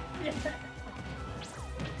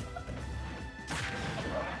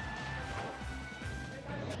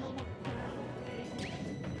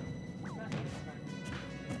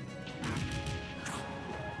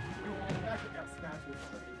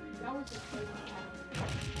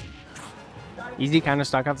 Easy kind of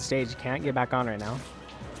stuck off the stage. Can't get back on right now.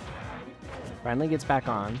 Finally gets back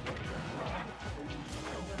on.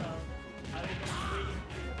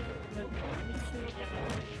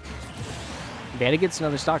 Beta gets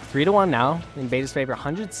another stock, 3-1 now in Beta's favor,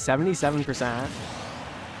 177%.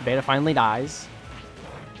 Beta finally dies.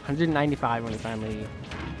 195 when he finally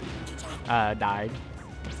died.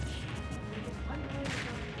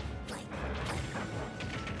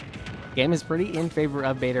 Game is pretty in favor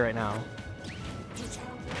of Beta right now.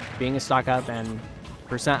 Being a stock up and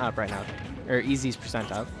percent up right now, or Easy's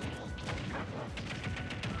percent up.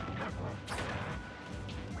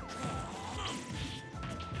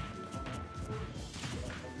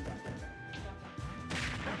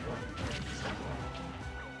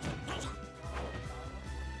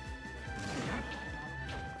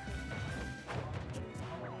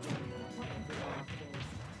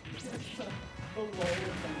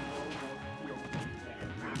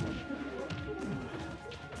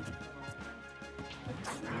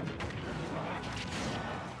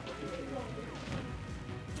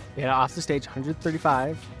 Beta off the stage,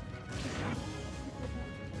 135.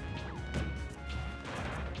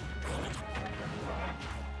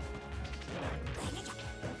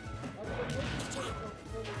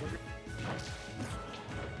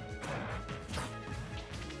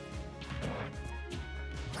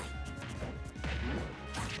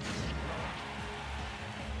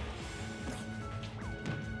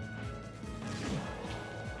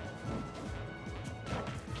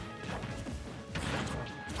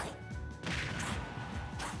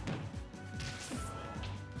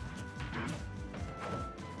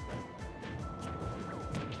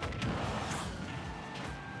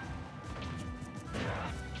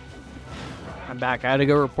 I'm back. I had to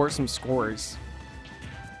go report some scores.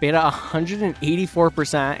 Beta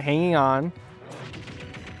 184%, hanging on.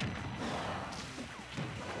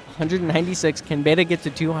 196. Can Beta get to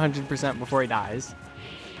 200% before he dies?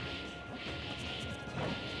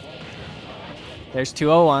 There's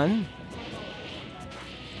 201.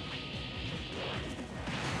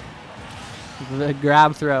 The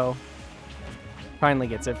grab throw finally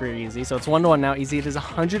gets it for Easy. So it's 1-1 now. Easy, it is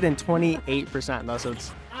 128% though, so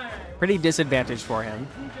it's pretty disadvantaged for him.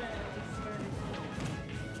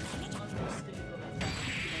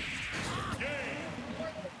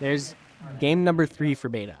 There's game number 3 for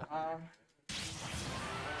Beta.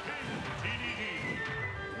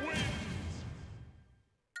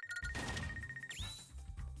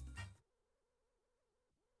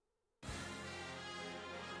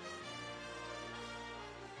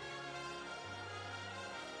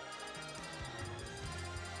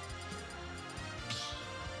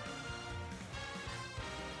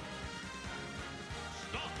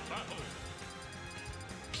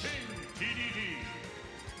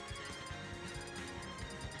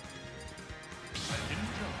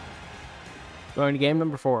 Going to game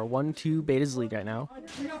number 4. 1-2 Beta's lead right now.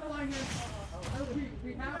 3, 2, 1,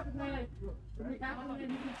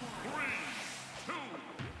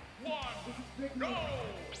 go!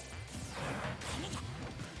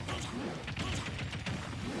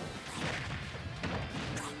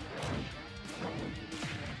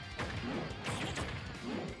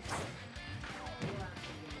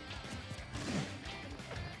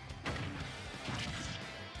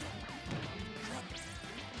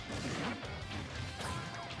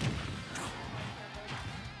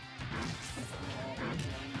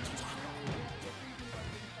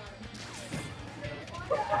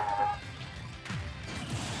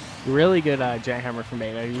 Really good jet hammer from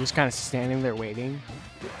Beta. He was kind of standing there waiting.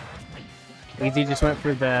 Easy just went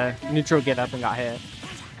for the neutral get up and got hit.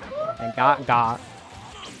 And got.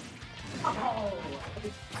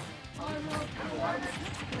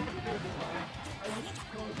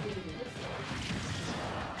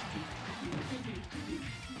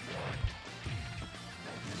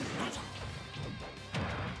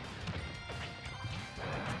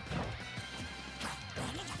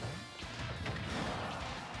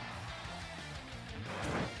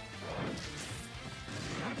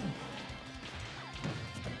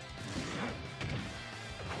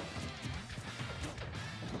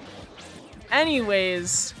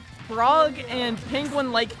 Anyways, frog and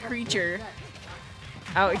penguin-like creature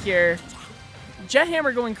out here. Jet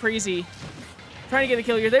hammer going crazy. Trying to get a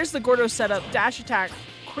kill here. There's the Gordo setup. Dash attack.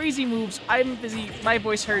 Crazy moves. I'm busy. My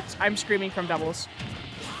voice hurts. I'm screaming from doubles.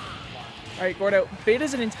 Alright, Gordo.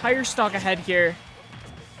 Beta's an entire stock ahead here.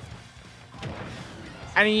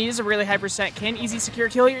 And he is a really high percent. Can Easy secure a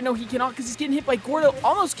kill here? No, he cannot because he's getting hit by Gordo.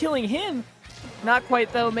 Almost killing him. Not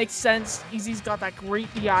quite, though. Makes sense. Easy's got that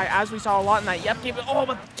great DI, as we saw a lot in that Yep game. Oh,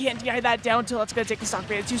 but can't DI that down till it's going to take the stock.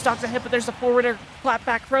 Beta 2 stocks ahead, but there's the forwarder clap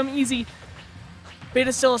back from Easy.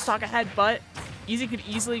 Beta's still a stock ahead, but Easy could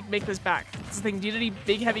easily make this back. That's the thing. DDD,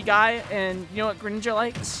 big, heavy guy, and you know what Greninja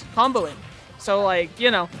likes? Comboing. So, like, you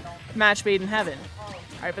know, match made in heaven. All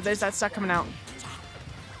right, but there's that stock coming out.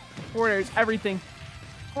 Forwarders, everything.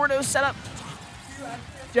 Gordo's set up.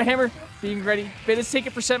 Jet hammer being ready. Beta's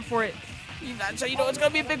taking percent for it. So you know it's gonna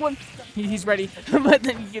be a big one. He's ready, but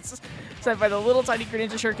then he gets sent by the little tiny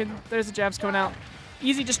Greninja Shuriken. There's the jabs coming out.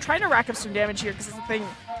 Easy, just trying to rack up some damage here because it's the thing.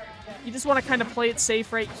 You just want to kind of play it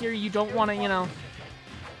safe right here. You don't want to, you know,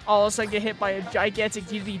 all of a sudden get hit by a gigantic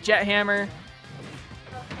DDD jet hammer.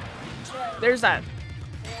 There's that.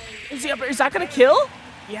 Is that gonna kill?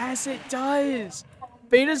 Yes, it does.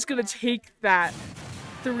 Beta's gonna take that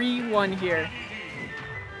 3-1 here.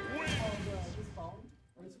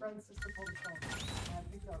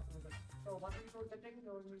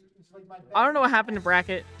 I don't know what happened to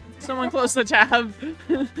Bracket. Someone close the tab.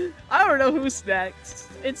 I don't know who's next.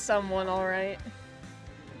 It's someone, alright.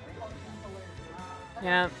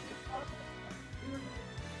 Yeah.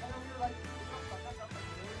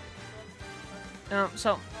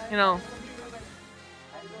 So, you know.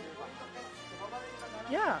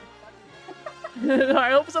 Yeah.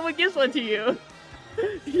 I hope someone gives one to you.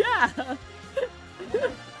 Yeah.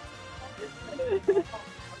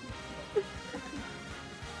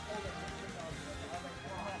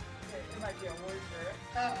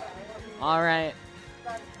 All right.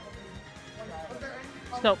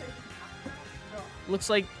 So, looks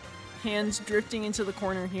like hands drifting into the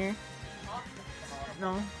corner here.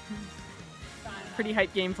 No. Pretty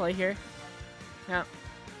hype gameplay here. Yeah.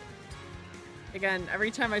 Again,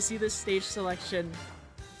 every time I see this stage selection,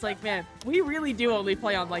 it's like, man, we really do only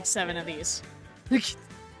play on like 7 of these.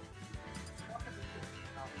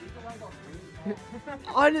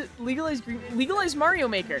 On legalize Mario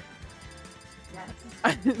Maker.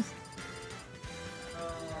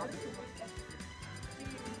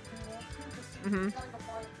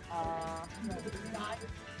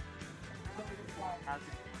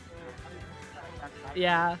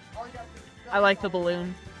 Yeah, I like the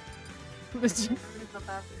balloon.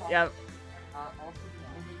 Yeah.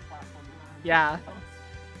 Yeah.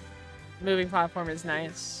 Moving platform is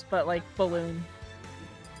nice, but like balloon.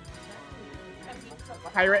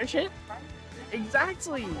 Pirate ship?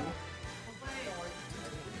 Exactly.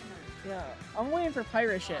 Yeah, I'm waiting for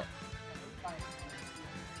pirate ship.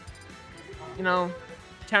 You know,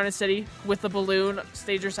 town and city with the balloon,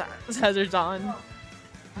 stagers hazards on.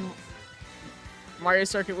 Mario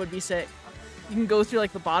Circuit would be sick. You can go through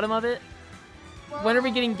like the bottom of it. When are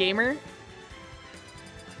we getting gamer?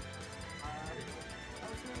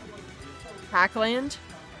 Packland?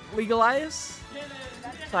 Legalize?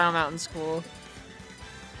 Final Mountain School.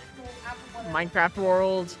 Minecraft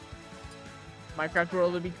World. Minecraft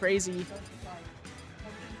World would be crazy.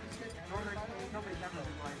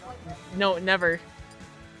 No, never.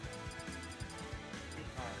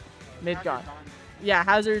 Midgard. Yeah,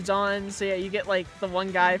 hazards on. So yeah, you get like the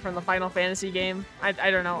one guy from the Final Fantasy game. I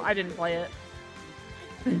don't know. I didn't play it.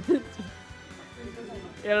 Yeah,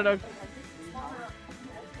 I don't know.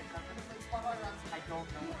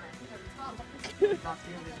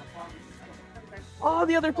 Oh,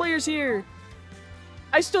 the other player's here.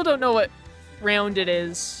 I still don't know what round it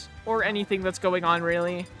is or anything that's going on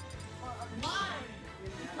really.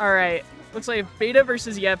 All right, looks like Beta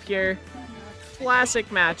versus Yep here. Classic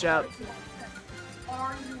matchup.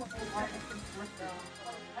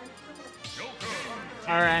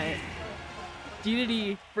 All right.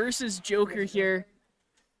 DDD versus Joker here.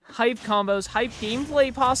 Hype combos, hype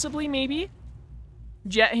gameplay possibly, maybe.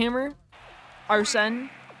 Jet Hammer, Arsene,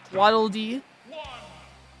 Waddle Dee.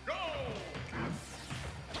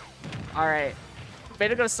 Alright.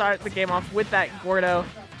 Beta gonna start the game off with that Gordo.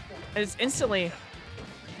 And it's instantly,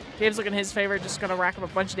 game's looking in his favor, just gonna rack up a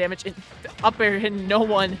bunch of damage. Up air hitting no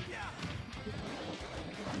one.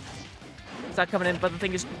 It's not coming in, but the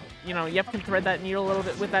thing is, you know, Yep can thread that needle a little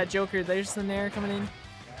bit with that Joker. There's the Nair coming in.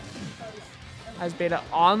 Has Beta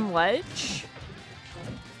on ledge.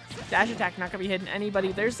 Dash attack not gonna be hitting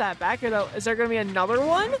anybody. There's that backer though. Is there gonna be another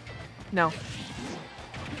one? No.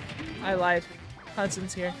 I lied.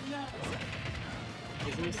 Hudson's here.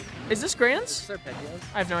 Is this Grants?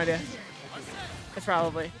 I have no idea. It's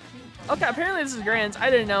probably. Okay, apparently this is Grants. I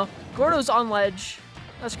didn't know. Gordo's on ledge.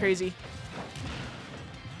 That's crazy.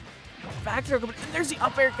 Back throw, and there's the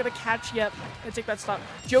up air, gonna catch Yep. Gonna take that stop.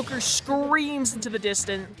 Joker screams into the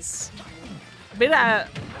distance. Beta at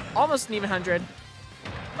almost an even 100.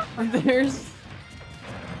 And there's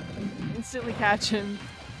instantly catch him.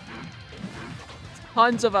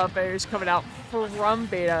 Tons of up airs coming out from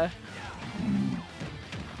Beta.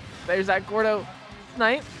 There's that Gordo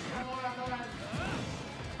snipe.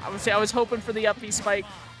 I would say I was hoping for the up B spike.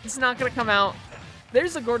 It's not gonna come out.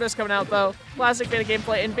 There's the Gordos coming out though. Classic Beta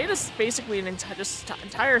gameplay, and Beta's basically an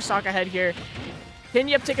entire stock ahead here. Can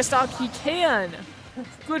Yep take a stock? He can.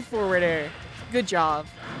 Good forward air. Good job.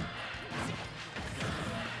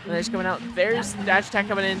 And there's coming out. There's the dash attack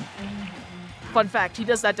coming in. Fun fact, he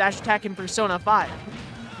does that dash attack in Persona 5.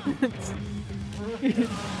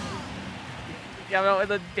 Yeah, no,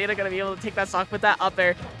 the Beta gonna be able to take that stock with that up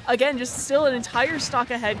air. Again, just still an entire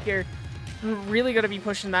stock ahead here. Really gonna be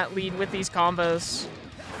pushing that lead with these combos.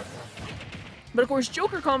 But of course,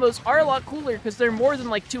 Joker combos are a lot cooler because they're more than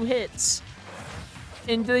like 2 hits.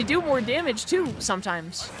 And they do more damage too,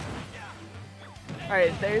 sometimes.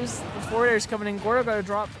 Alright, there's the forward airs coming in. Gordo gotta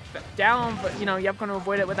drop down, but you know, Yep gonna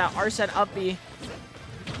avoid it with that Arsene up B.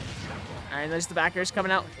 Alright, there's the back airs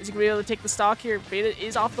coming out. Is he gonna be able to take the stock here? Beta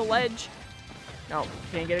is off the ledge. No,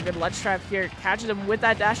 can't get a good ledge trap here. Catches him with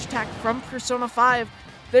that dash attack from Persona 5.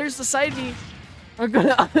 There's the side B. We're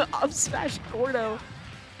gonna up smash Gordo.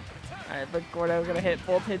 Alright, but Gordo gonna hit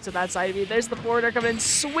both hits with that side B. There's the forward air coming in,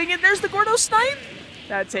 swinging. There's the Gordo snipe.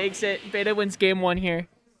 That takes it. Beta wins game 1 here.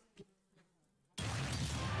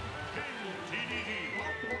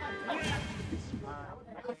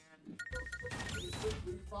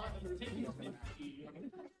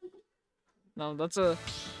 No, that's a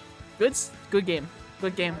good game.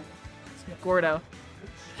 Good game. Gordo.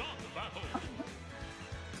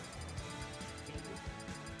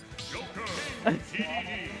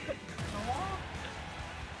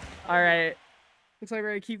 All right. Looks like we're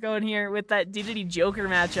gonna keep going here with that DDD Joker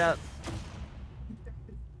matchup.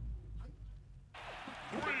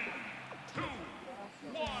 3, 2,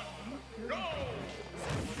 1, go!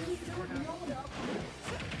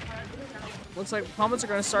 Looks like combos are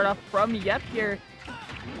gonna start off from Yep here.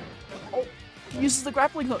 Oh, he uses the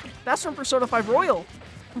grappling hook. That's from Persona 5 Royal.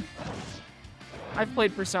 I've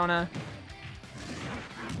played Persona.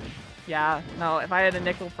 Yeah, no, if I had a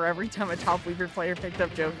nickel for every time a top Weaver player picked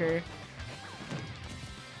up Joker.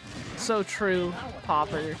 So true,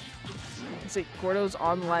 Popper. Let's see, Gordo's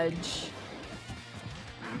on ledge.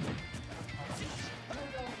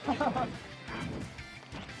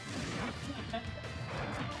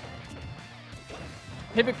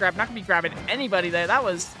 Pivot grab, not gonna be grabbing anybody there. That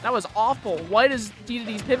was awful. Why does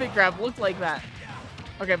DDD's pivot grab look like that?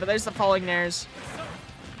 Okay, but there's the falling nairs.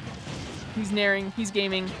 He's nairing, he's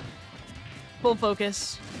gaming. Full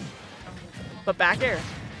focus. But back air.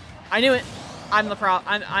 I knew it. I'm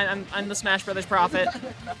the Smash Brothers prophet.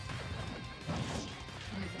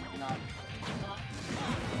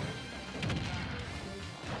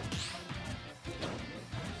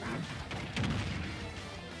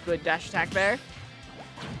 Good dash attack there.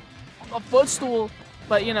 A footstool,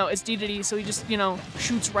 but you know, it's DDD, so he just, you know,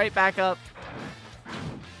 shoots right back up.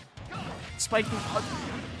 Spiking.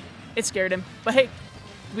 It scared him. But hey,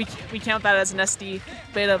 we count that as an SD.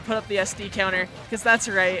 Beta, put up the SD counter, because that's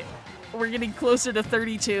right. We're getting closer to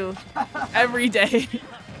 32 every day.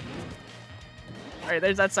 Alright,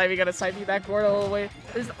 there's that side. We gotta side beat that Gordo all the way.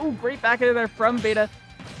 There's, oh, great back into there from Beta.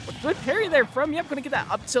 Good parry there from Yep. Gonna get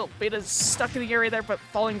that up tilt. Beta's stuck in the area there, but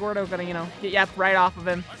falling Gordo gonna, you know, get Yep right off of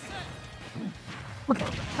him.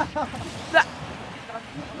 That.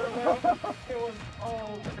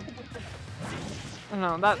 I don't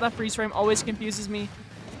know, that freeze frame always confuses me.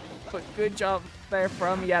 But good job there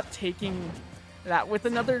from Yep taking that with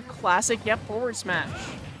another classic Yep forward smash.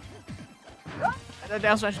 And the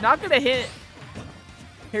down smash not gonna hit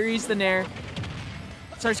Parries the nair.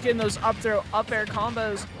 Starts getting those up throw, up air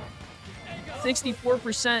combos.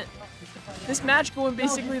 64%. This match going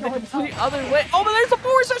basically the complete other way. Oh, but there's a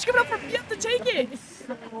forward smash coming up from Yep to take it.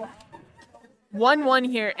 1-1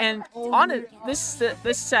 here, and on it, this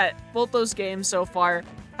set, both those games so far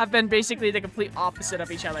have been basically the complete opposite of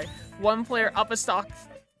each other. One player up a stock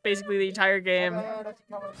basically the entire game.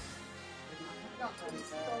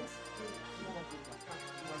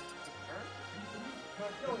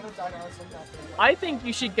 I think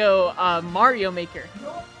you should go Mario Maker.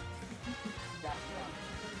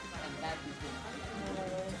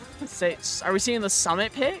 Are we seeing the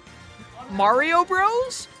Summit pick? Mario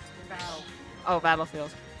Bros? Oh,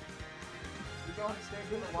 Battlefield.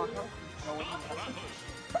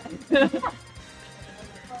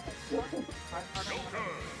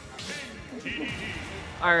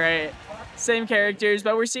 Alright. Same characters,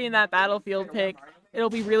 but we're seeing that Battlefield pick.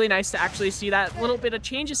 It'll be really nice to actually see that little bit of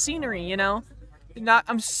change of scenery, you know?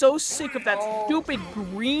 I'm so sick of that stupid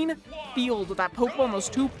green field with that Pokeball on those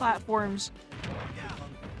two platforms.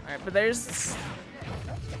 Alright, but there's...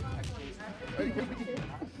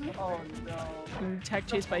 Oh no. Tech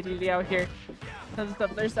chase by DD out here.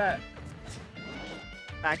 There's that.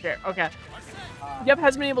 Back there. Okay. Yep,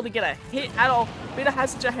 hasn't been able to get a hit at all. Beta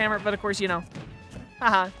has such a hammer, but of course, you know.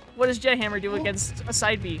 Haha. What does Jet Hammer do against a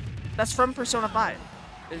side B? That's from Persona 5.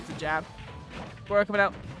 There's the jab. Goro coming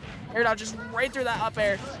out. Air dodge just right through that up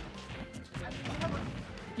air.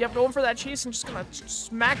 Yep, going for that chase and just gonna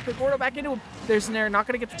smack the Gordo back into him. There's an air, not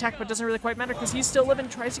gonna get the tech, but doesn't really quite matter because he's still living.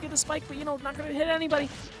 Tries to get the spike, but you know, not gonna hit anybody.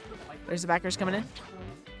 There's the backers coming in.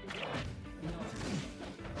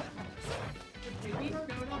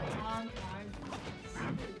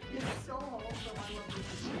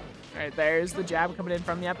 Alright, there's the jab coming in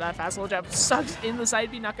from Yep. That fast little jab sucks in the side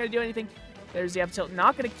B, not gonna do anything. There's the up tilt,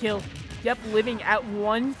 not gonna kill. Yep, living at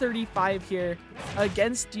 135 here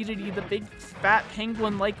against DD, the big fat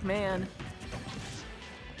penguin-like man.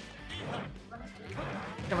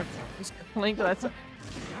 He's playing for that.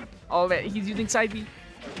 Oh man, he's using side B.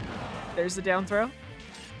 There's the down throw.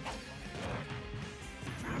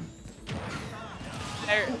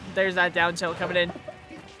 There's that down tilt coming in.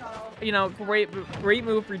 You know, great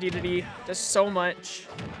move for DD. Does so much.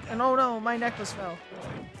 And oh no, my necklace fell.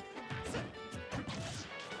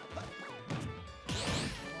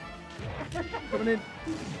 Coming in.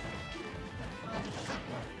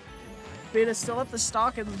 Beta still at the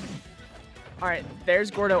stock and... Alright, there's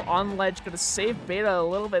Gordo on ledge. Gonna save Beta a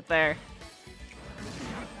little bit there.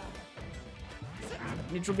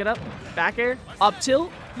 Neutral get up. Back air. Up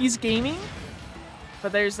tilt. He's gaming.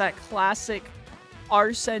 But there's that classic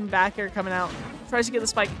Arsene back air coming out. Tries to get the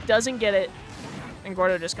spike. Doesn't get it. And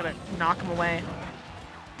Gordo just gonna knock him away.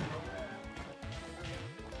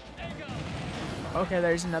 Okay,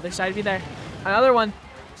 there's another side B there. Another one.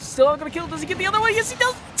 Still not gonna kill. Does he get the other one? Yes, he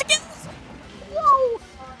does. Whoa!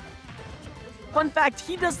 Fun fact,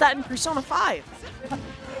 he does that in Persona 5.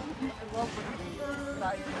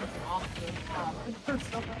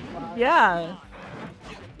 Yeah.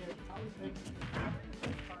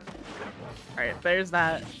 Alright, there's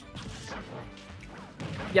that.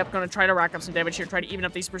 Yep, gonna try to rack up some damage here. Try to even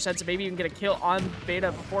up these percents and maybe even get a kill on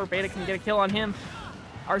Beta before Beta can get a kill on him.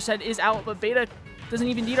 Arsene is out, but Beta doesn't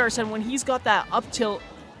even need Arsene when he's got that up tilt.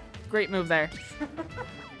 Great move there.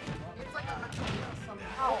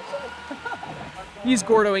 He's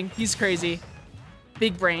Gordoing. He's crazy.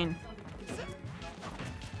 Big brain.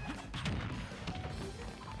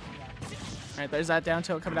 Alright, there's that down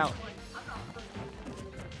tilt coming out.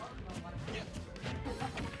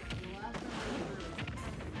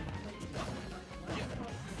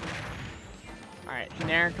 Alright,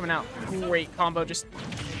 Nair coming out. Great combo. Just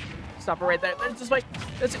stop it right there. There's the spike.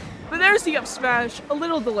 That's it. But there's the up smash. A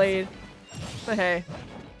little delayed. But hey.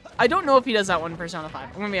 I don't know if he does that one in Persona 5.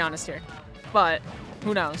 I'm gonna be honest here. But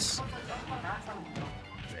who knows?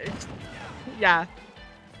 Yeah.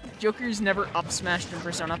 Joker's never up smashed in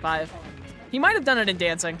Persona 5. He might have done it in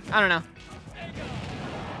dancing. I don't know.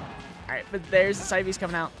 Alright, but there's the side B's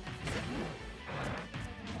coming out.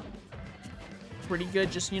 Pretty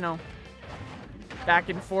good, just, you know, back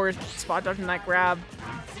and forth, spot dodging that grab.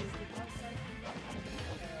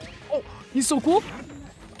 Oh, he's so cool.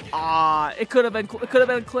 Ah, it could have been cool. It could have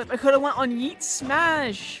been a clip. I could have went on Yeet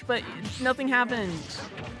Smash, but nothing happened.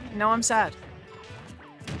 Now I'm sad.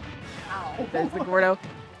 There's the Gordo.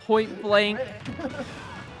 Point blank.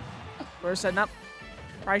 We're setting up.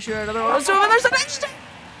 Probably shoot another one. So there's an extra.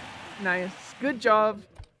 Nice. Good job.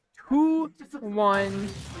 2-1.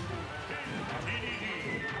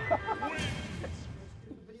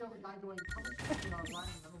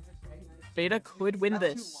 Beta could win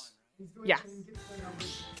this. Yeah.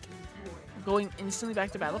 Going instantly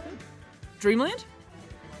back to Battlefield. Dreamland?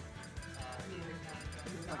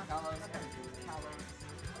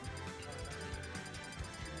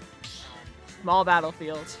 Small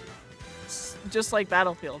Battlefield. It's just like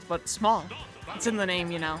Battlefield, but small. It's in the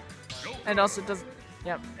name, you know. And also it doesn't,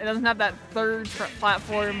 yep, it doesn't have that third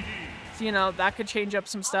platform. So, you know, that could change up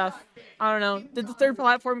some stuff. I don't know. Did the third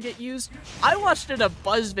platform get used? I watched it a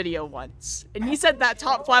Buzz video once, and he said that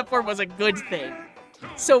top platform was a good thing.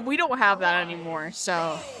 So we don't have that anymore,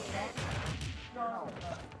 so.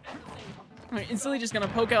 I'm instantly just gonna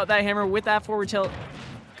poke out that hammer with that forward tilt.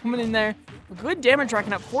 Coming in there. Good damage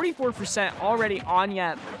racking up, 44% already on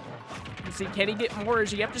Yep. Let's see, can he get more, or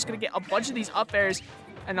is Yep just gonna get a bunch of these up airs?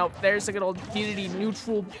 And nope, there's a good old DDD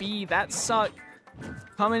neutral B. That sucked.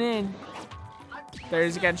 Coming in.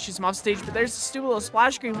 There's again, shoots him off stage, but there's a stupid little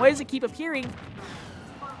splash screen. Why does it keep appearing?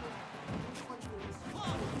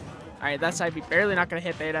 Alright, that side be barely not gonna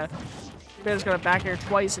hit Beta. Beta's gonna back air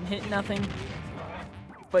twice and hit nothing.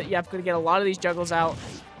 But Yep, gonna get a lot of these juggles out.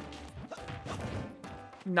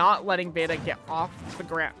 Not letting Beta get off the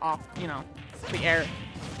ground, you know, the air.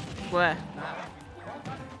 Blech.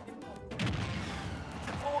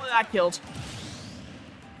 Oh, that killed.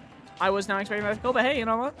 I was not expecting that to kill, but hey, you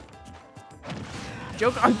know what?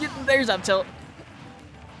 Joker, there's up tilt.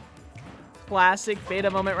 Classic Beta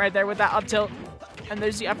moment right there with that up tilt. And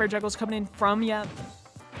there's the up air juggles coming in from Yep.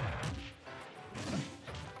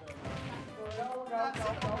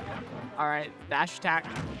 All right, dash attack.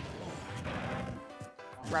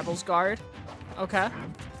 Rebels guard. Okay.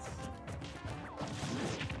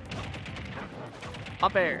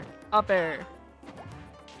 Up air. Up air.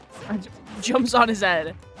 Jumps on his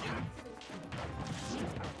head.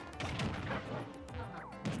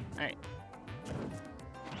 Alright.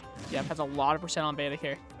 Yep, has a lot of percent on Beta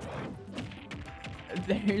here.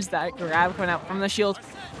 There's that grab coming out from the shield.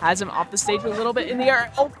 Has him off the stage a little bit in the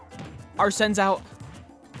air. Oh! Arsene's out.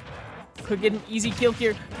 Could get an easy kill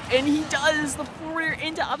here. And he does! The forward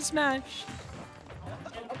into up smash.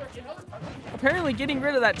 Apparently getting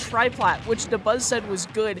rid of that triplat, which the Buzz said was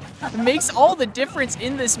good, makes all the difference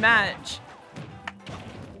in this match.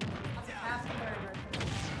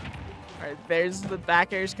 Alright, there's the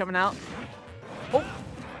back airs coming out. Oh!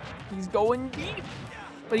 He's going deep.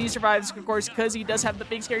 But he survives, of course, because he does have the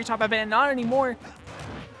big scary top hat band. Not anymore.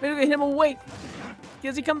 Maybe we hit him away.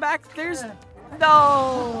 Does he come back? There's...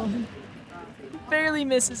 No! Barely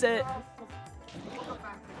misses it.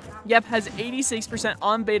 Yep, has 86%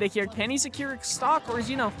 on Beta here. Can he secure stock, or is,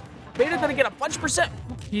 you know, Beta gonna get a bunch of percent?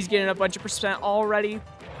 He's getting a bunch of percent already.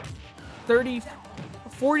 30,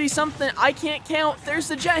 40 something. I can't count. There's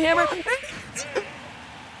the jet hammer.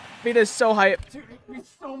 Beta is so hyped. Dude,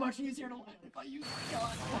 it's so much easier to land if I use the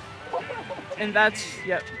gun. And that's,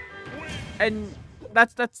 yep. And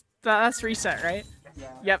that's reset, right?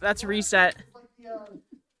 Yeah. Yep, that's reset.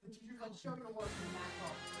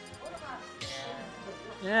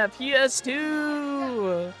 Yeah,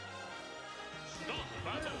 PS2.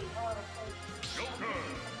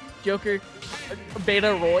 Joker,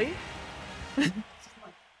 Beta Roy.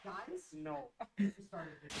 No.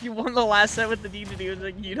 You won the last set with the DDD. He was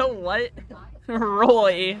like, you know what,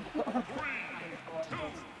 Roy.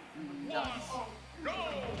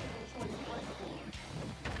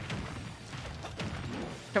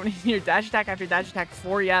 Coming in here, dash attack after dash attack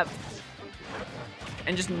for Yep.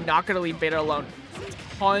 And just not gonna leave Beta alone.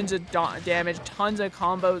 Tons of damage, tons of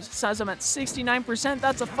combos. Says him at 69%.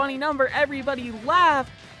 That's a funny number. Everybody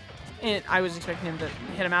laugh. And I was expecting him to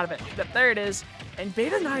hit him out of it. But there it is. And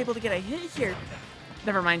Beta not able to get a hit here.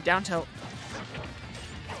 Never mind, down tilt.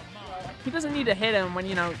 He doesn't need to hit him when,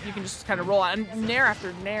 you know, you can just kind of roll out. And nair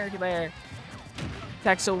after nair there.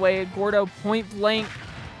 Attacks away. Gordo point blank.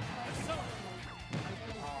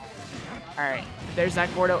 Alright, there's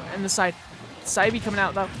that Gordo and the side. Saibi coming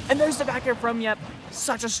out though. And there's the back air from Yep.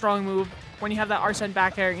 Such a strong move. When you have that Arsene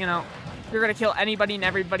back air, you know, you're gonna kill anybody and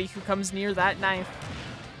everybody who comes near that knife.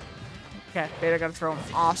 Okay, Beta gotta throw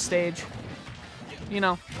him off stage. You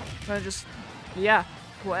know, gonna just, yeah,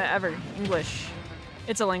 whatever. English.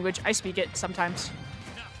 It's a language. I speak it sometimes.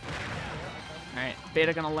 Alright,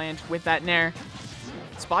 Beta gonna land with that nair.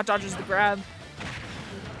 Spot dodges the grab.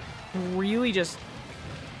 Really just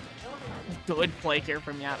good play here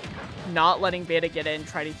from Yep. Not letting Beta get in,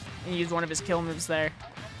 try to use one of his kill moves there.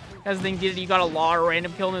 That's the thing, you got a lot of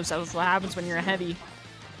random kill moves. That's what happens when you're a heavy.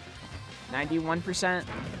 91%.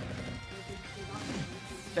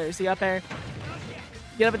 There's the up air.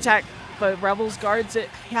 Get up attack, but Rebels guards it.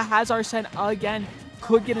 Has Arsene again.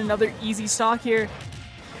 Could get another easy stock here.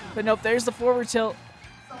 But nope, there's the forward tilt.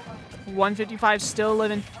 155 still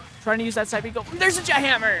living. Trying to use that side B go. There's a jet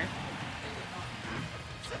hammer.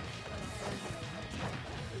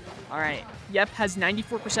 All right. Yep has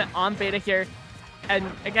 94% on beta here. And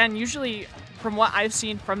again, usually from what I've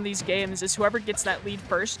seen from these games is whoever gets that lead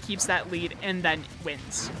first keeps that lead and then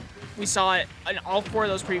wins. We saw it in all 4 of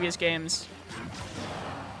those previous games.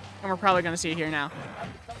 And we're probably going to see it here now.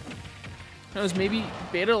 Who knows, maybe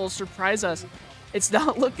beta will surprise us. It's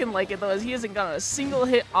not looking like it though, as he hasn't got a single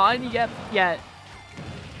hit on Yep yet.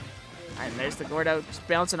 And there's the Gordo just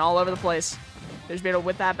bouncing all over the place. There's beta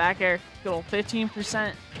with that back air. Good old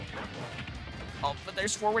 15%. Oh, but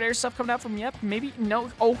there's forward air stuff coming out from Yep. Maybe,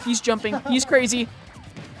 no. Oh, he's jumping. He's crazy.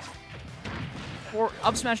 Or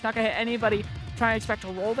up smash, not gonna hit anybody. Trying to expect a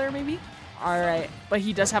roll there, maybe? All right, but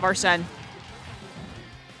he does have Arsene.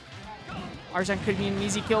 Arsene could be an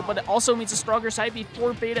easy kill, but it also means a stronger side B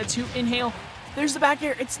for beta to inhale. There's the back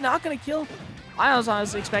air. It's not gonna kill. I was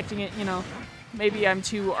honestly expecting it, you know. Maybe I'm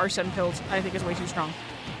too Arsene killed. I think it's way too strong.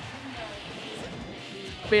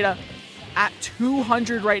 Beta at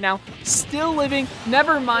 200 right now. Still living.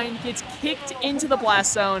 Never mind. Gets kicked into the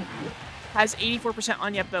blast zone. Has 84%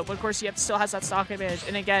 on Yep though. But of course, Yep still has that stock advantage.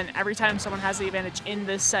 And again, every time someone has the advantage in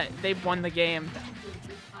this set, they've won the game.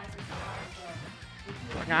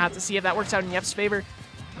 We're gonna have to see if that works out in Yep's favor.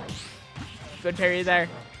 Good parry there.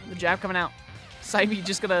 The jab coming out. Saibi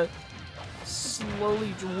just gonna slowly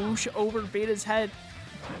whoosh over Beta's head.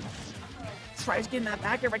 Tries getting that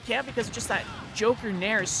back air, but can't because just that Joker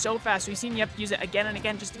Nair is so fast. We've seen Yep use it again and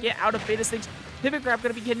again just to get out of Beta's things. Pivot grab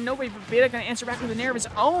gonna be hitting nobody, but Beta gonna answer back with a Nair of his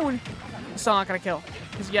own. Still not gonna kill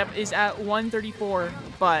because Yep is at 134,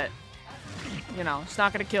 but you know, it's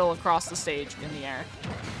not gonna kill across the stage in the air.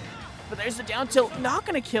 But there's the down tilt, not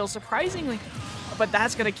gonna kill, surprisingly, but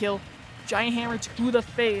that's gonna kill. Giant hammer to the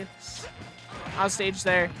face. Outstage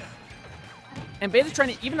there. And Beta's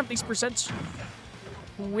trying to even up these percents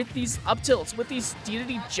with these up tilts, with these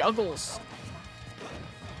DDD juggles.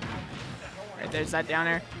 Right, there's that down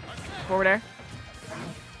air. Forward air.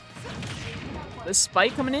 The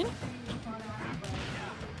spike coming in.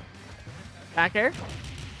 Back air.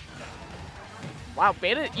 Wow,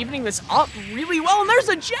 Beta evening this up really well, and there's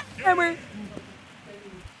a jet hammer.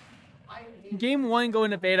 Game 1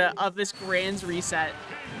 going to Beta of this Grands reset.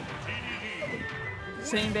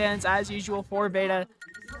 Same bands as usual for Beta.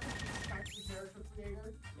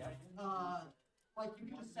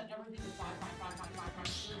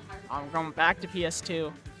 I'm going back to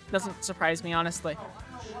PS2. Doesn't surprise me, honestly.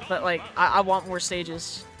 But, like, I want more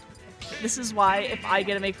stages. This is why, if I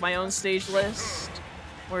get to make my own stage list,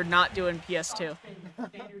 we're not doing PS2.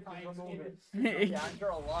 Yeah, I'm sure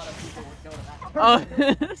a lot of people would go to that. Oh.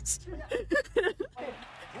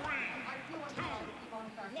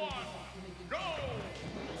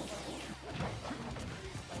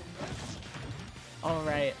 All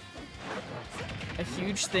right. A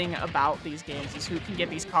huge thing about these games is who can get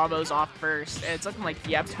these combos off first. And it's looking like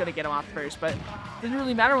Yep's gonna get them off first, but it doesn't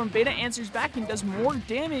really matter when Beta answers back and does more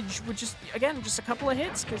damage with just, again, just a couple of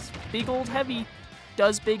hits, because big old heavy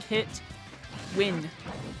does big hit win.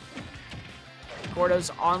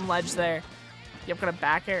 Gordo's on ledge there. Yep, got a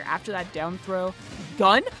back air after that down throw.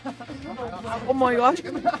 Gun? Oh my gosh.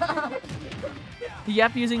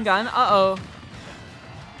 Yep using gun. Uh-oh.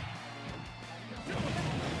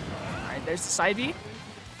 Alright, there's the side B.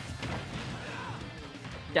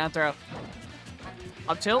 Down throw.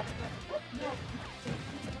 Up tilt.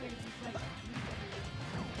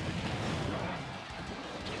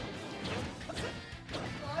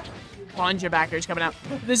 Plunge backers coming out.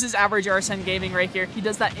 This is average Arsene gaming right here. He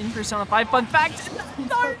does that in Persona 5. Fun fact.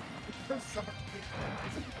 No.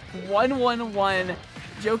 111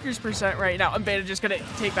 Joker's percent right now. And Beta just gonna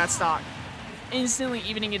take that stock. Instantly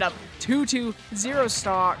evening it up. 2-2-0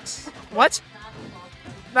 stocks. What?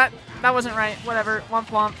 That wasn't right. Whatever. Womp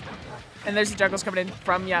womp. And there's the juggles coming in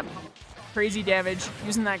from Yep. Crazy damage.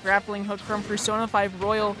 Using that grappling hook from Persona 5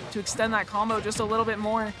 Royal to extend that combo just a little bit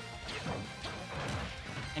more.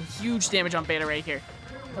 And huge damage on Beta right here.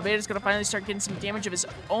 So Beta's gonna finally start getting some damage of his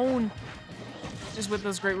own just with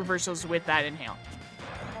those great reversals with that inhale.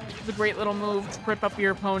 It's a great little move to trip up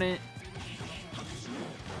your opponent.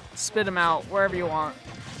 Spit him out wherever you want.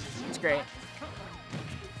 It's great.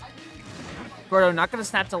 Gordo not gonna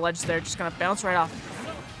snap to ledge there, just gonna bounce right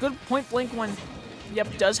off. Good point blank one.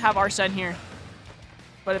 Yep, does have Arsene here.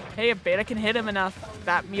 But if Beta can hit him enough,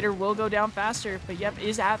 that meter will go down faster. But Yep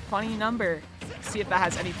is at funny number. Let's see if that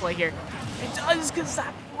has any play here. It does, because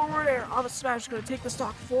that forward air off a smash is going to take the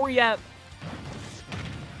stock for Yep.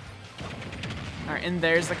 All right, and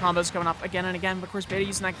there's the combos coming up again and again. But of course, Beta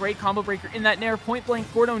using that great combo breaker in that Nair point blank.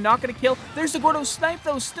 Gordo not going to kill. There's the Gordo snipe,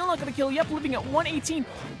 though. Still not going to kill. Yep, living at 118.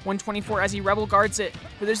 124 as he Rebel guards it.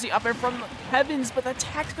 But there's the up air from Heavens, but the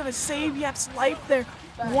tech's going to save Yep's life there.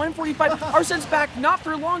 145. Arsene's back. Not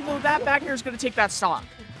for long, though. That back air is going to take that stock.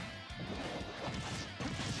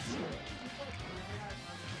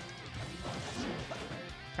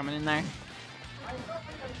 Coming in there.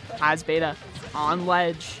 Has Beta on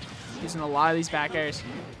ledge. Using a lot of these back airs.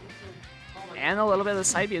 And a little bit of the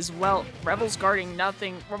side B as well. Rebels guarding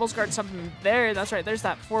nothing. Rebels guard something there. That's right. There's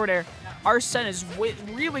that forward air. Arsene is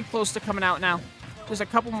really close to coming out now. Just a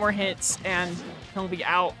couple more hits and he'll be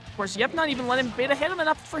out. Of course, Yep not even letting Beta hit him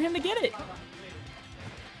enough for him to get it. All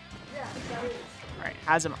right.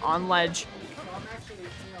 Has him on ledge.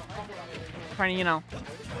 Trying to, you know,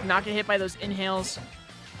 not get hit by those inhales.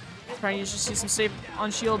 Trying to just see some safe on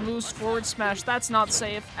shield moves, forward smash. That's not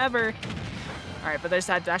safe ever. All right, but there's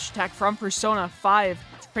that dash attack from Persona 5,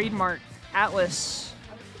 trademark Atlas.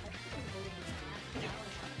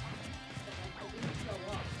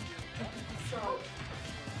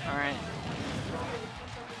 All right.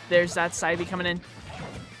 There's that side B coming in.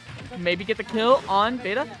 Maybe get the kill on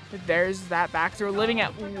Beta. There's that back throw living at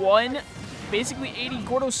 1, basically 80.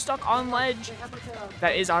 Gordo stuck on ledge.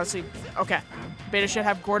 That is honestly, okay. Beta should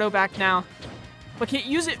have Gordo back now. But can't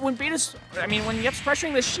use it when Beta's, when Yep's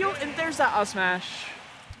pressuring the shield, and there's that up smash.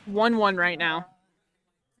 1-1 right now.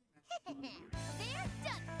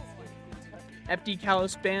 FD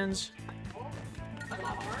Kalos bans.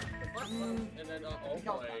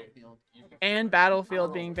 And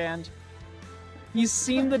Battlefield being banned. He's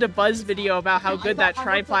seen the Debuzz video about how good that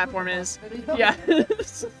tri-platform is. Yeah.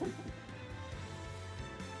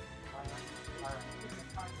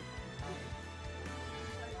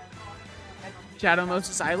 Shadow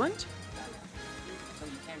Moses Island.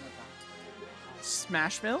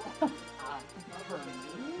 Smashville.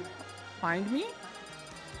 Find Me.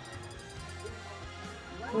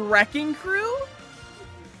 Wrecking Crew.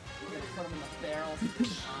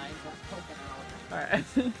 Alright.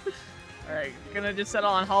 Alright, gonna just settle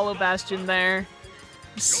on Hollow Bastion there.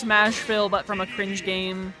 Smashville, but from a cringe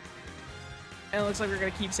game. And it looks like we're gonna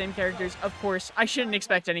keep same characters. Of course, I shouldn't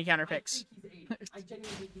expect any counter picks.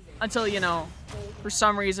 Until, you know, for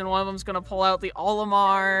some reason one of them's gonna pull out the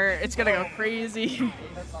Olimar. It's gonna go crazy.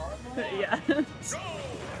 Yeah.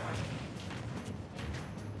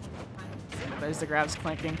 There's the grabs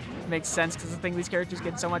clanking. Makes sense because I think these characters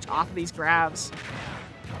get so much off of these grabs.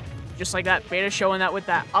 Just like that, Beta showing that with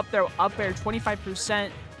that up air 25%,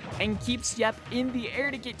 and keeps Yep in the air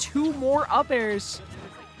to get 2 more up airs.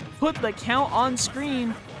 Put the count on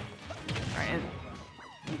screen. All right, and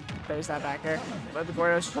there's that back air. But the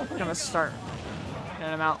Gordo's gonna start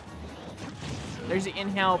getting him out. There's the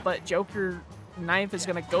inhale, but Joker Knife is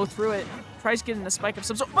gonna go through it. Tries getting the spike of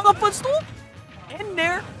some sort. Oh, the footstool! In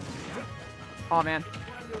there. Oh man,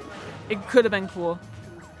 it could have been cool.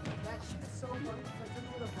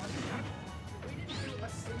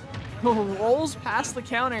 Rolls past the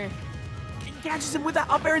counter. He catches him with that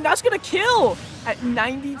up air, and that's gonna kill at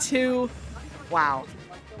 92. Wow.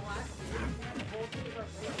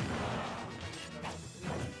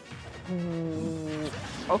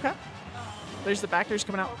 Okay. There's the back airs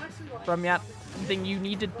coming out from Yep. Then you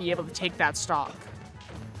need to be able to take that stock.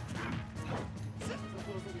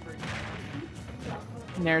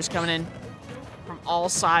 Nair's coming in from all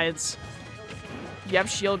sides. Yep,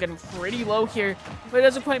 shield getting pretty low here, but it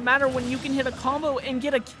doesn't quite matter when you can hit a combo and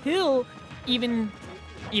get a kill. Even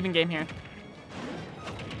game here.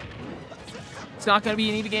 It's not going to be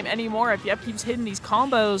an even game anymore if Yep keeps hitting these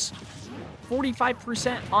combos.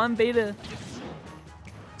 45% on Beta.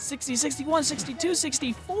 60, 61, 62,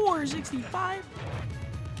 64, 65.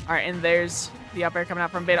 All right, and there's the up air coming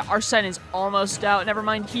out from Beta. Arsene is almost out. Never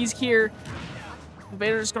mind, he's here.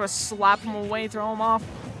 Beta just gonna slap him away, throw him off.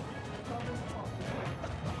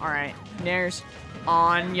 All right, Nair's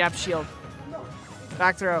on Yep shield.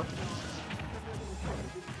 Back throw.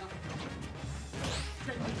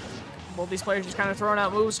 Both these players just kind of throwing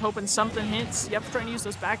out moves, hoping something hits. Yep, trying to use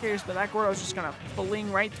those back airs, but that Gordo's just gonna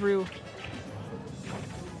fling right through.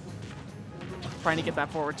 Trying to get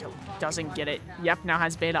that forward tilt. Doesn't get it. Yep, now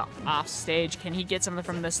has Beta off stage. Can he get something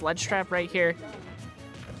from this ledge trap right here?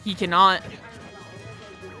 He cannot.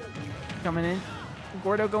 Coming in.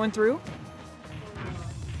 Gordo going through.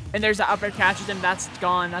 And there's the up air, catches him. That's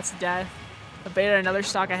gone. That's death. But Beta another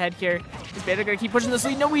stock ahead here. Is Beta gonna keep pushing this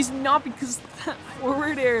lead? No, he's not, because that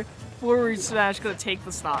forward air, forward smash gonna take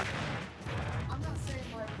the stock.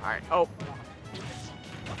 Alright, oh.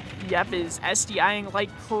 Yep is SDIing like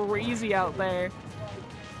crazy out there.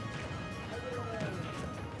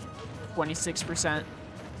 26%.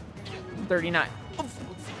 39.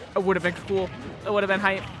 It would have been cool. It would have been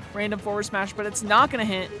hype. Random forward smash, but it's not going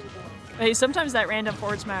to hit. Hey, sometimes that random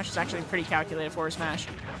forward smash is actually a pretty calculated forward smash.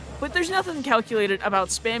 But there's nothing calculated about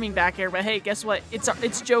spamming back air. But hey, guess what?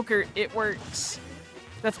 It's Joker. It works.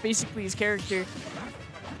 That's basically his character.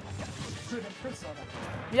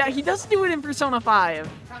 Yeah, he does do it in Persona 5.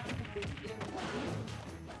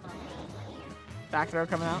 Back throw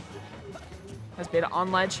coming out. Has Beta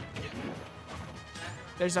on ledge.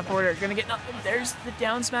 There's a forwarder. Gonna get nothing. There's the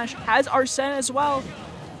down smash. Has Arsene as well.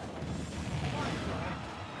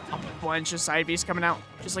 A bunch of side Bs coming out,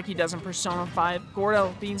 just like he does in Persona 5.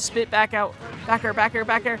 Gordo being spit back out. Back air, back air,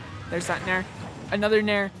 back air. There's that nair. Another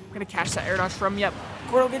nair. Gonna catch that air dodge from Yep.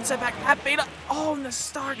 Gordo getting set back at Beta. Oh, and the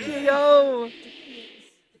star KO.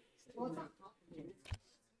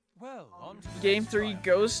 Game 3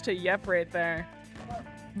 goes to Yep right there.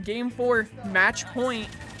 Game 4, match point.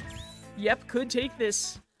 Yep could take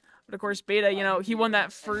this. But of course, Beta, you know, he won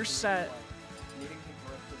that first set.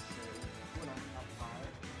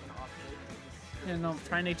 And I'm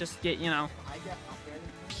trying to just get, you know,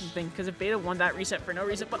 something. Because if Beta won that reset for no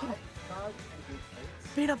reason, but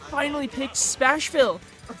Beta finally picked Smashville.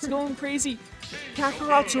 It's going crazy.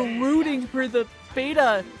 Kakarot's rooting for the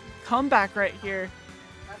Beta comeback right here.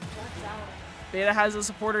 Beta has the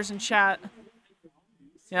supporters in chat.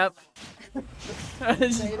 Yep.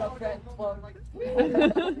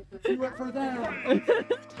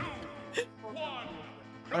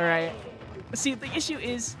 Alright. See, the issue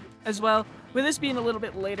is, as well, with this being a little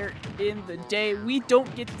bit later in the day, we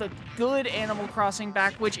don't get the good Animal Crossing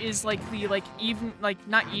back, which is like the,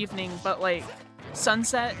 not evening, but like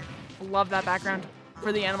sunset. Love that background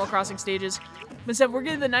for the Animal Crossing stages. But instead, we're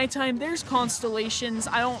getting the nighttime. There's constellations.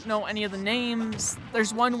 I don't know any of the names.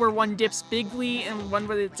 There's one where one dips bigly and one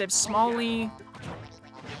where it dips smallly.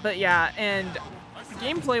 But yeah, and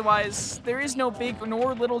gameplay-wise, there is no big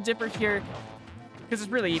nor little dipper here because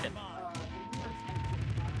it's really even.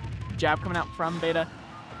 Jab coming out from Beta.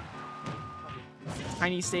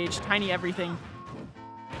 Tiny stage, tiny everything.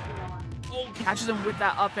 Oh, catches him with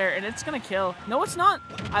that up air, and it's gonna kill. No, it's not.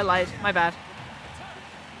 I lied. My bad.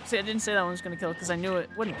 See, I didn't say that one was gonna kill because I knew it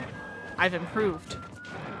wouldn't. I've improved.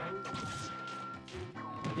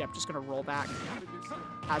 Yep, just gonna roll back.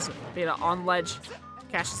 Has Beta on ledge.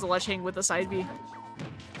 Catches the ledge hang with the side B.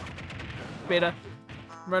 Beta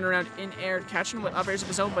run around in air, catching with up airs of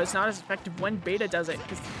his own, but it's not as effective when Beta does it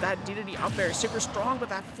because that DDD up air is super strong, but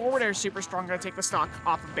that forward air is super strong. Gonna take the stock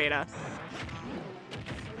off of Beta.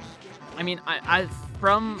 I mean,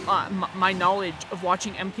 from my knowledge of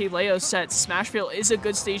watching MK Leo sets, Smashville is a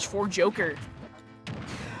good stage for Joker.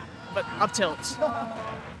 But up tilt.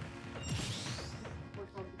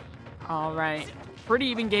 Alright. Pretty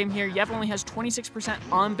even game here. Yep only has 26%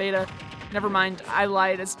 on Beta. Never mind, I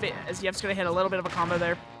lied, as Yep's going to hit a little bit of a combo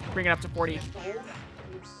there. Bring it up to 40.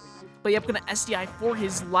 But Yep going to SDI for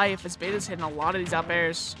his life as Beta's hitting a lot of these up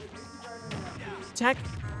airs. Tech.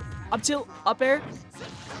 Up tilt. Up air.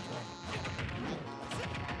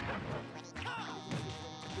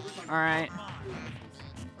 Alright.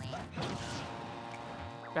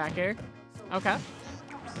 Back air. Okay.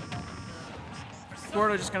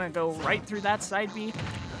 Gordo just gonna go right through that side B.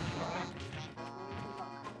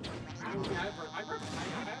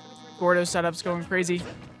 Gordo setup's going crazy.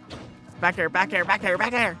 Back air, back air, back air,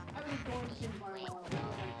 back air.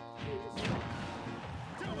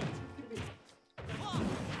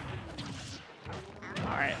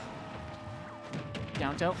 Alright.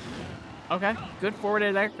 Down tilt. Okay, good forward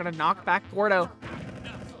air there. Gonna knock back Gordo.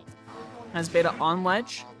 Has Beta on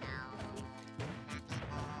ledge.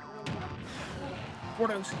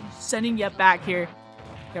 Gordo's sending Yep back here.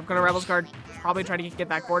 Yep, got a Rebels card. Probably try to get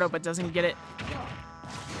that Gordo, but doesn't get it.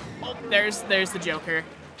 Oh, there's the Joker.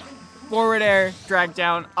 Forward air, drag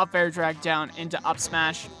down, up air, drag down into up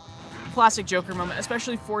smash. Classic Joker moment,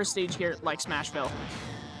 especially for a stage here like Smashville.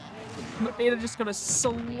 But Beta just gonna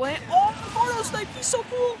slam. Oh, Gordo snipe, he's so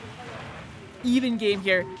cool. Even game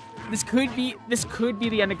here. This could be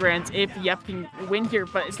the end of Grand if Yep can win here,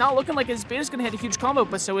 but it's not looking like his Beta's gonna hit a huge combo,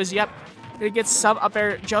 but so is Yep. Gonna get sub up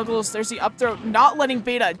air juggles. There's the up throw, not letting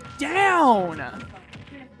Beta down.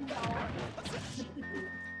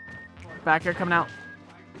 Back air coming out.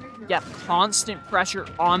 Yep, constant pressure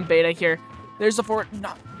on Beta here. There's the forward.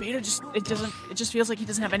 Not Beta. It just feels like he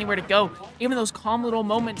doesn't have anywhere to go. Even those calm little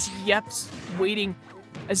moments, Yep's waiting.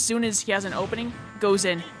 As soon as he has an opening, goes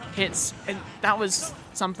in, hits, and that was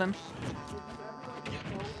something.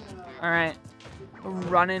 All right,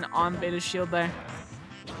 running on Beta's shield there.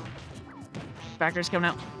 Backer's coming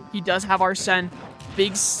out. He does have Arsene.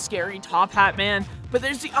 Big, scary top hat man. But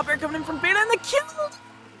there's the up air coming in from Beta and the kill.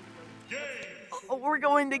 Oh, we're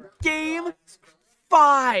going to game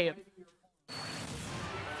 5.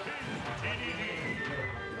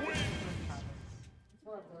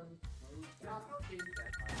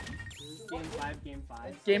 Game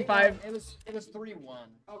 5. Game 5. It was 3-1.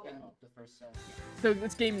 Okay. The first set. So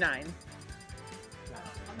it's game 9.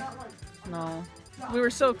 No. We were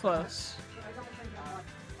so close.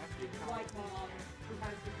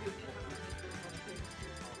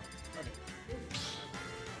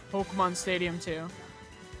 Pokemon Stadium 2.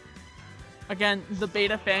 Again, the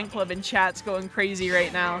Beta fan club in chat's going crazy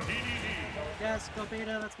right now. Yes, go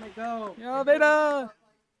Beta, that's my go. Yo, Beta!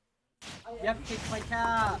 Yep, kick my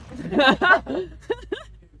cap.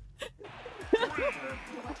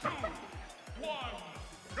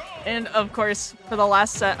 And of course, for the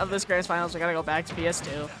last set of this Grand Finals, we gotta go back to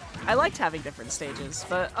PS2. I liked having different stages,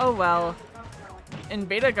 but oh well. And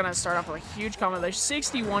Beta gonna start off with a huge combo. There's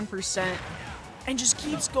 61%, and just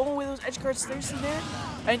keeps going with those edge guards. There's there,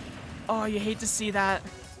 and oh, you hate to see that.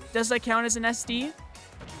 Does that count as an SD?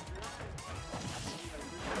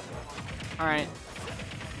 All right,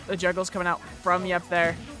 the juggle's coming out from Yep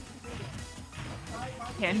there.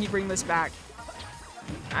 Can he bring this back?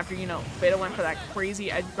 After, you know, Beta went for that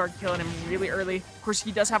crazy edge guard killing him really early. Of course,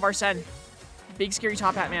 he does have Arsene. Big scary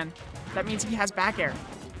top hat man. That means he has back air.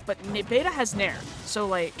 But Beta has Nair. So,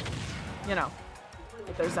 like, you know,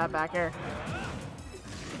 there's that back air.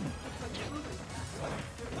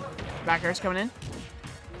 Back air's coming in.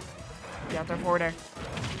 Get out there, forward air.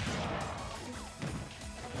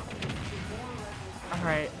 All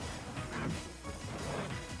right.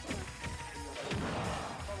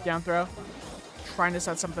 Down throw. Trying to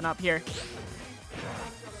set something up here.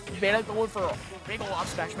 Beta going for a big ol'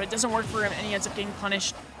 off smash, but it doesn't work for him, and he ends up getting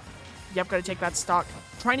punished. Yep, gotta take that stock.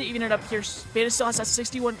 Trying to even it up here. Beta still has that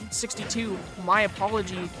 61-62. My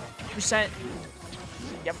apology. Percent.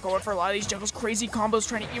 Yep, going for a lot of these juggles. Crazy combos,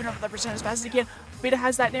 trying to even up that percent as fast as he can. Beta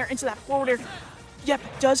has that Nair into that forward air. Yep,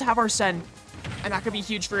 does have Arsene. And that could be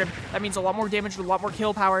huge for him. That means a lot more damage, a lot more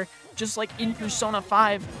kill power, just like in Persona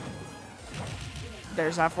 5.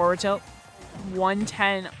 There's that forward tilt.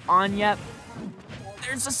 110 on Yep.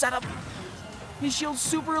 There's the setup. His shield's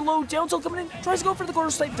super low. Down tilt coming in. Tries to go for the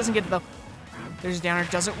quarter snipe. Doesn't get it though. There's a downer.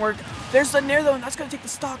 Doesn't work. There's the Nair though, and that's going to take the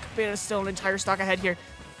stock. Beta's still an entire stock ahead here.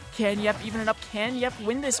 Can Yep even it up? Can Yep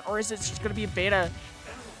win this? Or is it just going to be a Beta?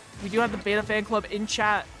 We do have the Beta fan club in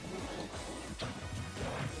chat.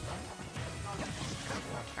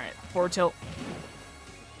 Alright, forward tilt.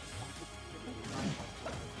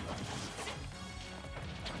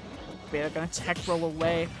 Beta gonna tech roll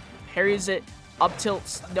away. Parries it. Up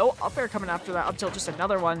tilts. No up air coming after that up tilt. Just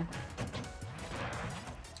another one.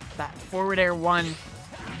 That forward air one.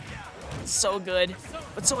 So good.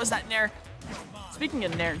 But so is that Nair. Speaking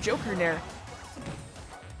of Nair, Joker Nair.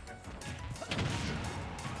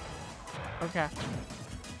 Okay.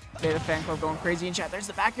 Beta fan club going crazy in chat. There's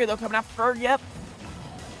the back air though coming after. Yep.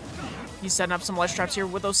 He's setting up some ledge traps here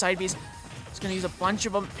with those side Bs. He's gonna use a bunch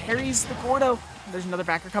of them. Parries the Gordo. There's another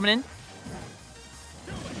backer coming in.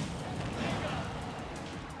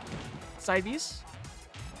 Side Bs.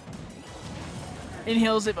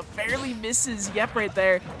 Inhales it, but barely misses. Yep, right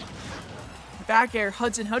there. Back air.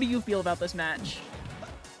 Hudson, how do you feel about this match?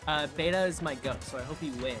 Beta is my goat, so I hope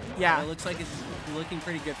he wins. Yeah. And it looks like it's looking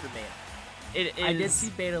pretty good for Beta. It is. I did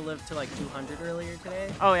see Beta live to like 200 earlier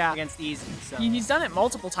today. Oh, yeah. Against Easy, so. He's done it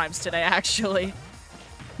multiple times today, actually.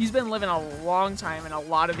 He's been living a long time in a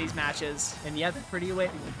lot of these matches. And Yep,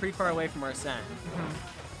 pretty far away from Arsene.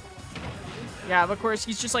 Yeah, of course,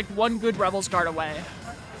 he's just like one good Rebels guard away.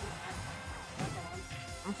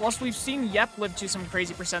 And plus, we've seen Yep live to some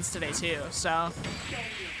crazy percents today, too, so.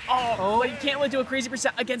 Oh, but he can't live to a crazy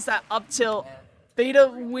percent against that up tilt.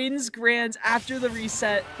 Beta wins Grands after the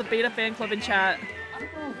reset. The Beta fan club in chat,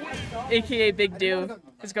 aka Big Do,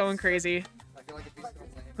 is going crazy.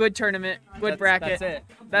 Good tournament, good bracket. That's it.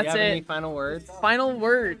 That's Do you have it. any final words? Final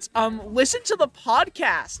words. Listen to the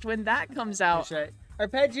podcast when that comes out.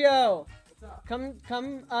 Arpeggio, come,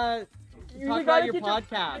 talk about your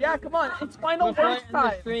podcast. Yeah, come on. It's final Before words I end the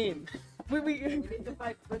time. stream.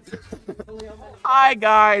 Hi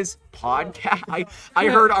guys, podcast. I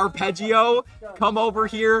heard Arpeggio. Come over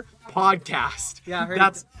here, podcast. Yeah, I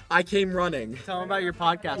heard. I came running. Tell them about your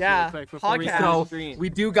podcast Yeah, really quick before we podcast. start the So stream. we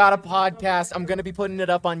do got a podcast. I'm gonna be putting it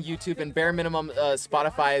up on YouTube and bare minimum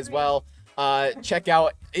Spotify as well. Check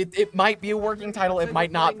out. It might be a working title. It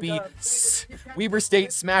might not be. Weber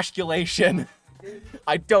State Smashculation.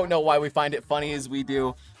 I don't know why we find it funny as we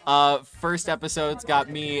do. First episode's got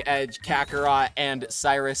me, Edge, Kakarot, and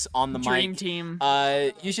Cyrus on the Dream mic. team.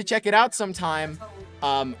 You should check it out sometime.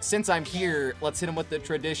 Since I'm here, let's hit him with the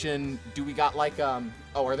tradition. Do we got like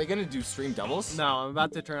Oh, are they gonna do stream doubles? No, I'm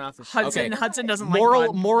about to turn off the. Hudson. Okay. Hudson doesn't Moral like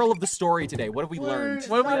fun. moral of the story today. What have we learned?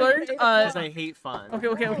 What have we learned? Because I hate fun.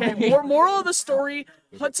 Okay. Moral of the story: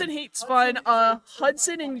 Hudson hates fun.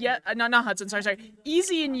 Hudson and Yep, not Hudson. Sorry.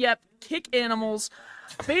 Easy and Yep kick animals.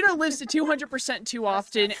 Beta lives to 200% too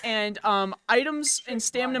often, and items and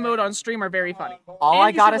stamina mode on stream are very funny. All And I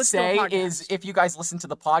you should gotta listen to a say podcast. is, if you guys listen to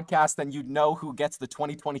the podcast, then you'd know who gets the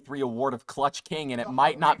 2023 award of Clutch King, and it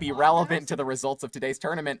might not be relevant to the results of today's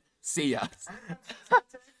tournament. See ya.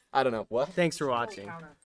 I don't know. What? Thanks for watching.